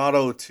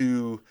vibrato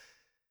to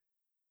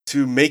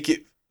make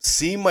it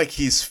seem like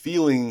he's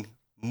feeling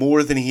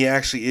more than he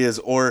actually is,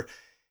 or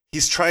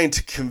he's trying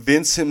to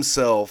convince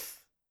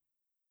himself.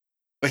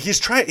 Like, he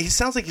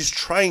sounds like he's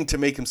trying to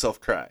make himself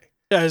cry.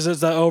 Yeah, is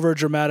the over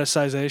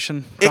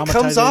dramatization? It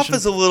comes off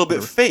as a little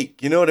bit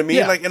fake, you know what I mean?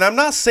 Yeah. Like, and I'm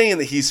not saying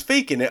that he's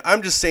faking it.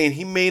 I'm just saying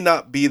he may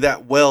not be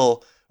that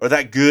well or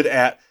that good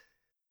at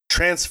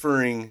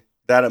transferring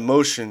that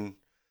emotion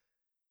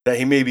that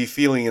he may be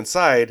feeling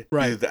inside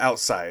to the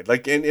outside.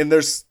 Like, and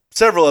there's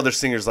several other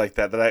singers like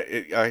that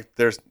I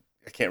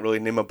can't really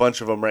name a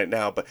bunch of them right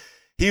now, but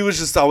he was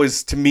just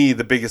always, to me,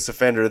 the biggest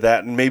offender of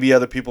that, and maybe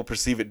other people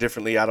perceive it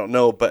differently, I don't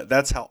know, but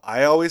that's how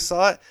I always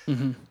saw it.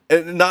 Mm-hmm.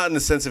 And not in the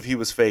sense of he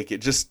was fake.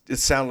 It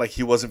sounded like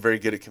he wasn't very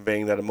good at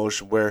conveying that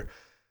emotion, where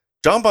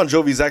John Bon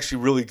Jovi is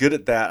actually really good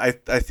at that.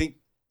 I think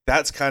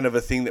that's kind of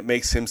a thing that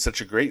makes him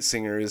such a great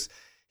singer, is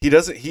he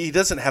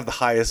doesn't have the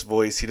highest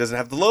voice, he doesn't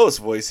have the lowest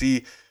voice.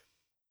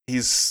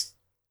 He's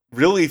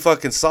really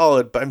fucking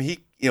solid, but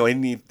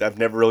I've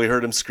never really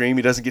heard him scream.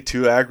 He doesn't get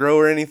too aggro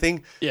or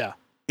anything. Yeah.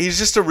 He's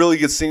just a really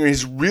good singer.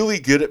 He's really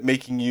good at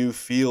making you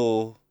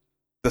feel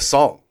the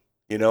song,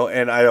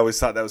 and I always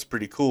thought that was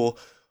pretty cool.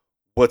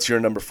 What's your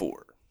number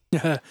 4?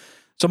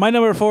 So my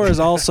number 4 is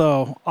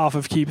also off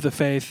of Keep the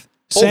Faith.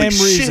 Same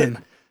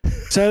reason.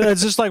 So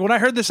it's just like when I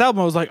heard this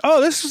album, I was like,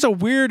 oh, this is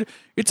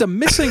it's a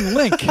missing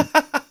link. You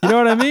know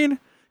what I mean?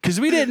 Because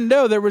we didn't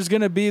know there was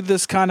going to be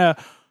this kind of,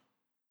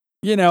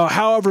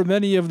 however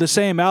many of the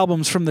same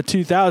albums from the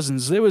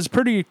 2000s. It was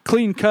pretty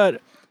clean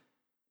cut.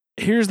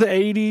 Here's the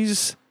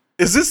 80s.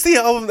 Is this the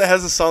album that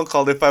has a song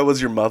called If I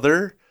Was Your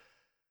Mother?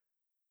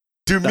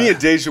 Dude, me and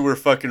Deja were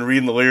fucking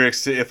reading the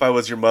lyrics to If I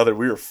Was Your Mother.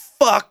 We were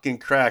fucking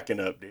cracking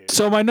up, dude.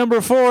 So my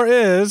number 4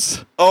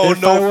 is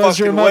If I Was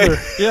Your Mother.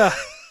 Yeah.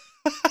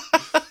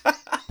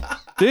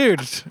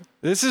 Dude,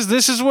 this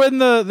is when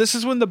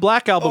the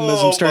Black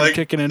Albumism started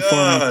kicking in for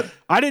me.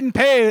 I didn't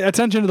pay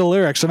attention to the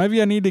lyrics, so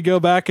maybe I need to go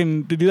back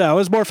and do that. I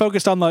was more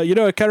focused on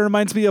it kind of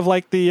reminds me of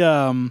like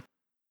the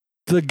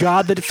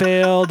God That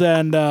Failed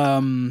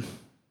and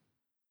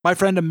My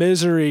Friend of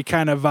Misery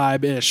kind of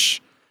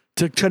vibe-ish.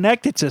 To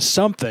connect it to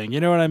something, you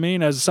know what I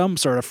mean? As some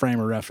sort of frame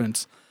of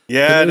reference.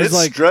 Yeah, and it's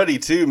like,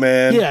 strutty too,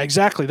 man. Yeah,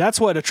 exactly. That's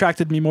what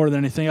attracted me more than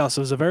anything else. It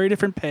was a very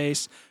different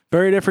pace,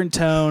 very different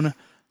tone.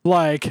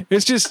 Like,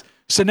 it's just...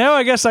 So now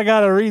I guess I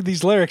got to read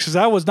these lyrics because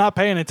I was not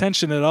paying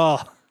attention at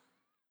all.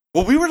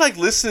 Well, we were like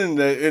listening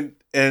to,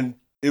 and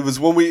it was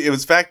when we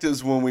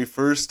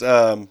first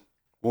said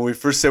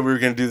we were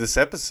going to do this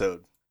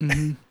episode.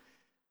 Mm-hmm.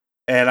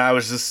 And I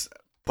was just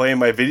playing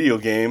my video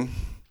game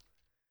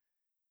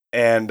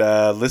and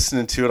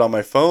listening to it on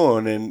my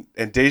phone,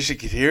 and Deja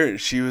could hear it.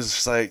 She was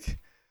just like,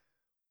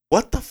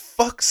 what the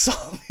fuck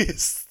song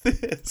is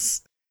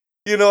this?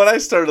 And I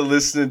started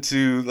listening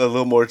to a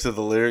little more to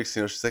the lyrics.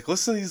 She's like,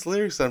 listen to these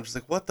lyrics. I'm just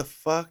like, what the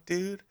fuck,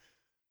 dude?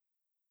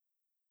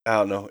 I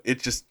don't know.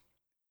 It's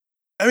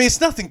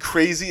nothing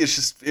crazy. It's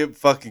just, it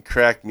fucking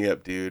cracked me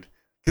up, dude.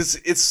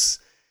 Because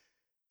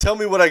tell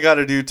me what I got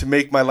to do to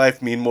make my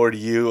life mean more to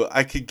you.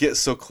 I could get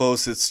so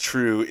close, it's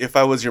true. If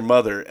I Was Your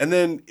Mother. And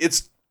then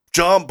it's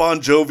John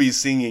Bon Jovi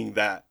singing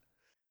that.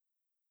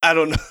 I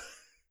don't know.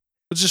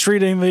 Just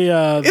reading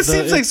the. It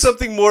seems like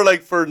something more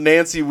like for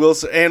Nancy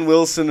Wilson, Ann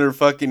Wilson, or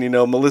fucking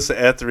Melissa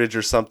Etheridge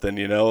or something.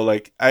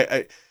 Like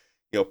I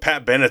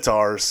Pat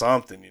Benatar or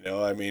something.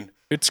 I mean,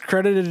 it's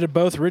credited to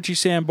both Richie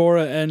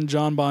Sambora and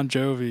John Bon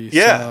Jovi.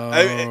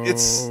 Yeah,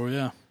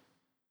 yeah.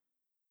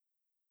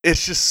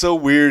 It's just so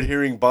weird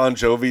hearing Bon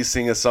Jovi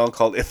sing a song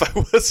called "If I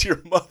Was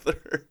Your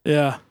Mother."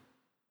 Yeah.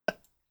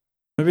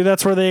 Maybe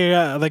that's where they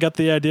got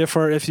the idea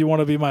for "If You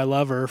Want to Be My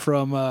Lover"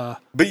 from.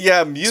 But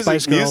yeah,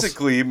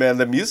 musically, man,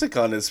 the music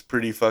on is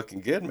pretty fucking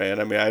good, man.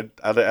 I mean, I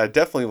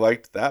definitely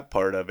liked that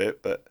part of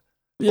it, but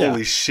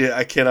holy shit,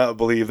 I cannot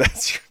believe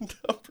that's your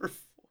number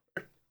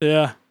 4.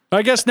 Yeah,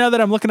 I guess now that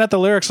I'm looking at the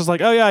lyrics, I was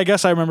like, oh yeah, I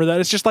guess I remember that.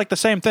 It's just like the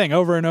same thing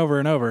over and over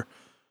and over.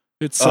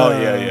 It's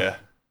yeah,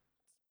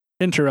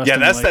 interesting. Yeah,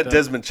 that's that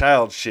Desmond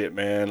Child shit,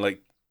 man.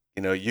 Like,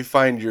 you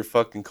find your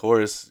fucking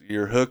chorus,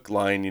 your hook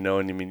line, and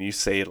I mean, you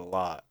say it a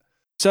lot.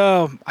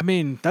 So, I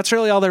mean, that's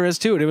really all there is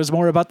to it. It was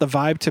more about the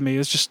vibe to me.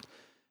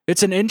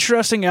 It's an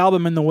interesting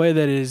album in the way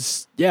that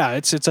it's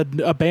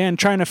a band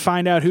trying to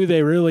find out who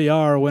they really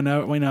are when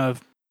the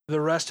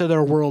rest of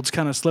their world's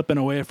kind of slipping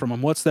away from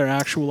them. What's their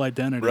actual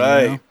identity?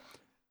 Right.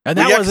 And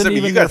that wasn't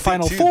even their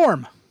final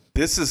form.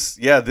 This is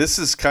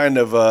kind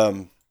of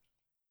like,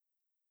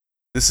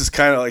 this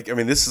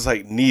is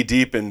like knee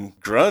deep in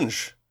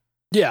grunge.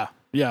 Yeah.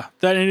 Yeah.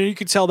 And you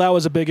could tell that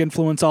was a big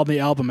influence on the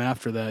album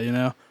after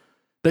that,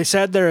 They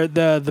said they're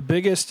the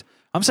biggest.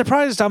 I'm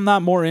surprised I'm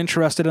not more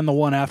interested in the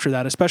one after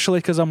that, especially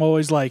because I'm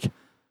always like,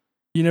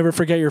 you never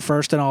forget your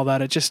first and all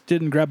that. It just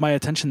didn't grab my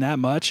attention that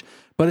much.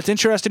 But it's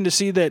interesting to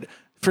see that.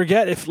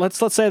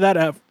 Let's say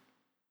that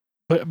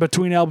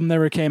Between album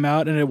never came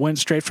out and it went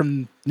straight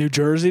from New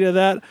Jersey to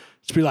that.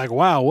 Just be like,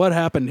 wow, what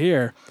happened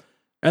here?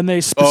 And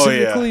they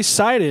specifically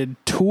cited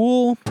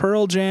Tool,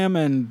 Pearl Jam,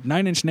 and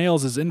 9 Inch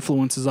Nails as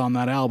influences on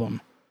that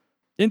album.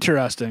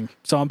 Interesting.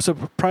 So I'm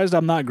surprised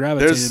I'm not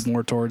gravitated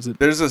more towards it.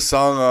 There's a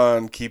song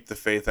on Keep the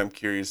Faith. I'm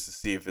curious to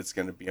see if it's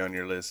going to be on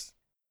your list.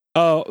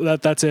 Oh,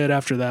 that's it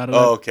after that.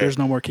 Oh, okay. There's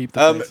no more Keep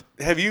the Faith.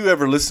 Have you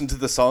ever listened to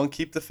the song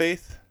Keep the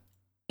Faith?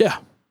 Yeah.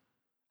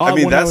 I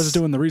was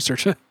doing the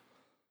research.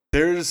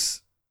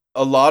 There's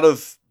a lot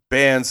of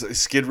bands.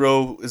 Skid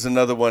Row is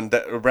another one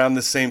that around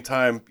the same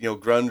time,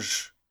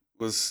 grunge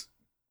was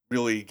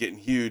really getting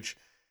huge.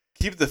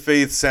 Keep the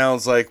Faith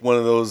sounds like one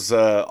of those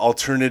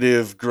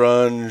alternative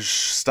grunge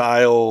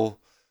style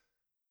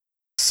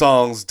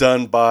songs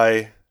done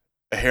by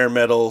a hair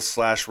metal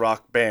 /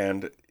 rock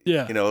band.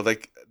 Yeah.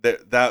 Like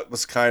that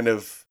was kind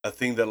of a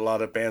thing that a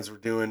lot of bands were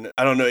doing.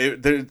 I don't know.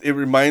 It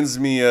reminds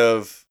me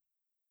of,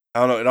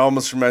 I don't know. It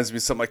almost reminds me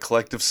of something like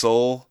Collective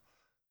Soul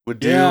would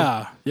do.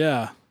 Yeah.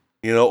 Yeah.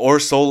 Or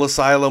Soul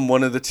Asylum,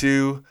 one of the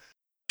two.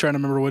 Trying to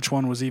remember which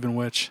one was even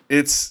which.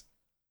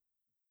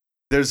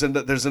 There's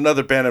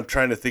another band I'm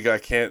trying to think of. I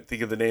can't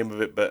think of the name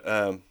of it, but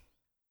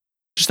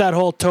just that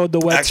whole Toad the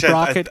Wet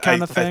Sprocket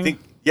kind of thing. I think,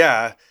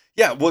 yeah.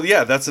 Well,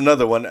 yeah, that's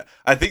another one.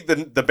 I think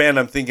the band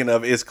I'm thinking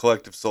of is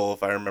Collective Soul,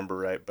 if I remember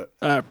right. But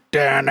I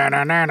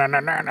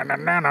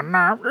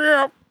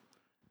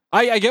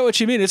get what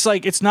you mean. It's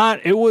like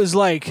it was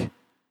like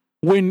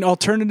when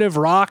alternative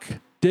rock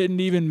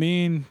didn't even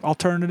mean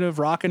alternative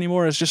rock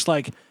anymore. It's just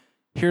like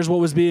here's what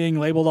was being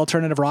labeled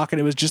alternative rock, and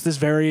it was just this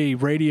very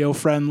radio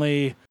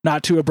friendly,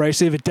 not too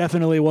abrasive. It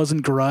definitely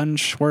wasn't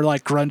grunge, where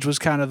like grunge was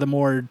kind of the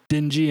more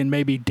dingy and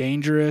maybe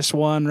dangerous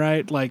one,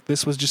 right? Like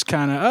this was just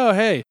kind of, oh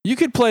hey, you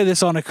could play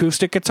this on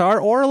acoustic guitar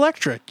or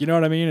electric. You know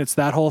what I mean? It's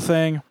that whole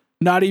thing.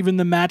 Not even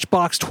the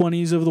Matchbox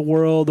 20s of the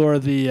world or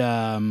the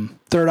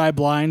Third Eye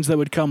Blinds that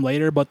would come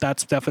later, but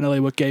that's definitely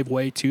what gave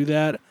way to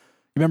that. You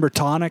remember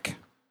Tonic?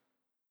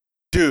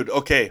 Dude,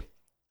 okay.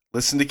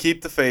 Listen to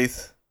Keep the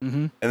Faith,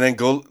 and then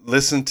go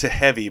listen to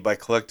Heavy by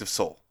Collective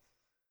Soul.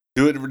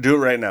 Do it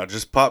right now.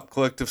 Just pop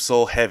Collective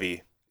Soul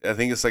Heavy. I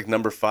think it's like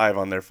number 5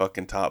 on their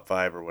fucking top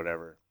 5 or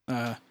whatever.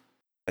 And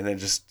then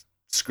just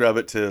scrub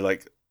it to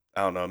like,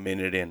 I don't know, a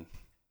minute in.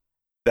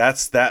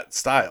 That's that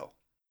style.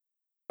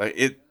 Like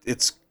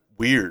it's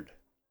weird.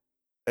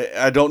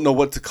 I don't know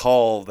what to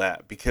call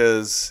that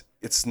because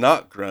it's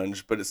not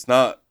grunge, but it's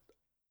not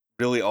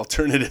really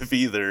alternative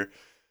either.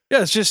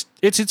 Yeah, it's just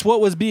it's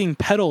what was being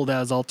peddled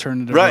as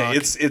alternative right. rock.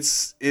 It's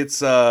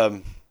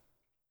I'm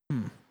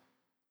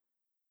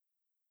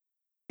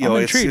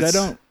intrigued. It's, I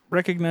don't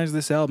recognize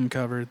this album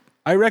cover.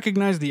 I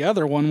recognize the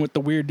other one with the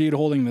weird dude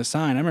holding the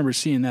sign. I remember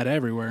seeing that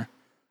everywhere.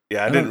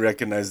 Yeah, I didn't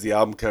recognize the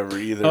album cover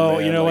either. Oh,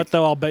 man. you know what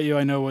though? I'll bet you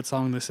I know what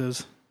song this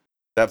is.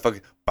 That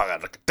fucking.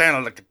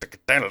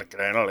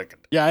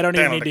 Yeah, I don't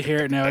even need to hear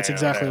it now. It's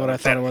exactly what I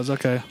thought it was.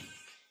 Okay.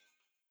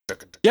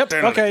 Yep.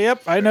 Okay.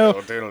 Yep. I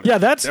know. Yeah,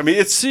 that's. I mean,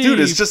 dude.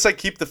 It's just like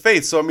Keep the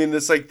Faith. So I mean,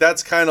 it's like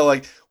that's kind of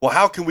like, well,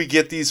 how can we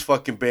get these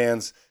fucking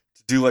bands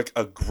to do like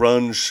a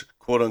grunge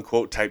quote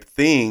unquote type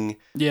thing?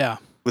 Yeah.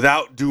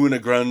 Without doing a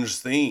grunge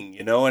thing,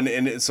 you know,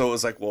 and so it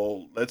was like,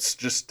 well, let's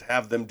just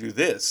have them do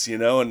this, you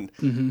know,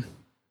 and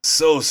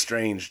so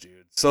strange, dude.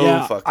 So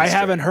fucking I strange.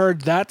 haven't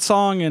heard that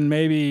song in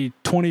maybe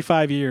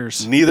 25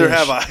 years. Neither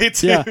have I,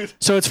 dude. Yeah.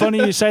 So it's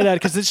funny you say that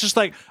because it's just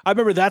like, I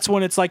remember that's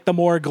when it's like the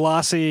more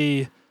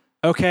glossy,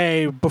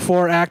 okay,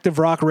 before active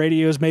rock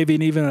radio is maybe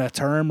even a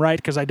term, right?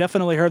 Because I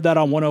definitely heard that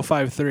on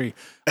 105.3.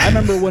 I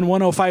remember when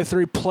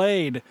 105.3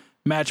 played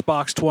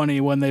Matchbox 20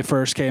 when they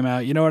first came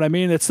out. You know what I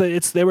mean?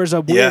 There was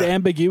a weird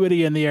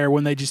ambiguity in the air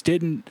when they just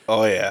didn't.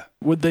 Oh yeah.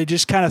 When they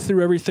just kind of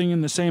threw everything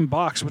in the same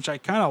box, which I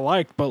kind of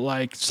liked, but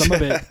like some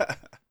of it.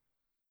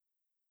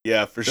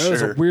 Yeah, for sure. That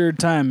was a weird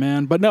time,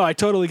 man. But no, I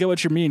totally get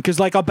what you mean. Because,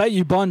 like, I'll bet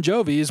you Bon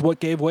Jovi is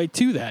what gave way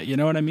to that. You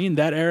know what I mean?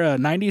 That era,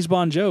 90s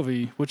Bon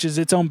Jovi, which is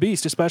its own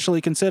beast,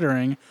 especially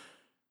considering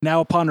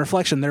now, upon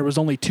reflection, there was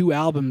only 2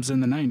 albums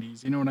in the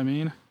 90s. You know what I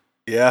mean?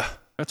 Yeah.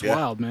 That's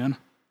wild, man.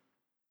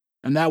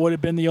 And that would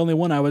have been the only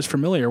one I was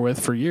familiar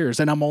with for years.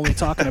 And I'm only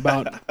talking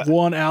about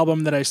one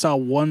album that I saw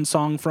one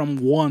song from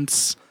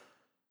once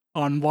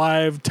on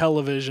live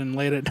television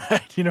late at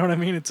night. You know what I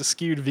mean? It's a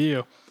skewed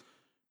view.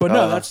 But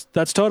no,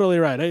 that's totally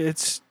right.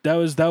 That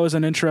was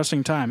an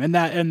interesting time. And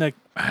the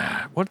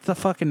what's the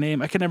fucking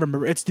name? I can never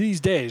remember. It's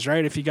These Days,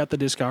 right? If you got the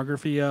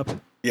discography up.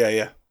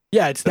 Yeah.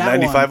 Yeah, it's the that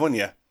 95 one,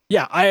 yeah.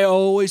 Yeah, I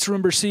always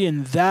remember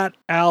seeing that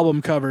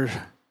album cover.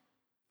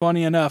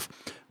 Funny enough,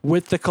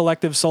 with the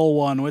Collective Soul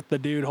one, with the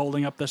dude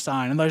holding up the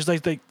sign. And there's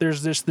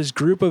this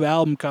group of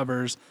album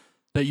covers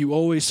that you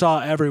always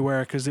saw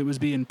everywhere because it was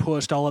being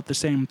pushed all at the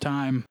same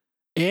time.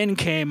 In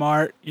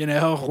Kmart, you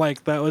know,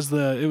 like it was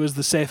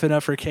the safe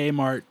enough for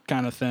Kmart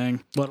kind of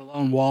thing, let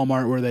alone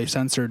Walmart where they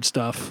censored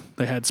stuff.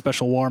 They had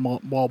special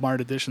Walmart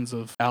editions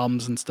of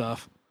albums and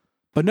stuff.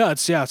 But no,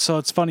 so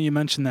it's funny you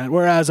mentioned that.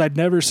 Whereas I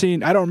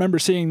don't remember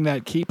seeing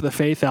that Keep the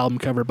Faith album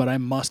cover, but I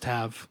must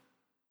have.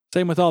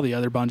 Same with all the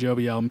other Bon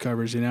Jovi album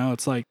covers, you know,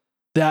 it's like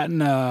that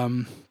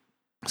and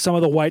some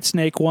of the White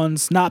Snake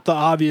ones, not the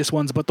obvious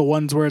ones, but the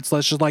ones where it's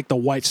just like the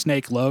White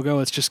Snake logo.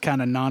 It's just kind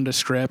of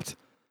nondescript.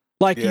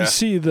 Like you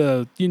see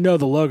the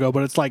logo,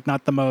 but it's like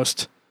not the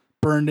most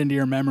burned into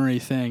your memory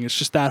thing. It's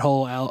just that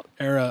whole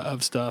era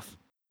of stuff.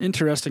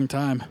 Interesting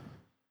time.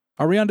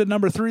 Are we on to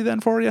number 3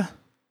 then for you?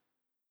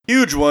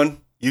 Huge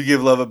one. You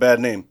Give Love a Bad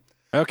Name.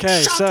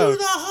 Okay, Shot so. To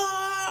the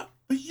heart,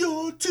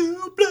 you're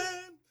to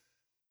blame.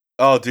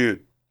 Oh,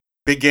 dude.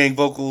 Big gang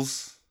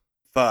vocals.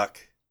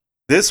 Fuck.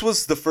 This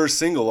was the first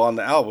single on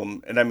the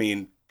album, and I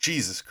mean,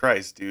 Jesus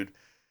Christ, dude.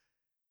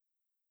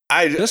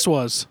 This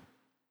was.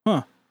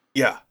 Huh.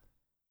 Yeah.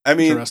 I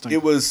mean,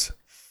 it was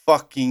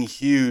fucking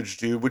huge,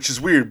 dude, which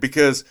is weird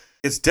because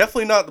it's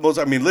definitely not the most.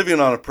 I mean, Living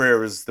on a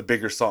Prayer is the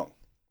bigger song.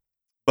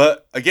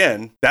 But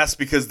again, that's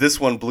because this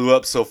one blew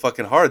up so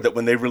fucking hard that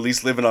when they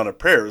released Living on a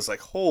Prayer, it was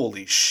like,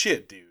 holy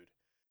shit, dude.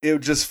 It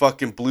just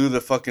fucking blew the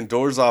fucking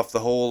doors off the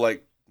whole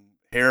like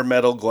hair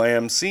metal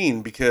glam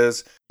scene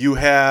because you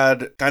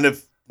had kind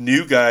of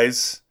new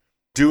guys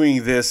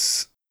doing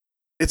this.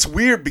 It's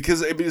weird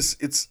because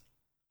it's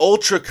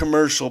ultra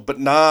commercial, but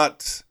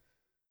not.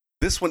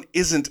 This one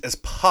isn't as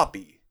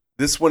poppy.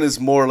 This one is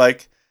more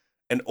like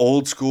an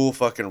old school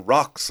fucking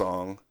rock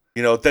song,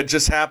 you know, that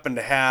just happened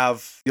to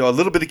have, you know, a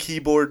little bit of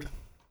keyboard,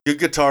 good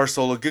guitar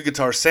solo, good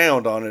guitar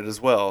sound on it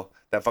as well.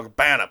 That fucking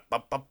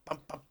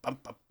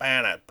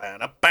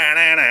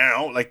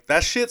like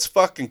that shit's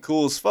fucking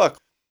cool as fuck.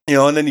 You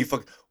know, and then you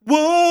fucking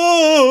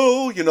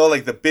whoa, you know,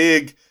 like the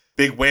big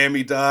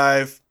whammy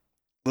dive.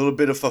 little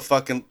bit of a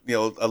fucking,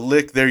 a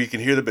lick there. You can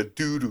hear the bit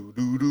doo doo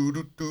doo doo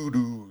doo doo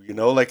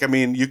doo. Like, I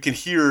mean, you can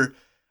hear.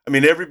 I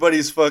mean,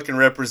 everybody's fucking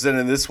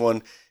representing this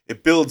one.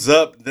 It builds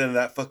up, then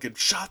that fucking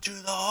shot to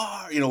the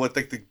heart. With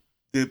like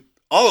the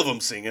all of them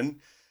singing.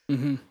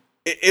 Mm-hmm.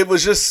 It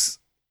was just.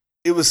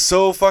 It was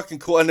so fucking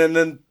cool. And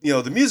then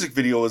the music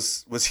video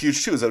was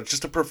huge too. It was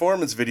just a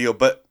performance video.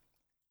 But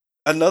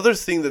another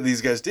thing that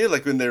these guys did,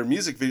 like in their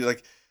music video,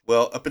 like,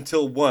 well, up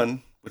until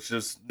one, which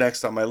is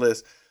next on my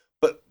list,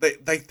 but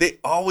they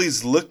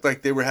always looked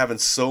like they were having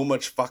so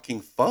much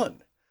fucking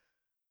fun.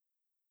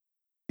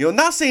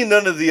 Not saying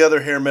none of the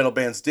other hair metal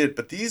bands did,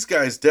 but these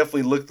guys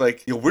definitely looked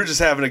like, we're just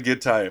having a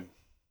good time.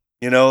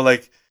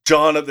 Like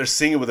John up there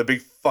singing with a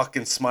big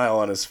fucking smile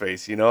on his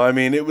face, I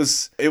mean, it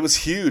was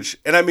huge.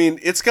 And I mean,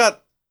 it's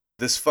got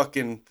this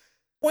fucking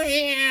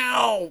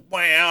wow,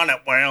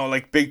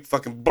 like big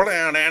fucking,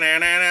 and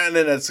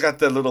then it's got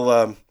the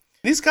little,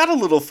 he's got a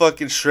little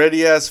fucking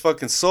shreddy ass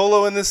fucking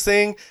solo in this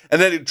thing.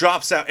 And then it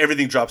drops out,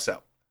 everything drops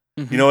out,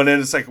 Mm-hmm. and then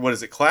it's like, what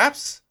is it?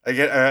 Claps? I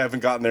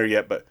haven't gotten there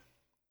yet, but,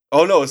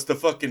 oh no, it's the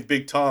fucking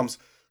big toms.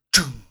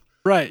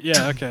 Right.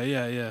 Yeah. Okay.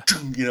 Yeah.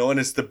 And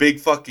it's the big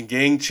fucking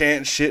gang chant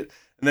and shit.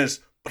 And then it's,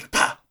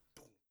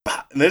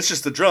 and then it's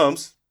just the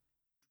drums,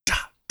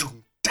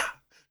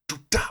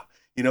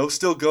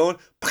 still going,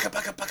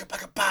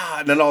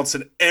 and then all of a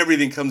sudden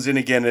everything comes in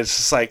again. And it's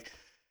just like,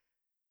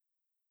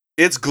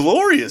 it's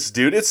glorious,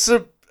 dude. It's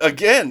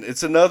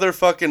another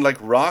fucking like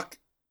rock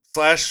 /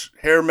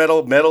 hair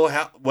metal,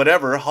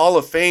 whatever, Hall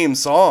of Fame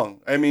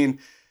song. I mean,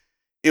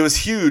 it was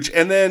huge.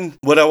 And then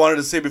what I wanted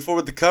to say before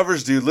with the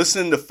covers, dude,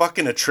 listening to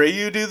fucking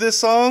Atreyu do this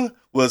song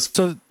was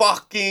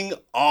fucking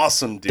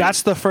awesome, dude.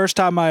 That's the first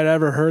time I'd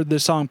ever heard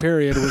this song,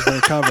 period, was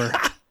their cover.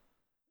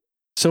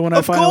 So when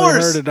I finally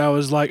heard it, I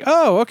was like,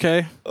 oh,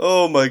 okay.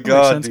 Oh my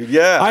God, dude.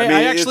 Yeah.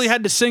 I actually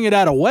had to sing it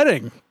at a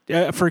wedding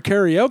for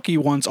karaoke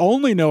once,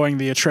 only knowing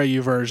the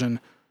Atreyu version.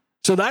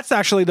 So that's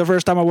actually the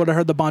first time I would have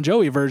heard the Bon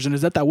Jovi version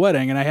is at that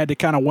wedding, and I had to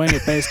kind of wing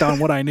it based on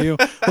what I knew.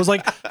 I was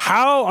like,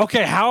 how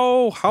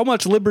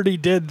much liberty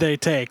did they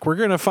take? We're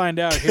going to find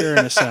out here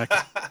in a sec.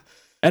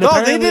 And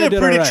no, they did it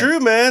pretty true,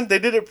 man. They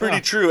did it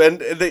pretty true. And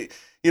they,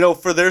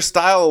 for their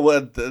style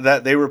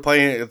that they were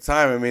playing at the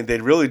time, I mean, they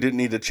really didn't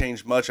need to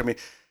change much. I mean,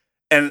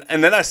 and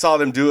then I saw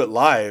them do it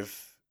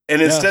live.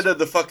 And instead of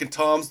the fucking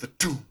toms, the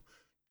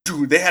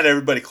doo, they had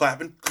everybody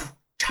clapping.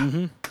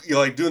 Mm-hmm.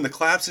 Like doing the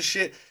claps and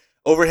shit.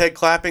 Overhead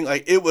clapping,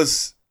 like it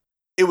was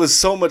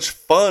so much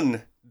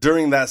fun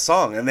during that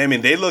song. And I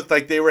mean, they looked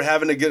like they were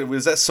having a good.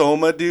 Was that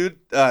Soma, dude?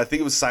 I think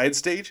it was side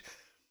stage.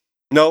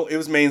 No, it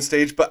was main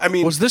stage. But I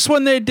mean, was this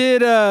when they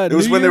did? It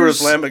was when they were with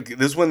Lamb. This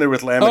is when they were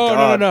with Lamb of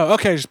God. No.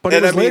 Okay, but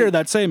it was later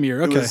that same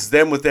year. Okay, it was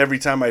them with Every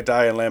Time I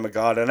Die and Lamb of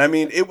God. And I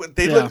mean,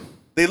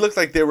 they looked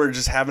like they were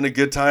just having a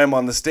good time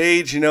on the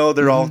stage.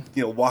 They're all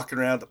walking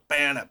around the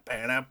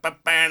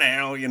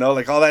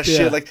like all that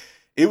shit. Like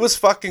it was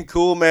fucking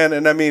cool, man.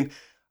 And I mean.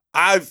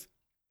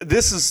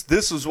 This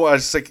was what I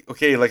was like,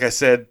 okay, like I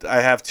said,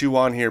 I have two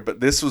on here, but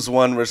this was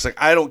one where it's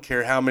like, I don't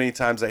care how many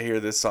times I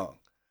hear this song.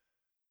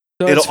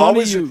 So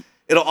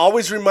it'll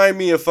always remind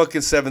me of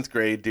fucking 7th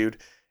grade, dude.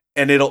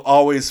 And it'll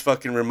always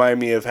fucking remind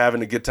me of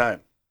having a good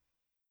time.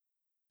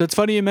 It's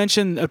funny you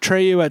mentioned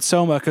Atreyu at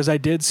Soma, because I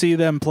did see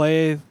them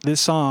play this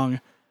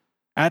song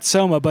at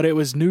Soma, but it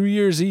was New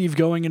Year's Eve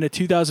going into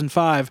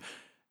 2005.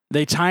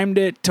 They timed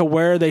it to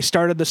where they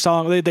started the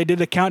song. They did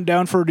a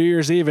countdown for New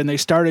Year's Eve, and they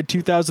started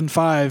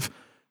 2005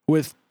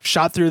 with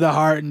 "Shot Through the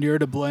Heart" and "You're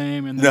to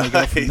Blame," and then they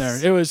go from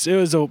there. It was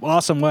an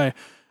awesome way.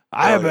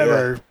 I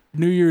remember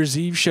New Year's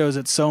Eve shows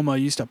at Soma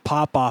used to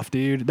pop off,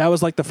 dude. That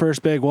was like the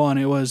first big one.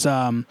 It was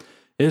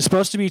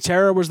supposed to be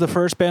Terror was the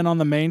first band on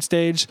the main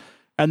stage,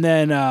 and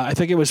then I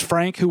think it was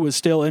Frank, who was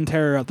still in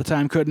Terror at the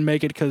time, couldn't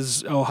make it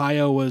because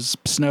Ohio was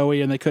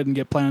snowy and they couldn't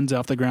get plans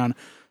off the ground.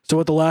 So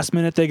at the last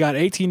minute, they got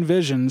 18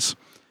 Visions.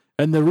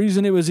 And the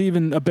reason it was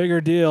even a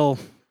bigger deal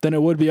than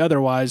it would be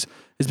otherwise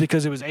is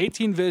because it was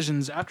 18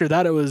 Visions. After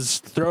that, it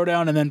was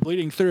Throwdown and then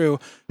Bleeding Through,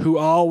 who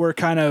all were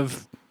kind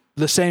of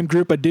the same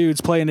group of dudes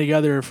playing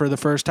together for the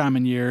first time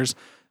in years.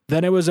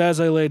 Then it was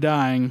As I Lay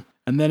Dying,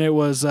 and then it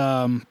was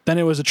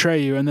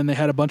Atreyu, and then they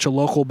had a bunch of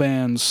local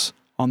bands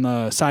on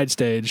the side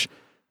stage.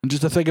 And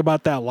just to think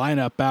about that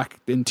lineup back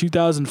in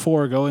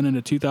 2004 going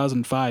into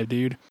 2005,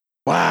 dude.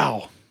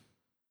 Wow.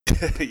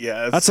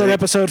 Yeah, that's an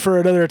episode for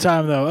another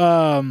time,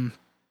 though.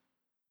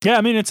 Yeah,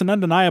 I mean, it's an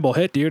undeniable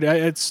hit, dude.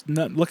 It's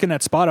not, looking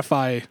at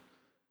Spotify,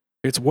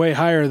 it's way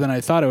higher than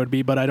I thought it would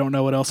be, but I don't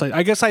know what else.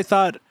 I guess I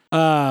thought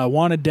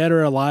Wanted Dead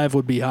or Alive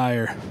would be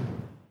higher.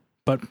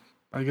 But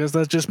I guess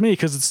that's just me,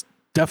 because it's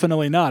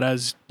definitely not,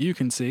 as you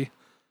can see.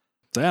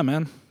 So yeah,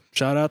 man,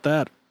 shout out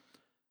that.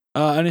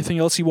 Anything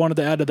else you wanted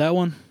to add to that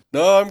one?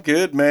 No, I'm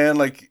good, man.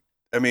 Like,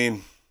 I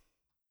mean,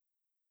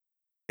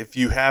 if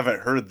you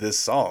haven't heard this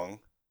song,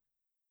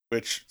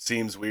 which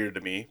seems weird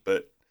to me,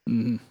 but...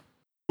 Mm-hmm.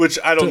 Which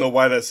I don't know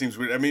why that seems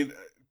weird. I mean,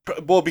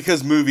 well,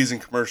 because movies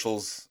and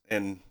commercials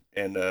and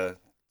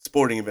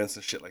sporting events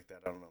and shit like that.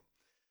 I don't know.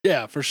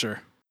 Yeah, for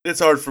sure.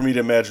 It's hard for me to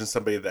imagine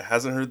somebody that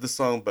hasn't heard the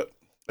song, but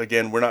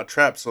again, we're not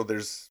trapped, so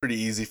there's pretty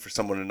easy for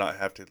someone to not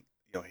have to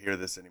hear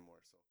this anymore.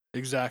 So,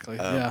 Exactly.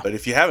 Yeah. But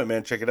if you haven't,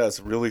 man, check it out. It's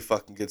a really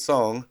fucking good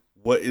song.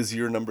 What is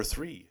your number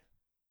 3?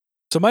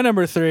 So my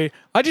number 3,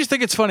 I just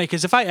think it's funny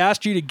because if I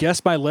asked you to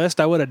guess my list,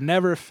 I would have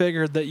never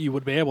figured that you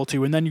would be able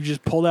to, and then you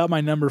just pulled out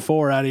my number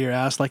 4 out of your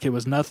ass like it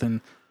was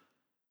nothing.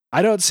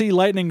 I don't see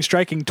lightning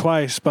striking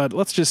twice, but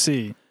let's just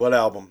see. What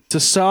album? It's a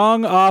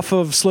song off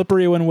of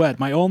Slippery When Wet,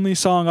 my only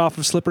song off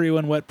of Slippery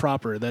When Wet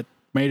proper that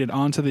made it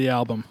onto the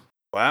album.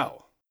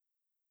 Wow.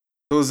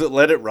 So is it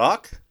Let It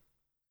Rock?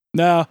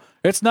 No,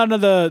 it's none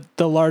of the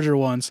larger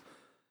ones.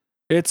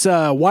 It's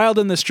Wild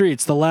in the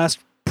Streets, the last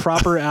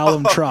proper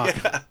album truck.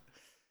 Yeah.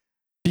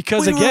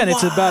 Because again,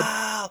 it's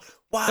about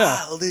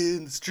wild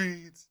in the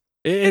streets.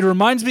 It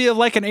reminds me of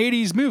like an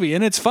 80s movie,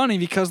 and it's funny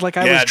because like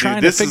I was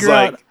trying this to figure is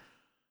like out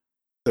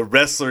the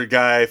wrestler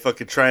guy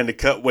fucking trying to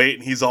cut weight,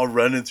 and he's all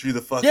running through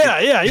the fucking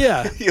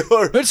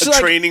It's like,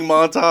 training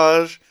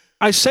montage.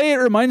 I say it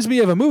reminds me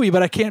of a movie,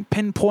 but I can't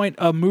pinpoint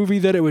a movie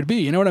that it would be.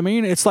 You know what I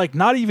mean? It's like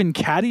not even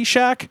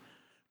Caddyshack,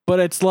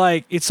 but it's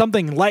like it's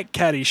something like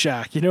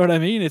Caddyshack. You know what I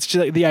mean? It's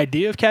just like the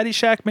idea of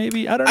Caddyshack,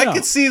 maybe. I don't know. I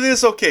could see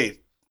this. Okay,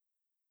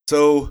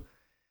 so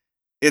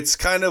it's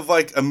kind of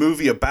like a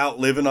movie about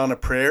living on a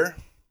prayer.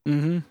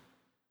 Mm-hmm.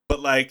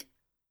 But like,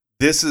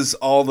 this is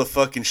all the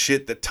fucking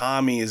shit that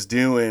Tommy is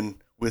doing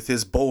with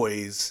his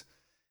boys.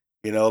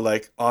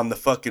 Like on the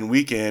fucking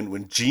weekend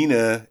when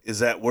Gina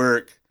is at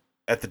work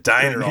at the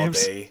diner all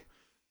day.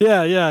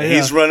 Yeah. And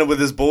he's running with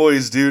his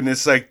boys, dude. And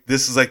it's like,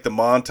 this is like the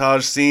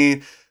montage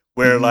scene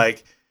where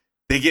like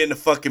they get in a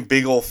fucking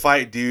big old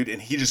fight, dude. And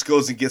he just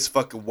goes and gets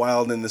fucking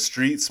wild in the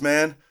streets,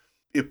 man.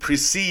 It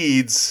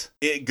precedes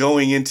it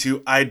going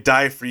into "I'd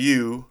Die for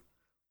You,"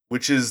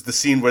 which is the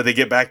scene where they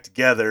get back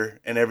together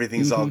and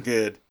everything's all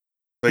good.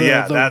 So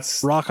yeah,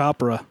 that's rock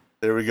opera.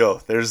 There we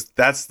go.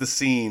 That's the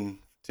scene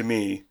to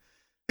me.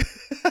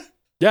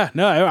 Yeah,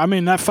 no, I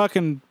mean that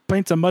fucking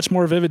paints a much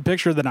more vivid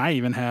picture than I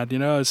even had.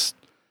 It's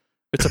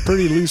a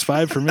pretty loose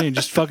vibe for me.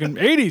 Just fucking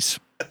 80s.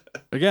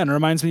 Again,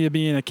 reminds me of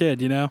being a kid.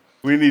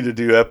 We need to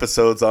do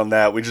episodes on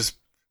that. We just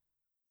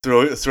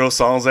throw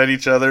songs at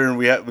each other, and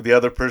the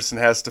other person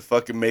has to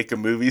fucking make a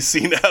movie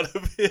scene out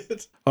of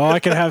it. Oh, I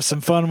could have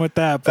some fun with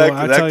that.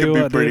 But that could be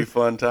a pretty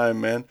fun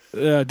time, man.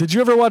 Did you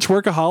ever watch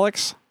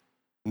Workaholics?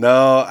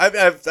 No,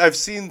 I've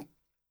seen.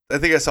 I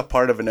think I saw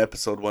part of an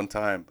episode one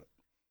time.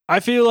 I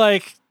feel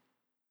like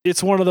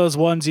it's one of those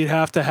ones you'd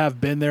have to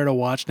have been there to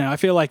watch. Now, I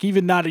feel like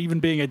not even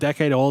being a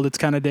decade old, it's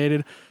kind of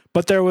dated.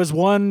 But there was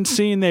one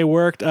scene they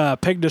worked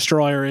Pig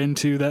Destroyer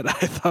into that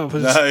I thought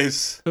was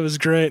nice. It was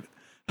great.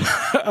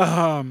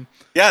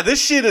 Yeah,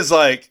 this shit is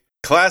like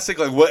classic,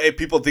 like what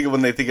people think of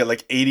when they think of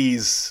like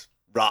 80s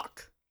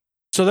rock.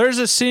 So there's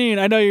a scene,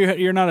 I know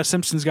you're not a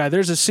Simpsons guy.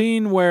 There's a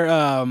scene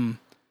where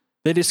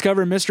they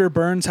discover Mr.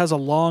 Burns has a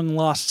long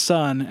lost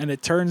son, and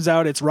it turns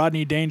out it's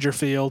Rodney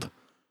Dangerfield,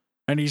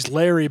 and he's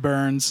Larry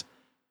Burns,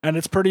 and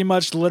it's pretty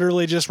much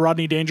literally just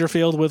Rodney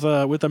Dangerfield with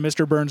a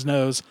Mr. Burns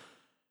nose.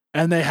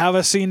 And they have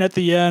a scene at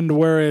the end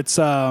where it's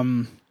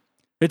them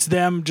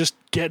just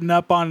getting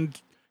up on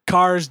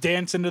cars,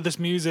 dancing to this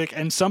music,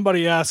 and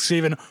somebody asks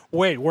even,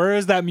 wait, where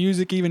is that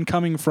music even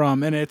coming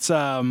from? And it's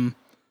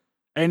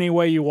Any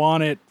Way You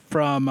Want It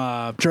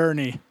from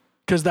Journey,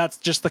 because that's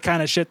just the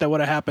kind of shit that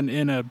would have happened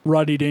in a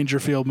Rodney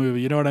Dangerfield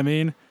movie. You know what I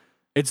mean?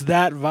 It's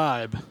that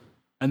vibe,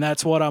 and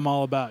that's what I'm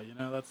all about.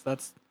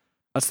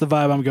 That's the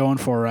vibe I'm going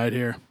for right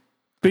here.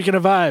 Speaking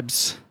of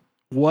vibes,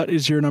 what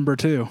is your number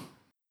 2?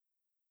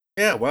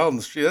 Yeah, Wild in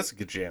the Street, that's a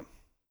good jam.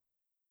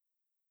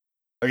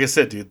 Like I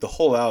said, dude, the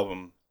whole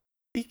album.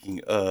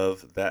 Speaking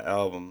of that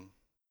album,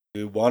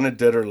 dude, Wanted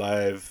Dead or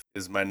Alive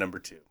is my number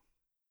 2.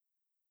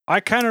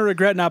 I kind of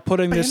regret not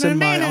putting this in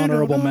my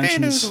honorable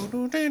mentions.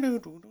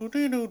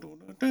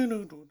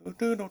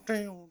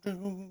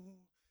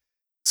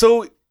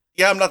 So,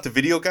 yeah, I'm not the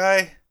video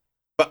guy,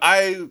 but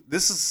I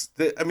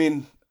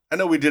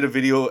know we did a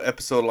video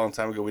episode a long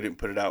time ago. We didn't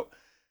put it out.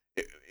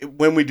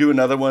 When we do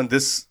another one,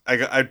 because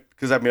I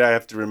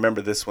have to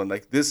remember this one.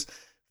 Like, this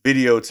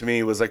video to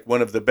me was like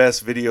one of the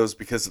best videos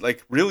because it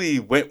like really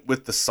went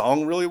with the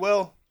song really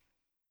well,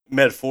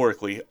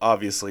 metaphorically,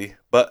 obviously,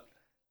 but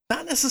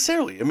not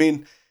necessarily. I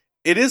mean,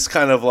 it is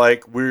kind of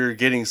like we're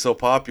getting so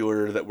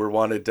popular that we're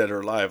wanted dead or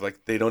alive.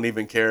 Like, they don't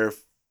even care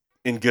if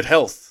in good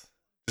health,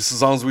 just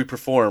as long as we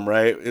perform,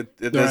 right?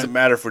 It doesn't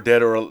matter if we're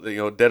dead or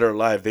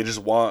alive. They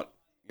just want,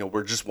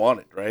 we're just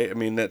wanted, right? I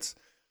mean,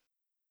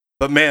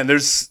 but man,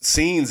 there's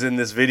scenes in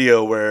this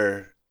video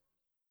where,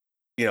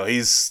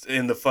 he's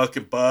in the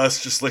fucking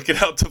bus just looking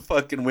out the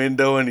fucking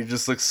window and he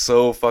just looks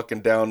so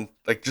fucking down,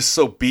 like just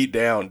so beat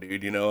down,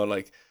 dude,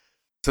 like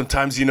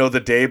sometimes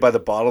the day by the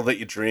bottle that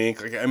you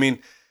drink. Like, I mean,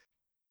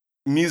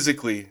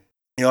 musically,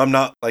 I'm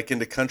not like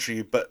into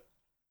country, but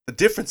the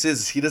difference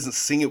is he doesn't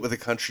sing it with a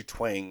country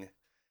twang.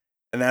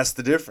 And that's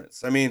the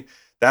difference. I mean,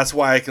 that's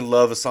why I can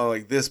love a song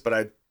like this, but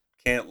I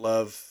can't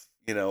love,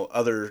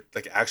 other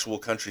like actual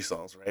country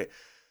songs, right?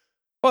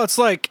 Well, it's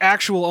like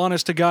actual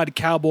honest to God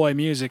cowboy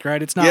music,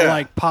 right? It's not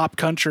like pop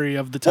country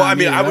of the time. Well, I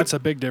mean, that's a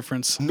big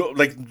difference. No,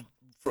 like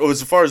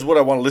as far as what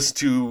I want to listen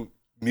to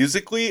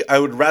musically, I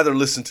would rather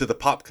listen to the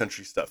pop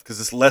country stuff because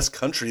it's less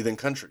country than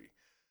country.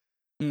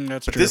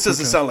 That's but true. this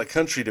doesn't sound like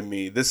country to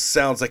me. This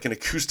sounds like an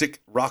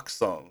acoustic rock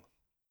song.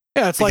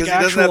 Yeah, it's because like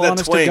it doesn't have actual that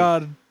honest twang. to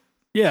God.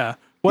 Yeah.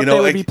 What You know, they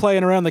would like- be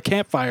playing around the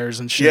campfires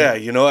and shit. Yeah,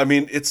 you know, I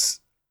mean, it's,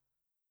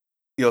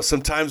 you know,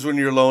 sometimes when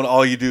you're alone,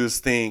 all you do is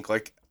think.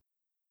 Like,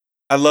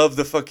 I love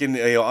the fucking,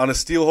 you know, on a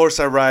steel horse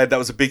I ride. That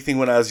was a big thing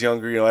when I was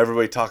younger. You know,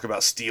 everybody talk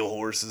about steel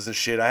horses and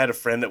shit. I had a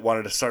friend that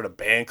wanted to start a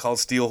band called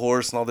Steel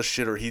Horse and all this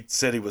shit, or he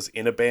said he was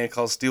in a band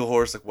called Steel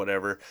Horse, like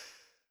whatever.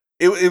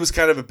 It was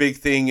kind of a big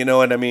thing, you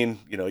know, and I mean,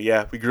 you know,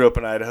 yeah, we grew up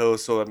in Idaho,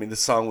 so I mean, this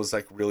song was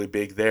like really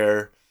big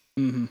there.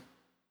 Mm-hmm.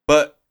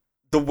 But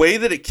the way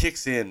that it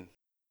kicks in,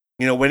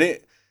 you know, when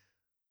it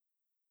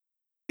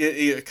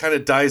kind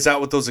of dies out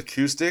with those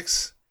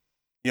acoustics,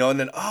 you know, and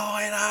then, oh,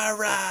 and I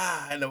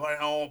ride,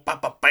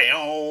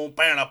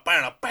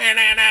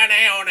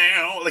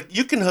 like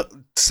you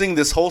can sing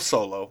this whole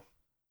solo.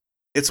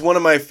 It's one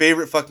of my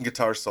favorite fucking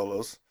guitar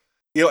solos,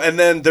 you know, and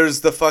then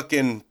there's the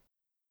fucking,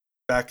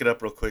 back it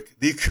up real quick.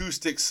 The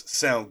acoustics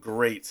sound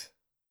great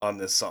on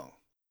this song.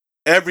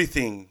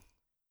 Everything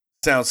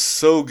sounds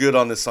so good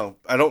on this song.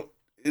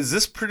 Is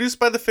this produced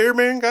by the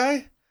Fairbairn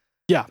guy?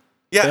 Yeah.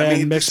 Yeah, And I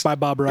mean, mixed by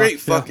Bob Rock. great Yeah.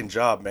 fucking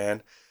job,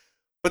 man.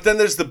 But then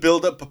there's the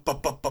build up,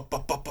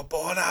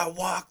 and I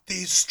walk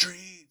these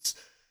streets,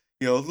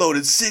 you know,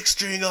 loaded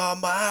 6-string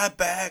on my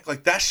back.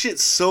 Like that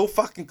shit's so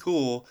fucking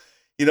cool,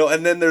 you know.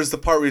 And then there's the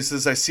part where he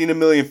says, "I've seen a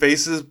million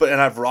faces,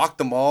 and I've rocked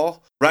them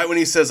all." Right when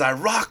he says, "I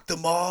rocked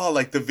them all,"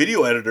 like the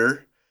video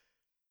editor,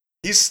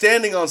 he's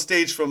standing on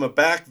stage from a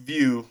back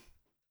view.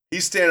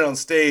 He's standing on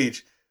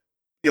stage,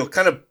 you know,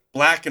 kind of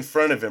black in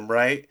front of him,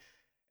 right?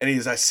 And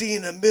he's, "I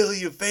seen a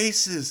million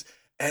faces.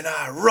 And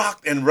I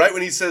rocked." And right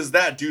when he says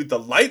that, dude, the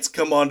lights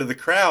come onto the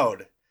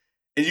crowd.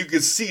 And you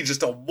can see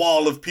just a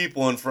wall of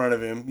people in front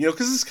of him. You know,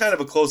 because it's kind of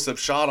a close-up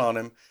shot on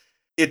him.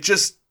 It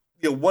just,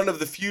 you know, one of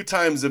the few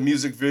times a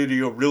music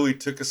video really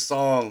took a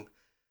song,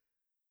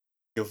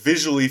 you know,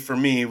 visually for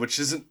me, which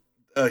isn't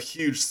a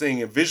huge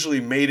thing, and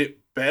visually made it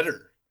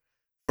better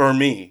for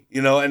me.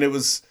 You know, and it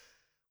was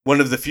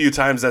one of the few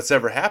times that's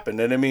ever happened.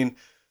 And I mean,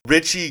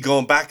 Richie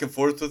going back and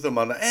forth with him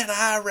on the "and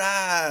I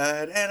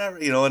ride," and I,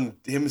 you know, and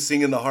him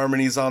singing the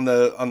harmonies on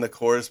the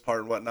chorus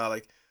part and whatnot.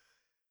 Like,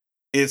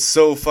 it's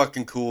so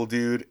fucking cool,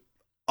 dude.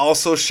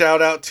 Also,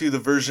 shout out to the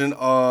version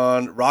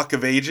on Rock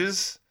of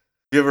Ages.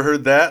 You ever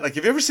heard that? Like,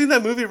 have you ever seen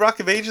that movie, Rock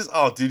of Ages?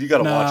 Oh, dude, you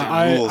gotta watch it.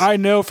 It rules. I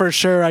know for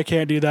sure I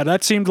can't do that.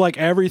 That seemed like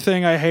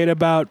everything I hate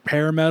about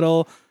hair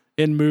metal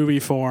in movie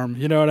form.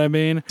 You know what I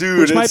mean? Dude,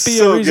 which might it's be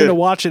so a reason good. to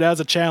watch it as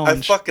a I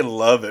challenge. fucking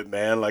love it,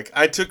 man. Like,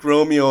 I took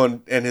Romeo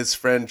and his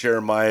friend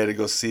Jeremiah to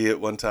go see it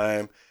one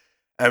time.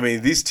 I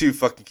mean, these two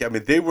fucking, I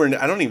mean,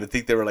 I don't even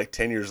think they were like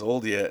 10 years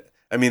old yet.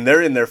 I mean,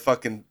 they're in their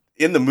fucking,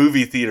 in the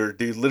movie theater,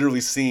 dude,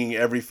 literally singing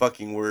every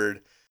fucking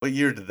word. What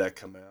year did that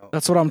come out?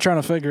 That's what I'm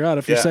trying to figure out.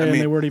 If you're Yeah, I saying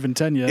mean, they weren't even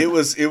 10 yet. It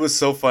was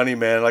so funny,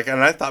 man. Like,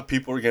 and I thought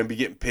people were going to be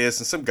getting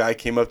pissed. And some guy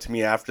came up to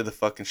me after the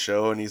fucking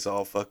show and he's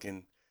all,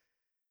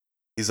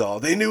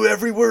 they knew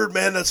every word,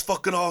 man. That's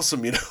fucking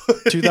awesome, you know?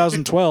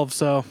 2012,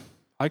 so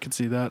I could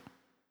see that.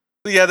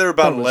 So yeah, they were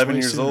about That was 11 way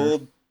years sooner.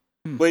 old.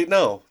 Wait,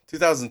 no,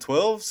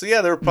 2012? So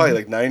yeah, they were probably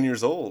like 9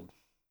 years old.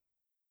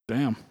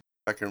 Damn.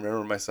 I can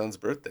remember my son's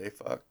birthday.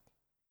 Fuck.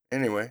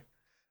 Anyway,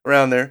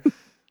 around there.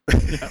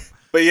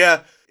 But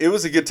yeah, it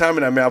was a good time.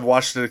 And I mean, I've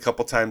watched it a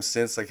couple times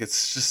since. Like,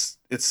 it's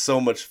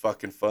so much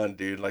fucking fun,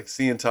 dude. Like,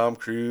 seeing Tom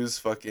Cruise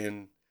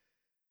fucking.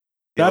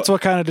 That's what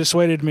kind of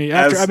dissuaded me.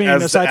 After,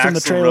 as aside from the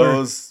Axl trailer.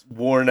 Rose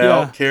worn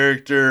out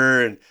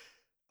character, and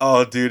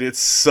oh, dude, it's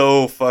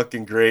so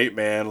fucking great,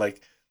 man.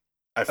 Like,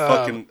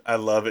 I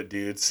love it,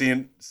 dude.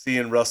 Seeing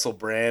Russell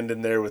Brand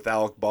in there with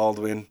Alec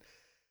Baldwin.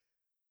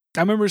 I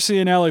remember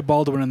seeing Alec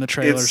Baldwin in the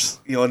trailers. It's,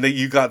 you know, and then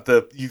you got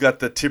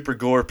the Tipper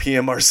Gore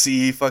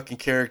PMRC fucking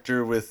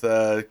character with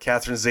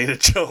Catherine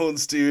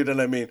Zeta-Jones, dude. And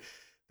I mean,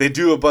 they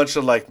do a bunch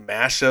of like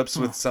mashups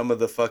with some of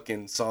the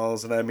fucking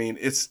songs, and I mean,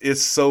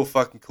 it's so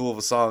fucking cool of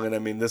a song. And I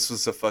mean, this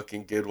was a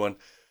fucking good one.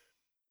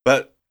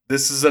 But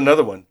this is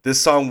another one.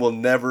 This song will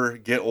never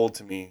get old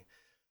to me.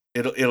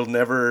 It'll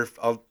never.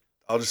 I'll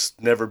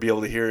just never be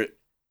able to hear it.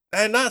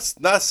 And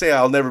not say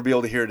I'll never be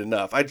able to hear it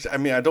enough. I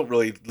mean, I don't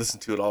really listen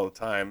to it all the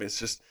time. It's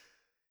just,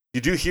 you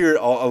do hear it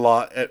a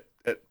lot at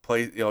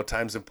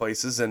times and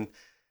places, and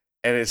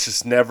it's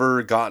just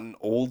never gotten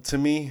old to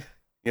me.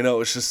 You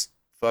know, it's just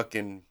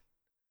fucking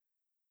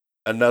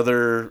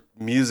another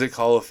music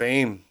Hall of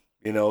Fame,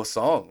 you know,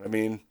 song. I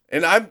mean,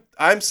 and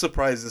I'm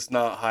surprised it's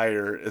not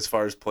higher as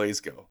far as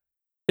plays go.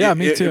 Yeah,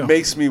 me too. It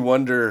makes me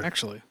wonder,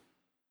 actually,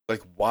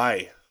 like,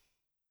 why?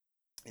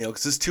 You know,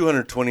 because it's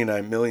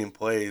 229 million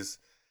plays.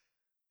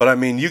 But I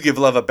mean, You Give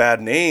Love a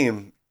Bad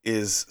Name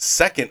is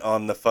second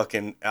on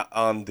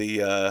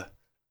the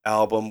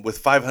album with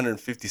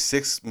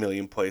 556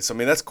 million plays. So I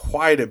mean, that's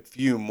quite a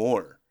few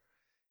more,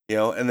 you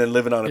know. And then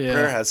Living on a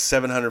Prayer has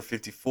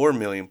 754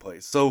 million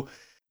plays. So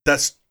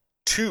that's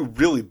two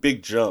really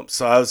big jumps.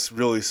 So I was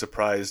really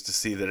surprised to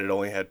see that it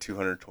only had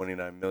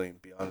 229 million, to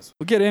be honest.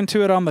 We'll get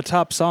into it on the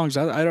top songs.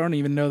 I don't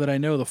even know that I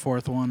know the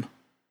fourth one.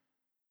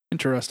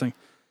 Interesting.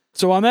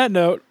 So on that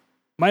note,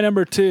 my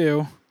number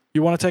 2,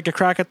 you want to take a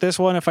crack at this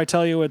one if I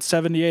tell you it's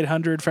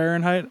 7,800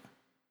 Fahrenheit?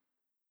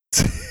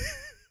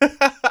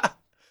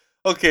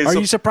 Okay. Are so,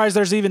 you surprised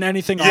there's even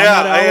anything on yeah,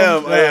 that I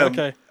album? am.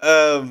 Okay.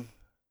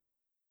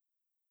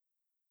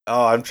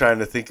 I'm trying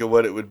to think of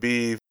what it would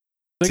be.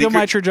 Think of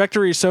my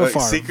trajectory so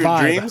far. Secret Vibe.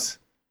 Dreams?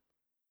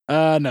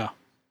 No.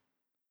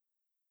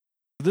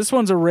 This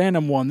one's a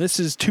random one. This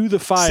is To the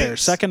Fire,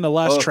 second to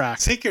last track.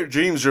 Secret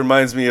Dreams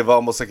reminds me of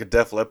almost like a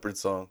Def Leppard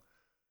song.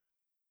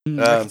 To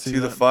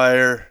the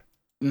Fire.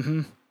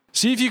 Mm-hmm.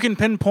 See if you can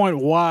pinpoint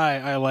why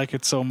I like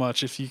it so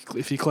much if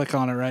you click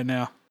on it right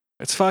now.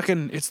 It's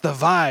the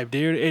vibe,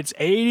 dude. It's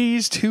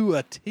 80s to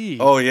a T.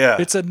 Oh yeah.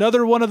 It's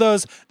another one of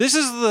those. This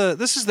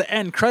is the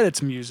end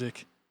credits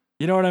music.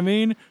 You know what I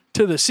mean?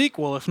 To the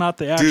sequel, if not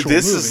the actual Dude,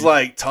 this movie. is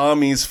like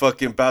Tommy's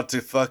fucking about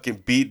to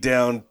fucking beat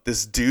down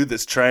this dude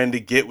that's trying to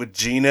get with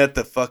Gina at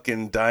the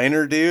fucking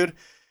diner, dude.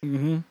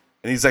 Mm-hmm.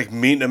 And he's like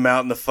meeting him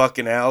out in the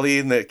fucking alley,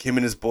 and that him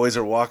and his boys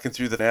are walking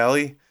through the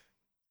alley.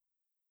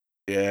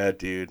 Yeah,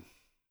 dude.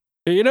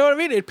 You know what I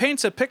mean? It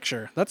paints a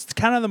picture. That's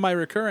kind of my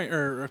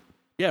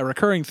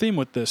recurring theme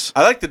with this.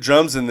 I like the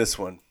drums in this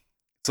one.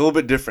 It's a little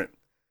bit different.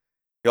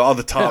 You know, all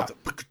the toms. Yeah.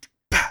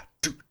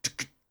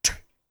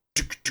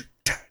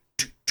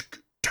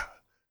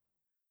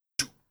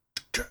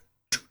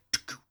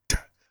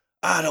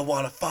 I don't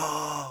want to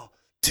fall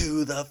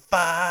to the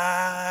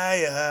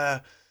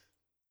fire.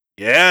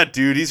 Yeah,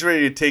 dude, he's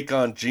ready to take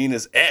on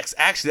Gina's ex.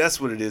 Actually,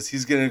 that's what it is.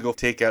 He's going to go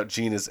take out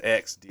Gina's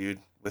ex, dude,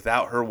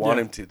 without her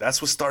wanting to.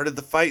 That's what started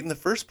the fight in the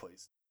first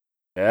place.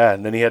 Yeah,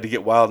 and then he had to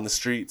get wild in the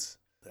streets.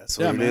 That's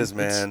what it is,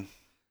 man.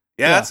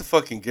 Yeah, that's a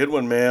fucking good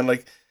one, man.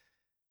 Like,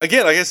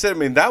 again, like I said, I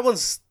mean, that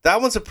one's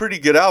a pretty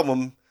good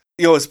album,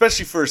 you know,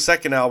 especially for a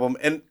second album.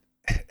 And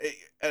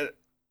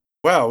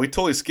wow, we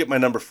totally skipped my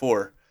number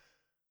 4.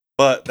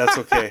 But that's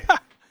okay.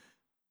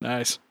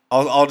 Nice.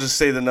 I'll just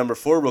say the number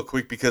 4 real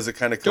quick because it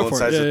kind of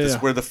coincides with this,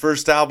 where the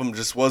first album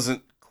just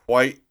wasn't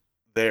quite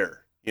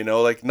there. You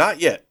know, like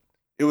not yet.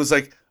 It was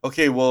like,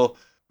 okay, well,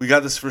 we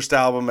got this first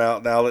album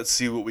out. Now let's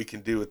see what we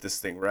can do with this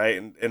thing, right?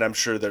 And I'm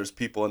sure there's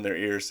people in their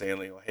ears saying,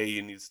 like, hey,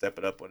 you need to step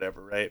it up,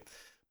 whatever, right?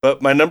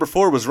 But my number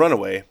 4 was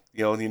Runaway.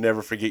 You know, and you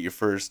never forget your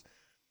first.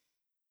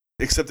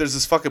 Except there's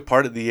this fucking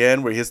part at the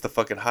end where he hits the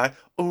fucking high.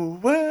 Oh,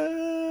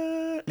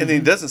 and then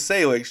he doesn't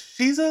say, like,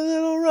 she's a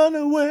little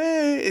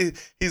runaway.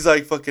 He's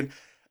like, fucking,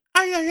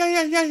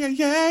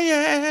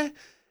 yeah.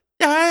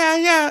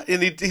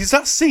 And he's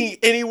not singing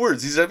any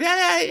words. He's like,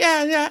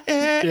 yeah.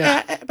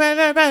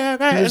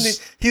 And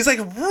he's like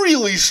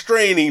really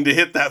straining to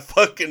hit that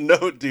fucking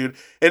note, dude.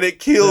 And it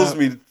kills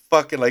me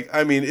fucking, like,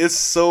 I mean, it's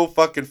so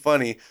fucking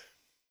funny.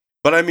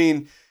 But I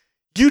mean,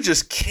 you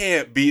just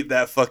can't beat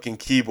that fucking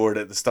keyboard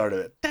at the start of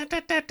it.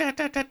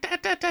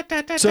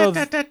 So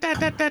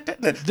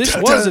this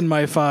was in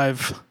my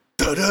 5.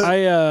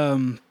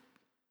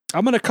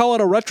 I'm gonna call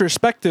it a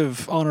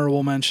retrospective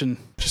honorable mention,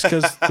 just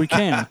because we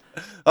can.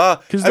 I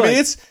mean,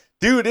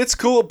 it's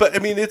cool, but I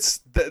mean,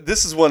 this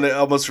is one that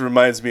almost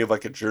reminds me of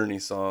like a Journey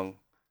song.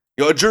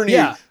 You know, a Journey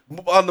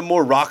on the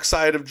more rock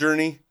side of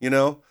Journey. You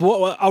know,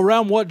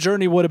 around what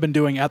Journey would have been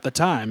doing at the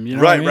time. You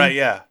know, what I mean? Right,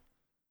 yeah.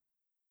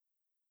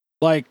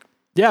 Like,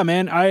 yeah,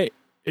 man,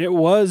 it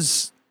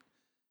was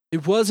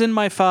in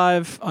my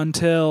 5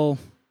 until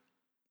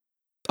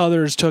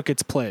others took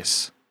its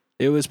place.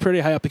 It was pretty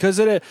high up because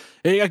it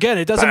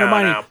doesn't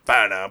remind me.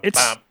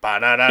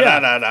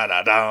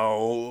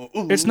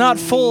 It's not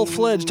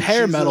full-fledged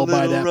hair metal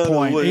by that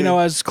point. You know,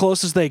 as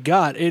close as they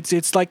got.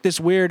 It's like this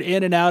weird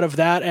in and out of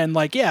that, and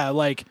like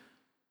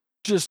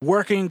just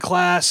working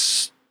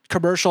class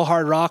commercial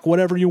hard rock,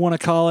 whatever you want to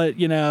call it.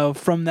 You know,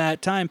 from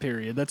that time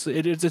period. It's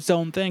its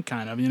own thing,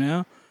 kind of. You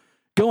know,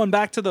 going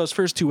back to those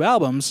first 2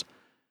 albums.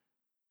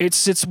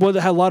 It's what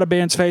a lot of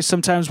bands face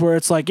sometimes, where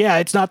it's like, yeah,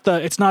 it's not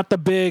the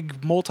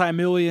big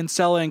multi-million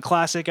selling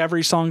classic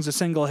every song's a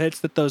single hits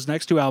that those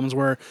next 2 albums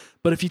were.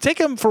 But if you take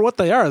them for what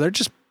they are, they're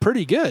just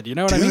pretty good. You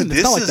know what I mean?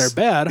 It's not like they're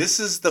bad. This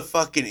is the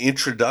fucking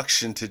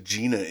introduction to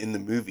Gina in the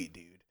movie,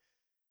 dude.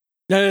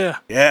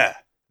 Yeah.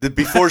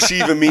 Before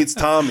she even meets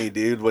Tommy,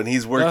 dude, when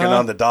he's working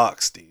on the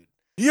docks, dude.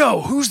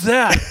 Yo, who's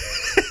that?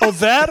 Oh,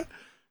 that?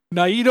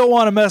 No, you don't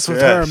want to mess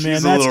with her, man.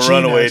 She's That's a little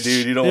Gina. runaway,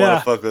 dude. You don't want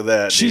to fuck with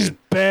that, She's dude.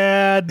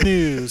 bad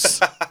news.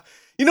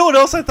 You know what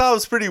else I thought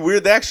was pretty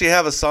weird? They actually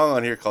have a song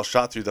on here called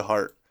Shot Through the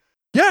Heart.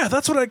 Yeah,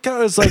 that's what I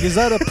was like. Is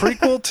that a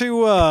prequel to,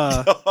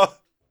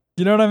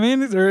 you know what I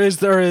mean? There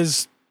is,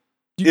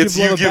 You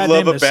Give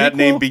Love a Bad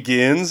Name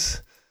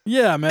Begins.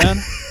 Yeah, man.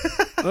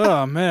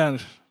 Oh,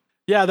 man.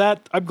 Yeah,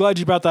 I'm glad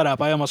you brought that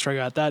up. I almost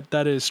forgot.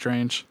 That is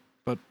strange.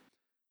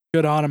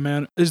 Good on him,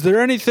 man. Is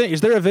there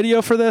a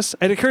video for this?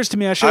 It occurs to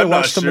me I should have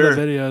watched some of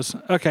the videos.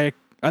 Okay.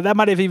 That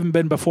might have even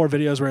been before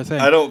videos were a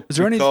thing. I don't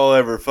recall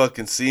ever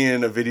fucking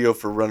seeing a video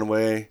for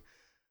Runaway.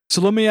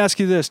 So let me ask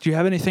you this. Do you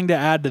have anything to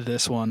add to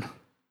this one?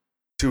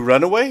 To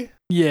Runaway?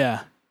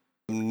 Yeah.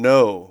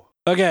 No.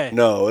 Okay.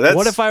 No. That's...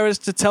 What if I was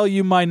to tell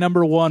you my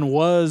number one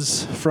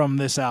was from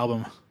this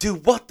album?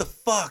 Dude, what the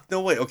fuck?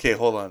 No way. Okay,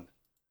 hold on.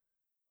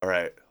 All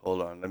right,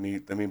 hold on. Let me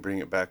bring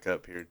it back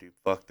up here, dude.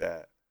 Fuck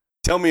that.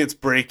 Tell me it's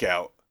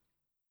Breakout.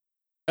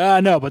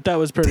 No, but that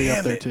was pretty Damn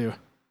up there it. too.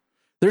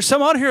 There's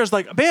some on here is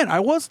like, man, I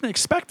wasn't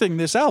expecting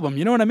this album.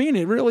 You know what I mean?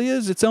 It really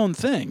is its own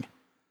thing.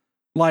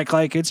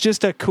 Like it's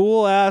just a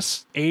cool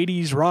ass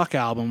 80s rock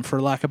album,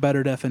 for lack of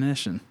better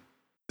definition.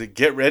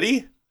 Get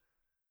Ready?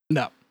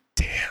 No.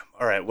 Damn.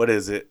 All right, what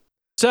is it?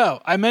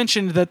 So I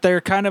mentioned that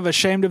they're kind of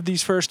ashamed of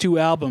these first two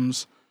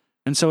albums.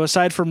 And so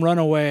aside from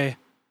Runaway,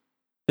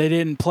 they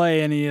didn't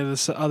play any of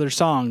the other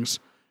songs.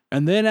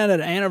 And then at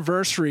an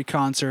anniversary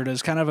concert,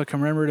 as kind of a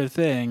commemorative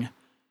thing,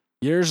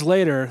 years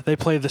later, they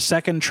play the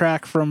second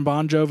track from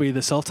Bon Jovi,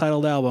 the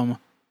self-titled album,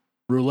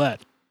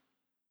 Roulette.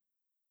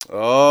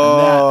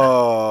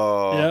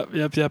 Oh.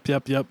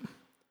 Yep.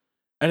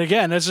 And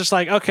again, it's just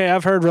like, okay,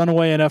 I've heard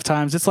Runaway enough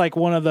times. It's like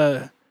one of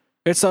the...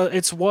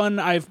 It's one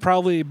I've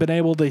probably been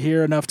able to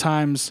hear enough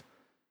times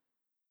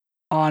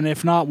on,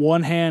 if not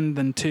one hand,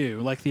 then two,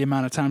 like the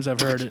amount of times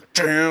I've heard it.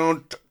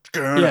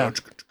 Yeah.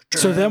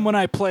 So then when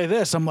I play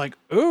this, I'm like,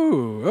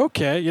 ooh,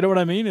 okay. You know what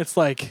I mean? It's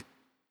like,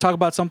 talk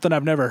about something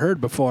I've never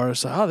heard before.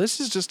 So, oh, this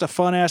is just a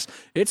fun ass.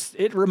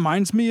 It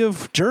reminds me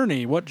of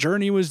Journey, what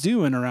Journey was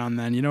doing around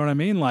then. You know what I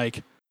mean?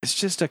 Like, it's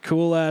just a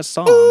cool ass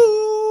song.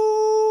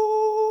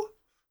 Ooh.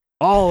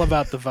 All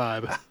about the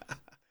vibe.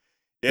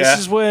 Yeah. This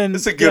is when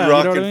it's a good rockin'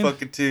 you know what I mean?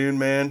 fucking tune,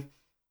 man.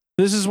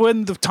 This is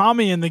when the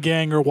Tommy and the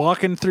gang are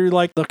walking through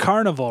like the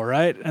carnival,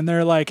 right? And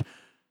they're like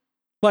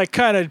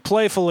kind of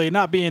playfully,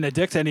 not being a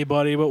dick to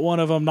anybody, but one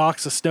of them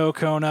knocks a snow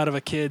cone out of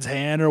a kid's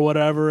hand or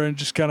whatever and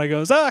just kind of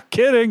goes,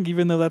 kidding,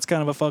 even though that's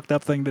kind of a fucked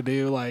up thing to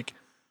do. Like,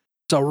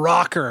 it's a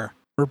rocker.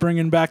 We're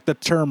bringing back the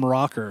term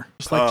rocker,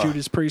 just like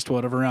Judas Priest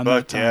would have around that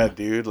Fuck time. yeah,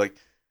 dude. Like,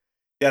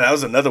 yeah, that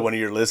was another one of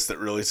your lists that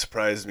really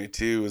surprised me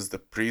too, was the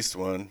Priest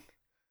one.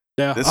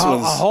 Yeah, This a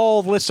one's...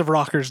 whole list of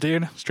rockers,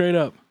 dude. Straight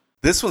up.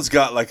 This one's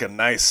got like a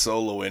nice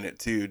solo in it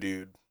too,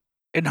 dude.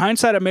 In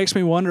hindsight, it makes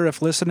me wonder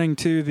if listening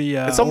to the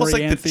It's almost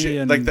like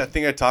Orianthe like that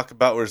thing I talk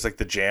about where it's like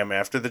the jam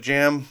after the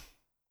jam.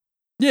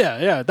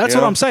 Yeah, that's You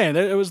what know? I'm saying.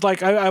 It was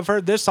like I've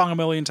heard this song a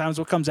million times.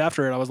 What comes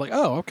after it? I was like,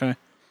 oh, okay.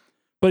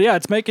 But yeah,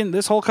 it's making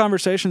this whole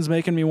conversation's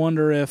making me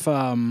wonder if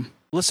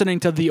listening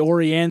to the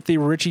Orianthe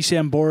Richie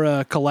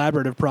Sambora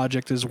collaborative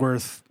project is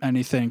worth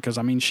anything. Because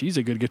I mean, she's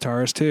a good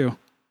guitarist too.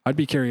 I'd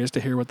be curious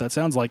to hear what that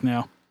sounds like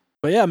now.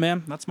 But yeah,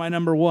 man, that's my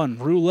number one,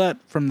 Roulette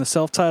from the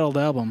self-titled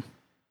album.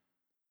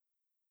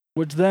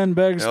 Which then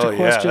begs to question...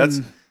 Yeah,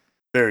 that's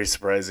very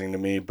surprising to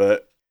me,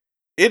 but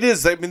it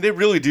is. I mean, they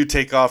really do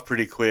take off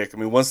pretty quick. I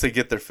mean, once they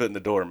get their foot in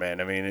the door,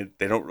 man, I mean,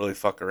 they don't really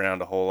fuck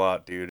around a whole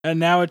lot, dude. And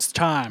now it's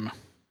time.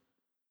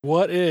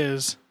 What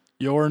is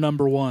your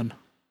number one?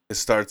 It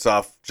starts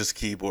off just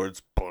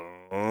keyboards.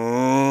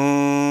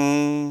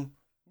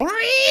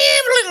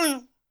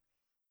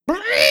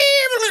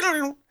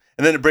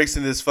 And then it breaks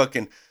into this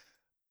fucking...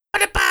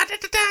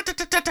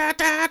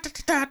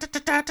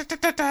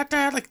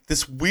 like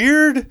this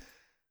weird...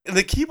 And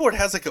the keyboard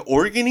has like an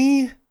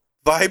organy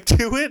vibe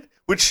to it,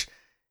 which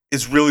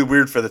is really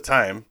weird for the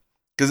time.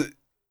 Because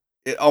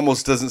it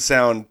almost doesn't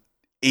sound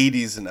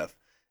 80s enough.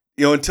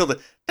 You know, until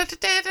the... And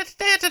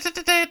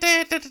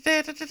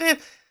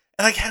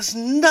like has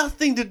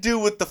nothing to do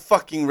with the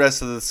fucking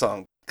rest of the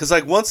song. Because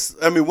like once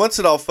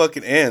it all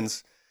fucking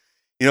ends,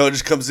 you know, it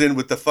just comes in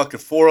with the fucking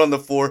 4 on the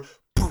 4.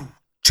 Boom,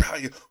 chow,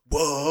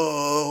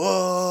 whoa,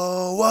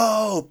 whoa,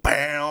 whoa,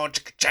 bow,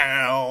 chicka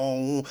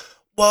chow,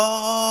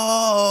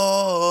 whoa,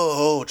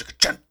 chicka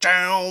chow,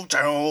 chow,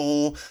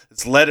 chow.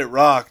 It's Let It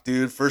Rock,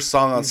 dude. First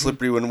song on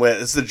Slippery When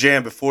Wet. It's the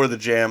jam before the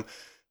jam.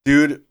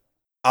 Dude,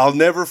 I'll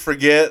never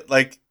forget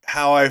like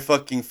how I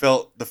fucking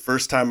felt the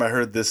first time I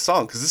heard this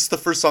song. Because this is the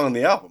first song on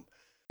the album.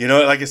 You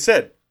know, like I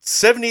said,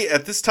 70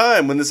 at this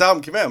time when this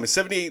album came out, I mean,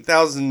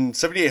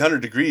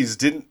 7,800 Degrees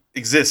didn't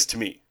exist to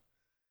me.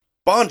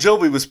 Bon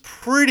Jovi was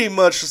pretty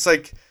much just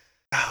like,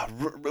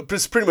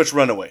 it's pretty much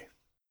Runaway.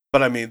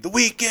 But I mean, the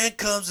weekend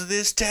comes to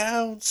this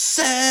town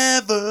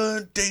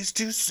 7 days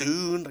too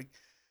soon. Like,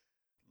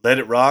 Let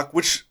It Rock,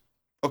 which,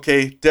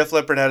 okay, Def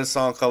Leppard had a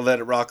song called Let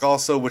It Rock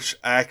also, which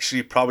I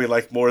actually probably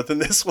like more than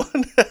this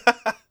one.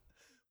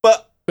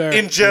 But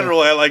in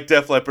general, I like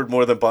Def Leppard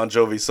more than Bon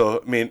Jovi,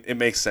 so I mean, it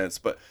makes sense.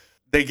 But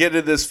they get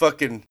into this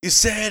fucking, you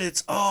said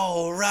it's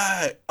all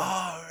right,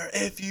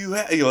 if you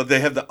have, you know, they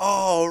have the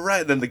all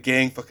right, and then the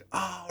gang fucking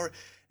all right,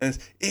 and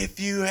it's, if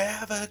you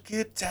have a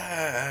good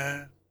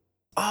time,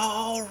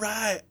 all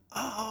right,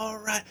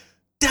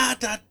 da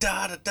da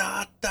da da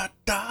da da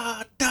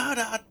da da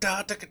da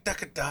da da da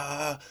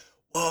da,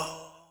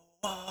 whoa,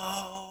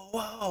 whoa,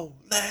 whoa,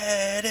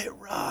 let it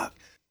rock,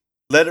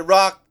 let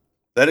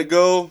it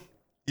go.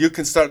 You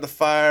can start the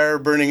fire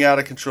burning out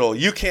of control.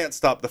 You can't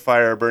stop the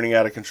fire burning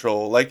out of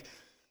control. Like,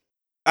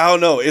 I don't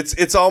know.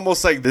 It's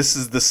almost like this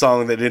is the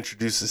song that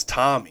introduces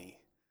Tommy.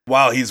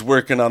 while he's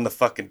working on the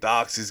fucking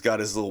docks, he's got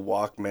his little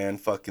Walkman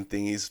fucking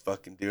thing. He's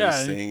fucking doing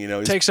his thing, you know.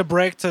 He's takes a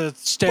break to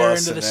stare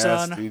into the ass,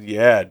 sun. Dude.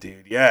 Yeah,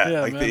 dude. Yeah.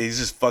 Yeah, he's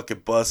just fucking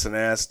busting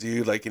ass,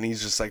 dude. Like, and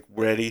he's just like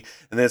ready.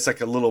 And then it's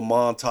like a little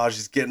montage.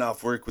 He's getting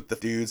off work with the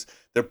dudes.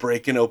 They're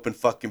breaking open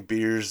fucking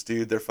beers,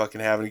 dude. They're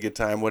fucking having a good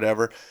time,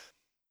 whatever.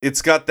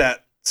 It's got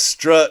that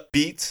strut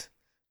beat,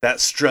 that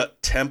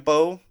strut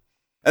tempo.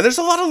 And there's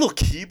a lot of little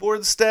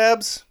keyboard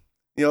stabs,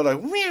 you know, like,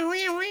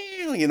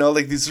 you know,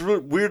 like these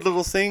weird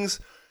little things.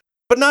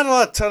 But not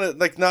a ton of,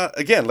 like, not,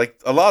 again, like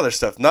a lot of their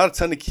stuff, not a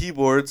ton of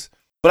keyboards.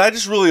 But I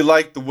just really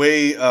like the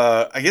way,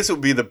 I guess it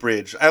would be the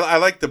bridge. I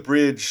like the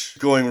bridge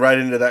going right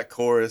into that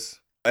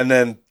chorus. And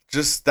then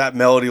just that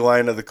melody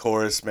line of the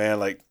chorus, man.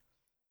 Like,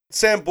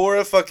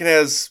 Sambora fucking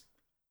has,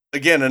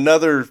 again,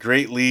 another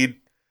great lead.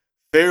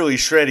 Fairly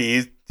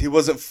shreddy. He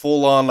wasn't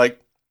full on,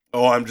 like,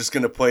 oh, I'm just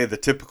going to play the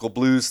typical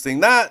blues thing.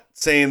 Not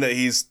saying that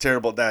he's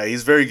terrible at that.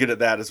 He's very good at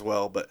that as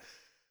well. But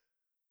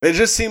it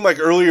just seemed like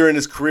earlier in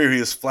his career, he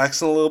was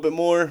flexing a little bit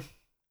more.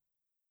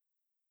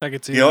 I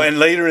could see you know, and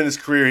later in his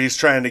career, he's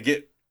trying to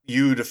get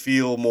you to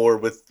feel more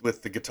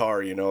with the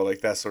guitar, you know, like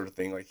that sort of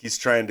thing. Like he's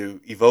trying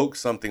to evoke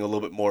something a little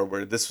bit more,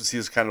 where he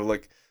was kind of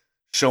like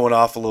showing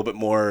off a little bit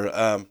more.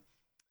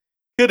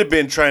 Could have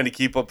been trying to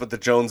keep up with the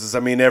Joneses.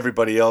 I mean,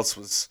 everybody else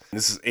was.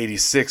 This is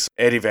 86.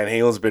 Eddie Van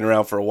Halen's been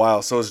around for a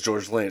while. So is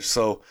George Lynch.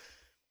 So,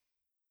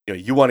 you know,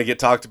 you want to get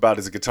talked about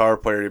as a guitar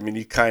player. I mean,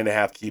 you kind of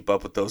have to keep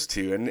up with those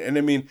two. And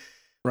I mean,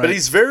 right. But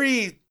he's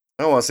very,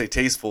 I don't want to say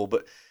tasteful,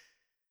 but,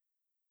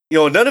 you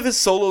know, none of his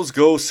solos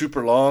go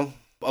super long.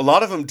 A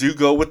lot of them do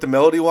go with the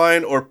melody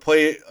line or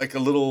play like a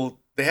little,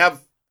 they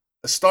have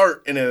a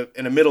start and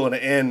a middle and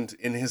an end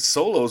in his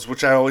solos,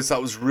 which I always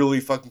thought was really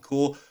fucking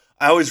cool.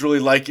 I always really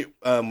like it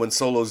when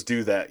solos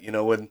do that, you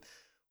know, when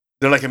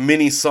they're like a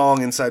mini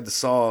song inside the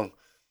song.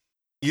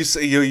 You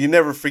say, you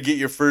never forget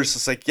your first.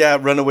 It's like, yeah,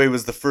 Runaway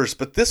was the first,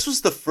 but this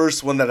was the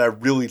first one that I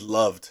really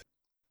loved.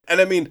 And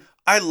I mean,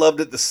 I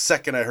loved it the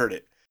second I heard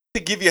it. To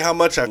give you how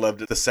much I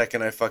loved it the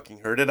second I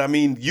fucking heard it, I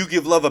mean, You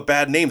Give Love a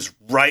Bad Name's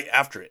right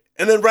after it.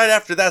 And then right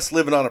after that's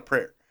Living on a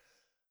Prayer.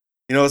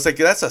 You know, it's like,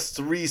 that's a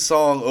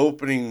 3-song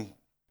opening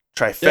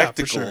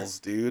trifecticals,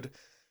 dude.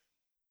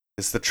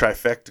 It's the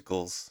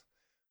trifecticals.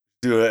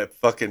 Do a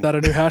fucking. Is that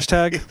a new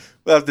hashtag?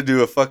 We'll have to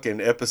do a fucking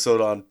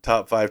episode on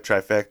top 5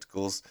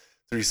 trifecticals.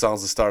 3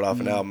 songs to start off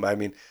an album. I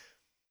mean,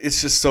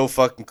 it's just so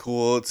fucking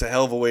cool. It's a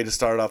hell of a way to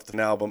start off an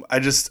album. I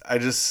would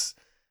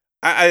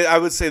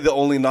say the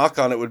only knock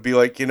on it would be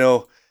like, you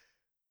know,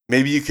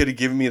 maybe you could have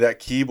given me that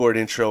keyboard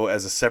intro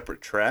as a separate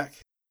track,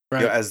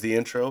 right, you know, as the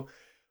intro.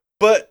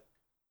 But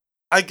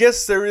I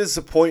guess there is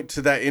a point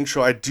to that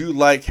intro. I do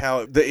like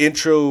how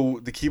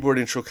the keyboard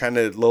intro kind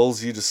of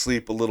lulls you to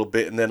sleep a little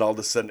bit, and then all of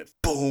a sudden it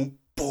boom,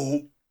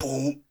 boom,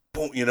 boom,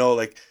 boom, you know,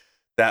 like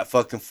that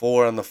fucking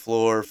 4 on the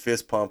floor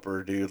fist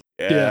pumper, dude.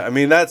 Yeah. I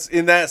mean, that's,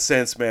 in that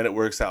sense, man, it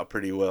works out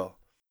pretty well.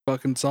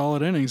 Fucking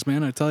solid innings,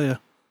 man, I tell you.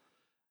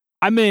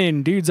 I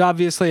mean, dude's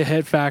obviously a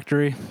hit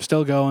factory,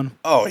 still going.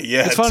 Oh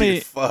yeah, it's funny.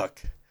 Dude,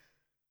 fuck.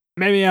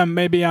 Maybe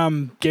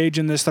I'm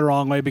gauging this the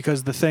wrong way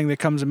because the thing that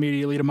comes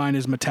immediately to mind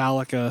is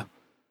Metallica.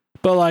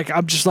 But, like,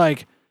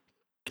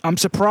 I'm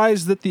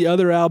surprised that the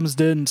other albums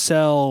didn't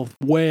sell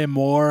way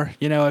more.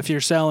 You know, if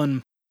you're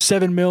selling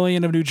 7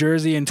 million of New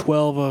Jersey and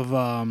 12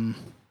 of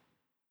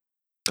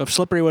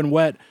Slippery When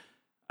Wet,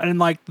 and,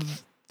 like,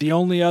 the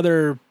only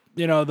other,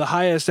 you know, the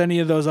highest any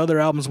of those other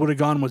albums would have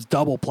gone was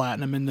double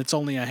platinum, and it's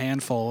only a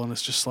handful, and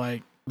it's just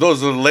like...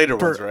 Those are the later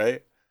ones,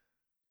 right?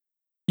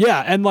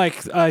 Yeah, and,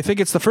 like, I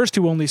think it's the first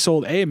 2 only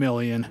sold 1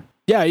 million.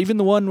 Yeah, even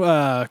the one,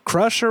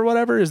 Crush or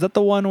whatever, is that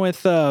the one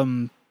with...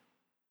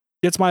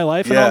 It's My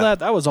Life and all that.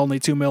 That was only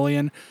 2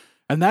 million.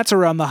 And that's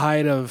around the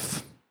height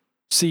of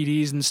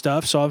CDs and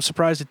stuff. So I'm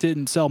surprised it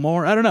didn't sell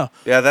more. I don't know.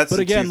 Yeah, that's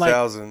in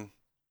 2000.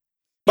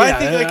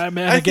 But yeah,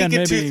 I think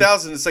in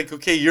 2000, it's like,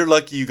 okay, you're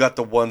lucky you got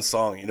the one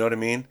song. You know what I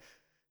mean?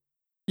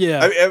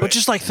 Yeah. But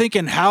just like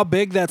thinking how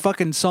big that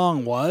fucking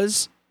song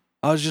was,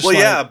 I was just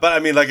but I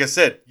mean, like I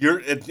said, you're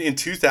in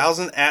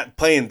 2000 at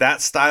playing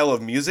that style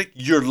of music,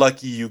 you're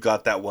lucky you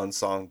got that one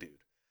song, dude.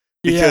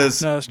 Because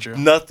that's true.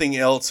 Nothing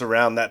else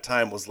around that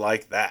time was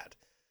like that.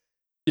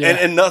 Yeah.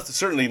 And nothing,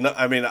 certainly not,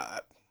 I mean,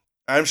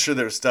 I'm sure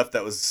there was stuff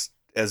that was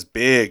as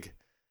big.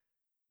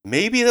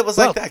 Maybe that was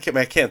like that.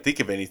 I can't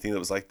think of anything that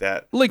was like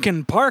that.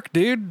 Linkin Park,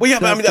 dude. Well, yeah,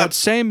 but I mean, that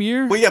same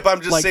year. Well, yeah, but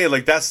I'm just saying,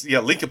 like, that's,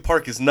 Linkin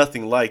Park is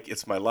nothing like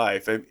It's My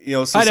Life. You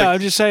know, so I know,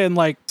 I'm just saying,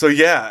 like. So,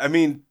 yeah, I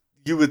mean,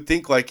 you would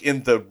think, like,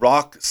 in the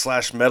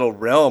rock/metal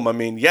realm, I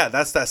mean, yeah,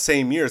 that's that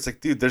same year. It's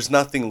like, dude, there's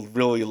nothing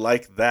really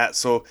like that.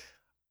 So,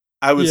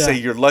 I would say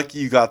you're lucky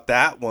you got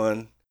that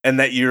one and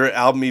that your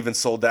album even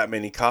sold that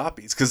many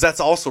copies, because that's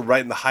also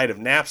right in the height of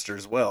Napster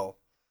as well.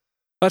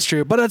 That's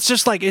true. But it's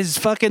just like, is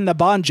fucking the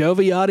Bon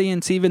Jovi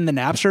audience even the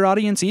Napster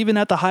audience? Even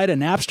at the height of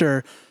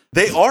Napster,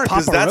 they are,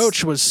 because Papa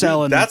Roach was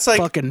selling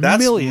fucking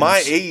millions.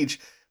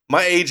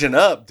 My age and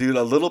up, dude,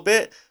 a little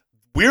bit.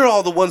 We're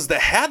all the ones that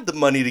had the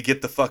money to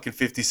get the fucking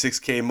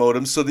 56K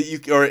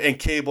modems and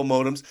cable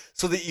modems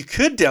so that you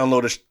could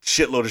download a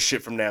shitload of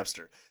shit from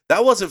Napster.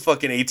 that wasn't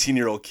fucking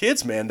 18-year-old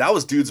kids, man. That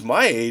was dudes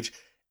my age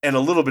and a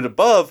little bit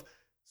above.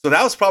 So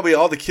that was probably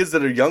all the kids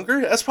that are younger.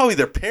 That's probably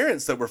their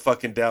parents that were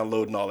fucking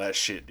downloading all that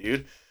shit,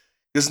 dude.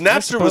 Because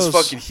Napster was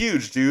fucking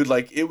huge, dude.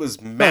 Like, it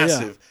was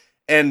massive. Oh,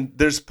 yeah. And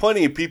there's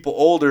plenty of people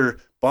older,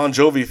 Bon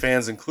Jovi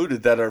fans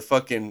included, that are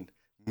fucking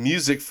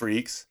music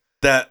freaks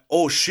that,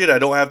 oh shit, I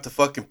don't have to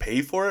fucking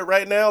pay for it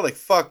right now. Like,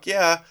 fuck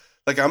yeah.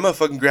 Like, I'm gonna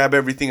fucking grab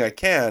everything I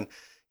can.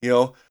 You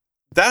know,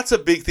 that's a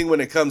big thing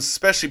when it comes,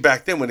 especially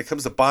back then, when it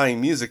comes to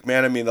buying music,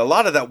 man. I mean, a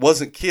lot of that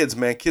wasn't kids,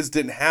 man. Kids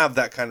didn't have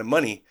that kind of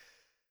money.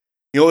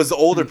 You know, it was the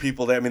older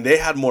people that, I mean, they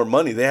had more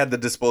money. They had the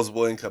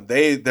disposable income.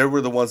 They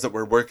were the ones that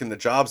were working the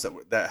jobs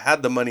that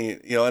had the money,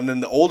 you know, and then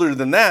the older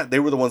than that, they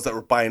were the ones that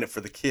were buying it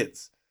for the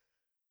kids.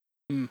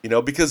 You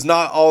know, because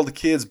not all the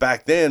kids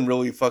back then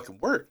really fucking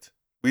worked.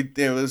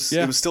 It was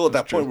still at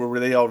that point where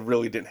they all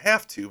really didn't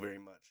have to very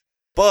much.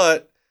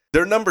 But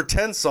their number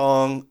 10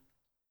 song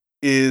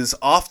is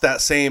off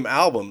that same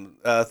album,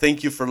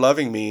 Thank You for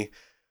Loving Me,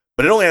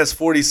 but it only has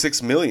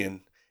 46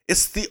 million.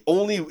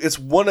 It's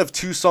one of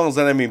two songs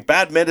that, I mean,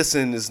 Bad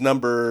Medicine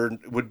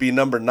would be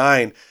number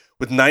 9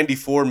 with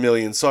 94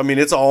 million. So, I mean,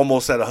 it's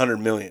almost at 100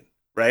 million,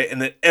 right? And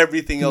then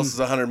everything else is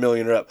 100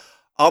 million or up.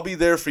 I'll Be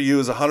There For You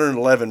is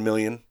 111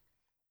 million.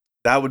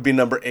 That would be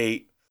number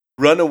 8.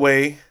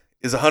 Runaway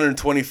is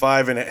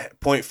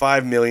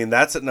 125.5 million.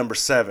 That's at number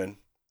 7.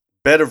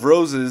 Bed of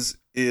Roses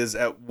is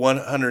at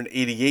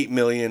 188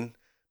 million.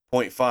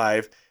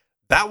 0.5.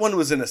 That one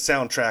was in a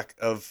soundtrack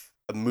of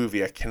a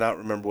movie. I cannot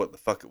remember what the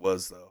fuck it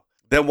was, though.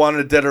 Then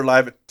Wanted Dead or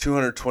Alive at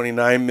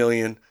 229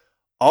 million.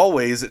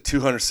 Always at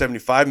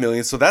 275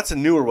 million. So that's a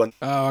newer one.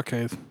 Oh,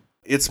 okay.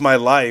 It's My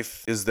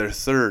Life is their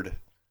third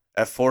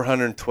at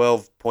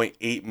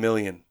 412.8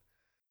 million.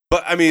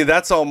 But, I mean,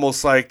 that's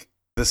almost like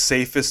the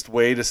safest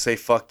way to say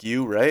fuck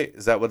you, right?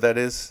 Is that what that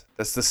is?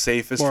 That's the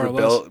safest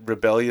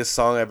rebellious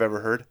song I've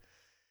ever heard.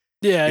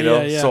 Yeah, you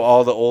know? yeah. So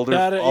all the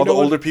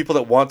older people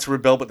that want to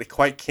rebel, but they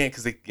quite can't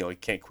because you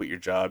can't quit your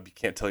job. You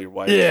can't tell your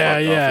wife to fuck off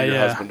or your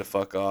husband to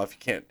fuck off. You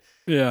can't.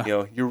 Yeah.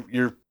 You know,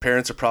 your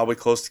parents are probably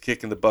close to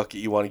kicking the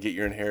bucket. You want to get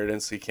your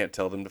inheritance, so you can't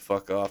tell them to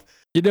fuck off.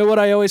 You know what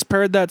I always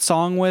paired that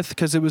song with,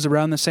 because it was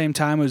around the same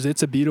time, was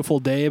It's a Beautiful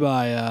Day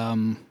by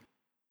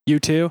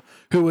U2,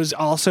 who was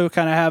also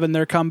kind of having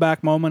their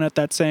comeback moment at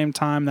that same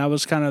time. That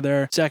was kind of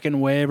their second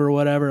wave or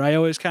whatever. I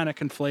always kind of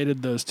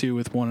conflated those two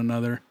with one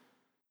another.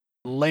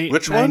 Late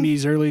Which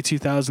 90s, one? early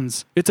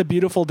 2000s. It's a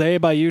Beautiful Day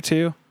by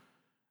U2.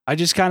 I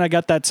just kind of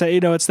got that,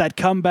 it's that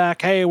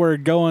comeback, hey, we're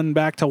going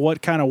back to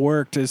what kind of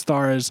worked as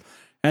far as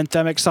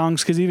anthemic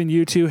songs, because even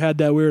U2 had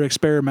that weird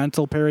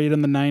experimental period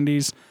in the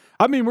 90s.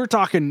 I mean, we're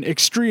talking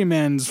extreme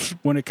ends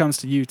when it comes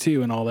to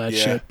U2 and all that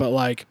shit, but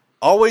like...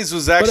 Always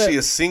was actually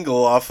a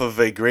single off of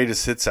a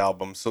Greatest Hits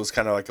album, so it's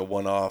kind of like a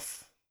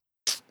one-off.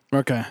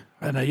 Okay.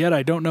 And yet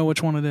I don't know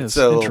which one it is. It's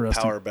a little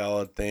power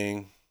ballad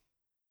thing.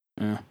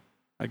 Yeah.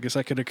 I guess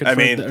I could have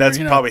confirmed. I mean, that's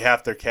probably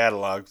half their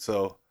catalog,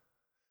 so...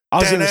 I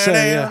was going to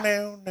say, yeah.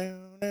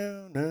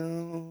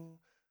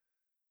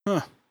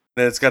 Huh.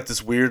 And it's got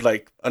this weird,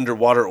 like,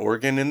 underwater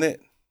organ in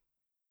it.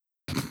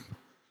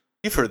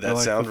 You've heard that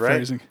sound, right?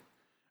 Phrasing.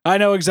 I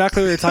know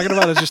exactly what you're talking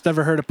about. I just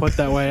never heard it put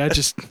that way.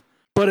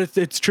 But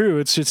it's true.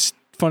 It's just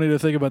funny to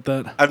think about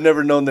that. I've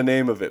never known the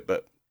name of it,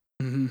 but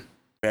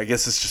I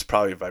guess it's just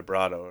probably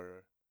vibrato. I'm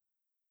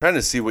trying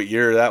to see what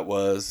year that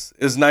was.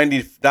 It was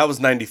 90. That was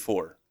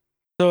 94.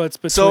 So it's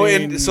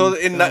between. In the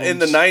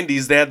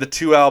 90s they had the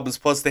two albums,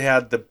 plus they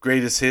had the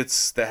Greatest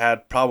Hits that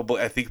had probably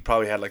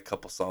had like a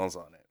couple songs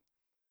on it.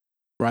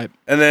 Right.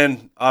 And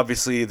then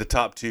obviously the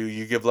top two,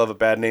 You Give Love a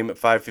Bad Name at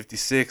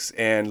 556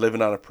 and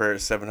Living on a Prayer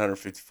at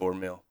 754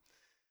 mil.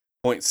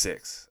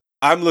 0.6.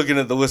 I'm looking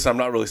at the list. I'm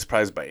not really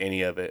surprised by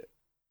any of it.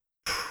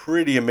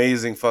 Pretty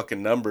amazing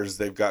fucking numbers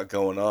they've got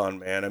going on,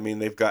 man. I mean,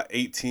 they've got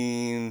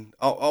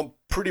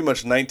pretty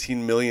much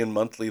 19 million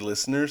monthly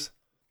listeners.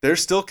 They're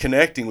still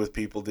connecting with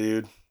people,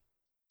 dude.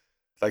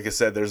 Like I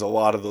said, there's a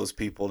lot of those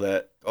people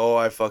that,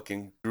 I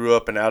fucking grew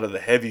up and out of the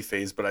heavy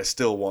phase, but I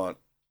still want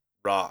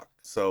rock.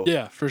 So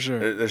yeah, for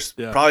sure. There's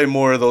probably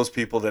more of those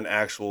people than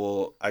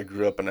actual, I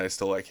grew up and I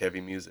still like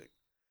heavy music.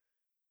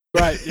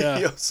 Right,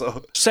 yeah.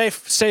 So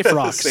safe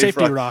rock,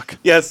 safety rock.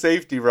 Yeah,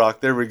 safety rock.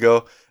 There we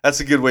go.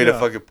 That's a good way to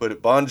fucking put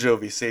it. Bon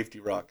Jovi,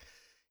 safety rock.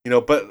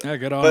 But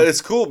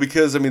it's cool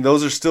because I mean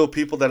those are still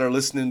people that are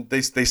listening.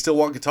 They still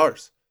want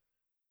guitars.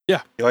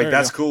 Yeah,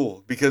 that's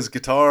cool because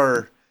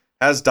guitar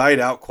has died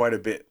out quite a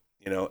bit.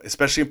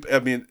 Especially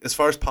as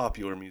far as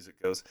popular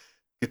music goes,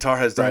 guitar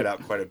has died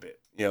out quite a bit.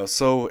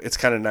 So it's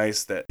kind of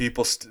nice that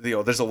people,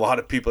 there's a lot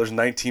of people. There's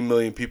 19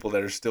 million people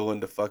that are still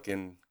into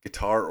fucking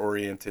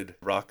guitar-oriented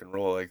rock and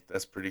roll. Like,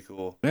 that's pretty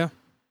cool. Yeah.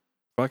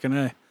 Fucking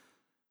A.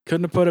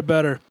 Couldn't have put it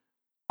better.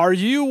 Are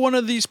you one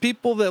of these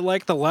people that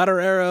like the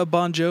latter era of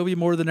Bon Jovi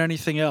more than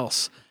anything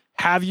else?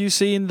 Have you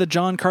seen the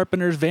John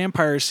Carpenter's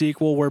Vampire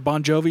sequel where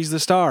Bon Jovi's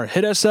the star?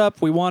 Hit us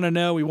up. We want to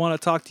know. We want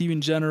to talk to you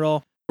in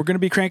general. We're going to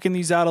be cranking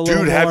these out a little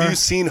more. Dude, have you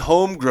seen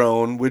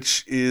Homegrown,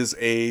 which is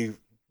a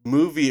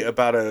movie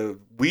about a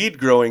weed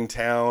growing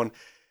town,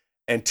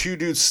 and two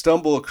dudes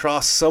stumble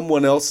across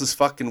someone else's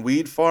fucking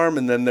weed farm,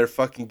 and then they're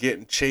fucking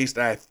getting chased.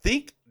 And I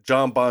think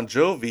John Bon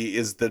Jovi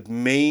is the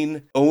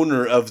main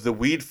owner of the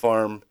weed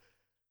farm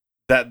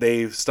that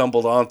they've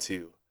stumbled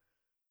onto.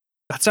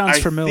 That sounds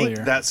I familiar.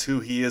 think that's who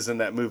he is in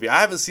that movie.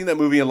 I haven't seen that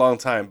movie in a long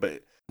time,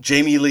 but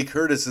Jamie Lee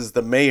Curtis is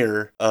the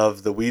mayor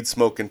of the weed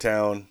smoking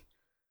town.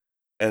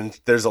 And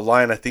there's a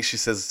line, I think she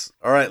says,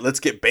 "All right,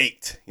 let's get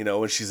baked,"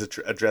 when she's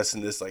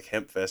addressing this like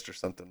hemp fest or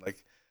something.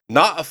 Like,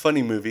 not a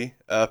funny movie,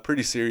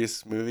 pretty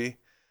serious movie,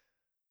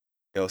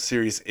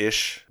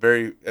 serious-ish.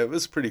 It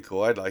was pretty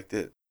cool. I liked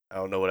it. I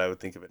don't know what I would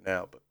think of it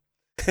now, but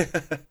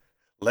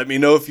let me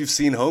know if you've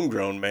seen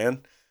Homegrown,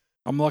 man.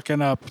 I'm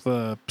looking up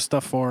the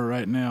stuff for it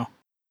right now.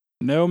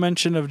 No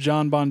mention of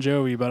John Bon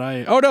Jovi, but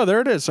oh no,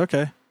 there it is.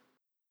 Okay.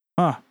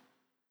 Huh.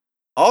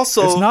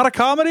 Also, it's not a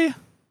comedy?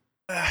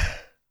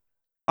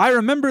 I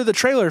remember the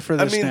trailer for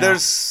this.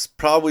 There's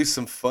probably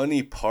some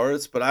funny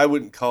parts, but I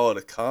wouldn't call it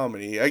a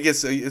comedy. I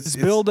guess it's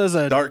billed as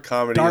a dark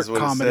comedy, is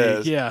what it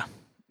says.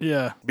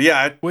 Yeah. But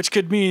yeah, which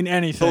could mean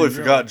anything. Totally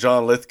forgot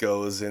John Lithgow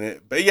was in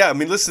it. But yeah,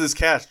 listen to this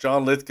cast: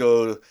 John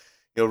Lithgow,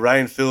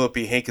 Ryan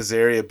Phillippe, Hank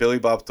Azaria, Billy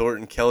Bob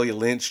Thornton, Kelly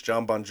Lynch,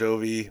 John Bon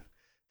Jovi,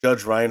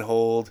 Judge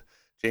Reinhold,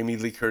 Jamie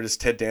Lee Curtis,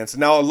 Ted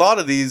Danson. Now, a lot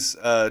of these,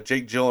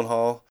 Jake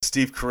Gyllenhaal,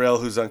 Steve Carell,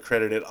 who's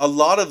uncredited, a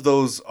lot of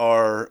those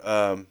are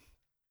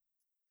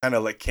kind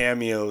of like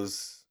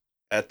cameos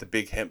at the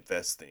big Hemp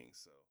Fest thing.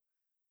 So,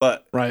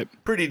 but right,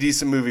 pretty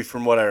decent movie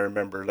from what I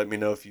remember. Let me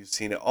know if you've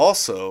seen it.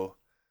 Also,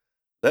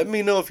 let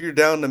me know if you're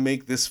down to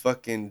make this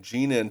fucking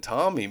Gina and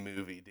Tommy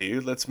movie,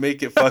 dude. Let's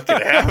make it fucking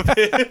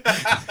happen.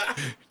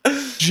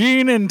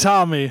 Gina and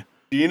Tommy.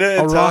 Gina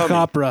and Tommy. Rock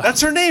opera.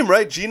 That's her name,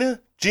 right? Gina?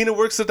 Gina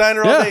works the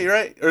diner all day,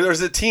 right? Or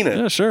is it Tina?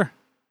 Yeah, sure.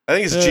 I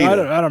think it's Gina. I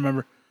don't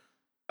remember.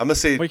 I'm going to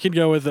say... We could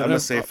go with it. I'm going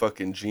to say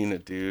fucking Gina,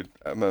 dude.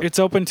 It's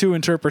open to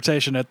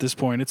interpretation at this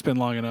point. It's been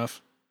long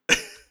enough.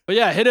 But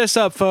yeah, hit us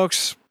up,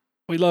 folks.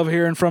 We love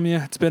hearing from you.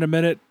 It's been a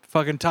minute.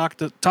 Fucking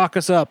talk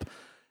us up.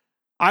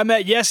 I'm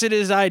at Yes It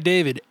Is I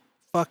David.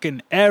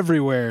 Fucking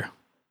everywhere.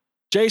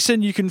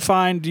 Jason, you can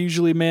find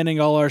usually manning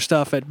all our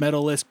stuff at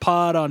Metal List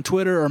Pod on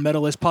Twitter or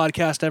Metal List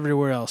Podcast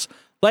everywhere else.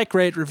 Like,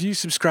 rate, review,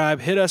 subscribe,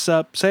 hit us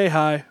up, say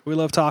hi. We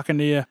love talking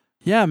to you.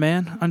 Yeah,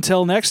 man.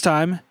 Until next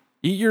time,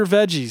 eat your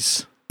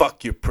veggies.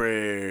 Fuck your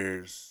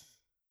prayers.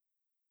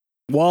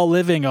 While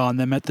living on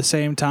them at the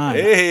same time.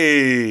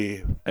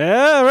 Hey.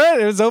 Yeah,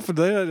 right. It was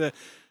open.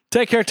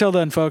 Take care till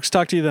then, folks.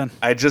 Talk to you then.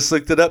 I just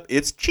looked it up.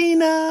 It's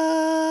Gina.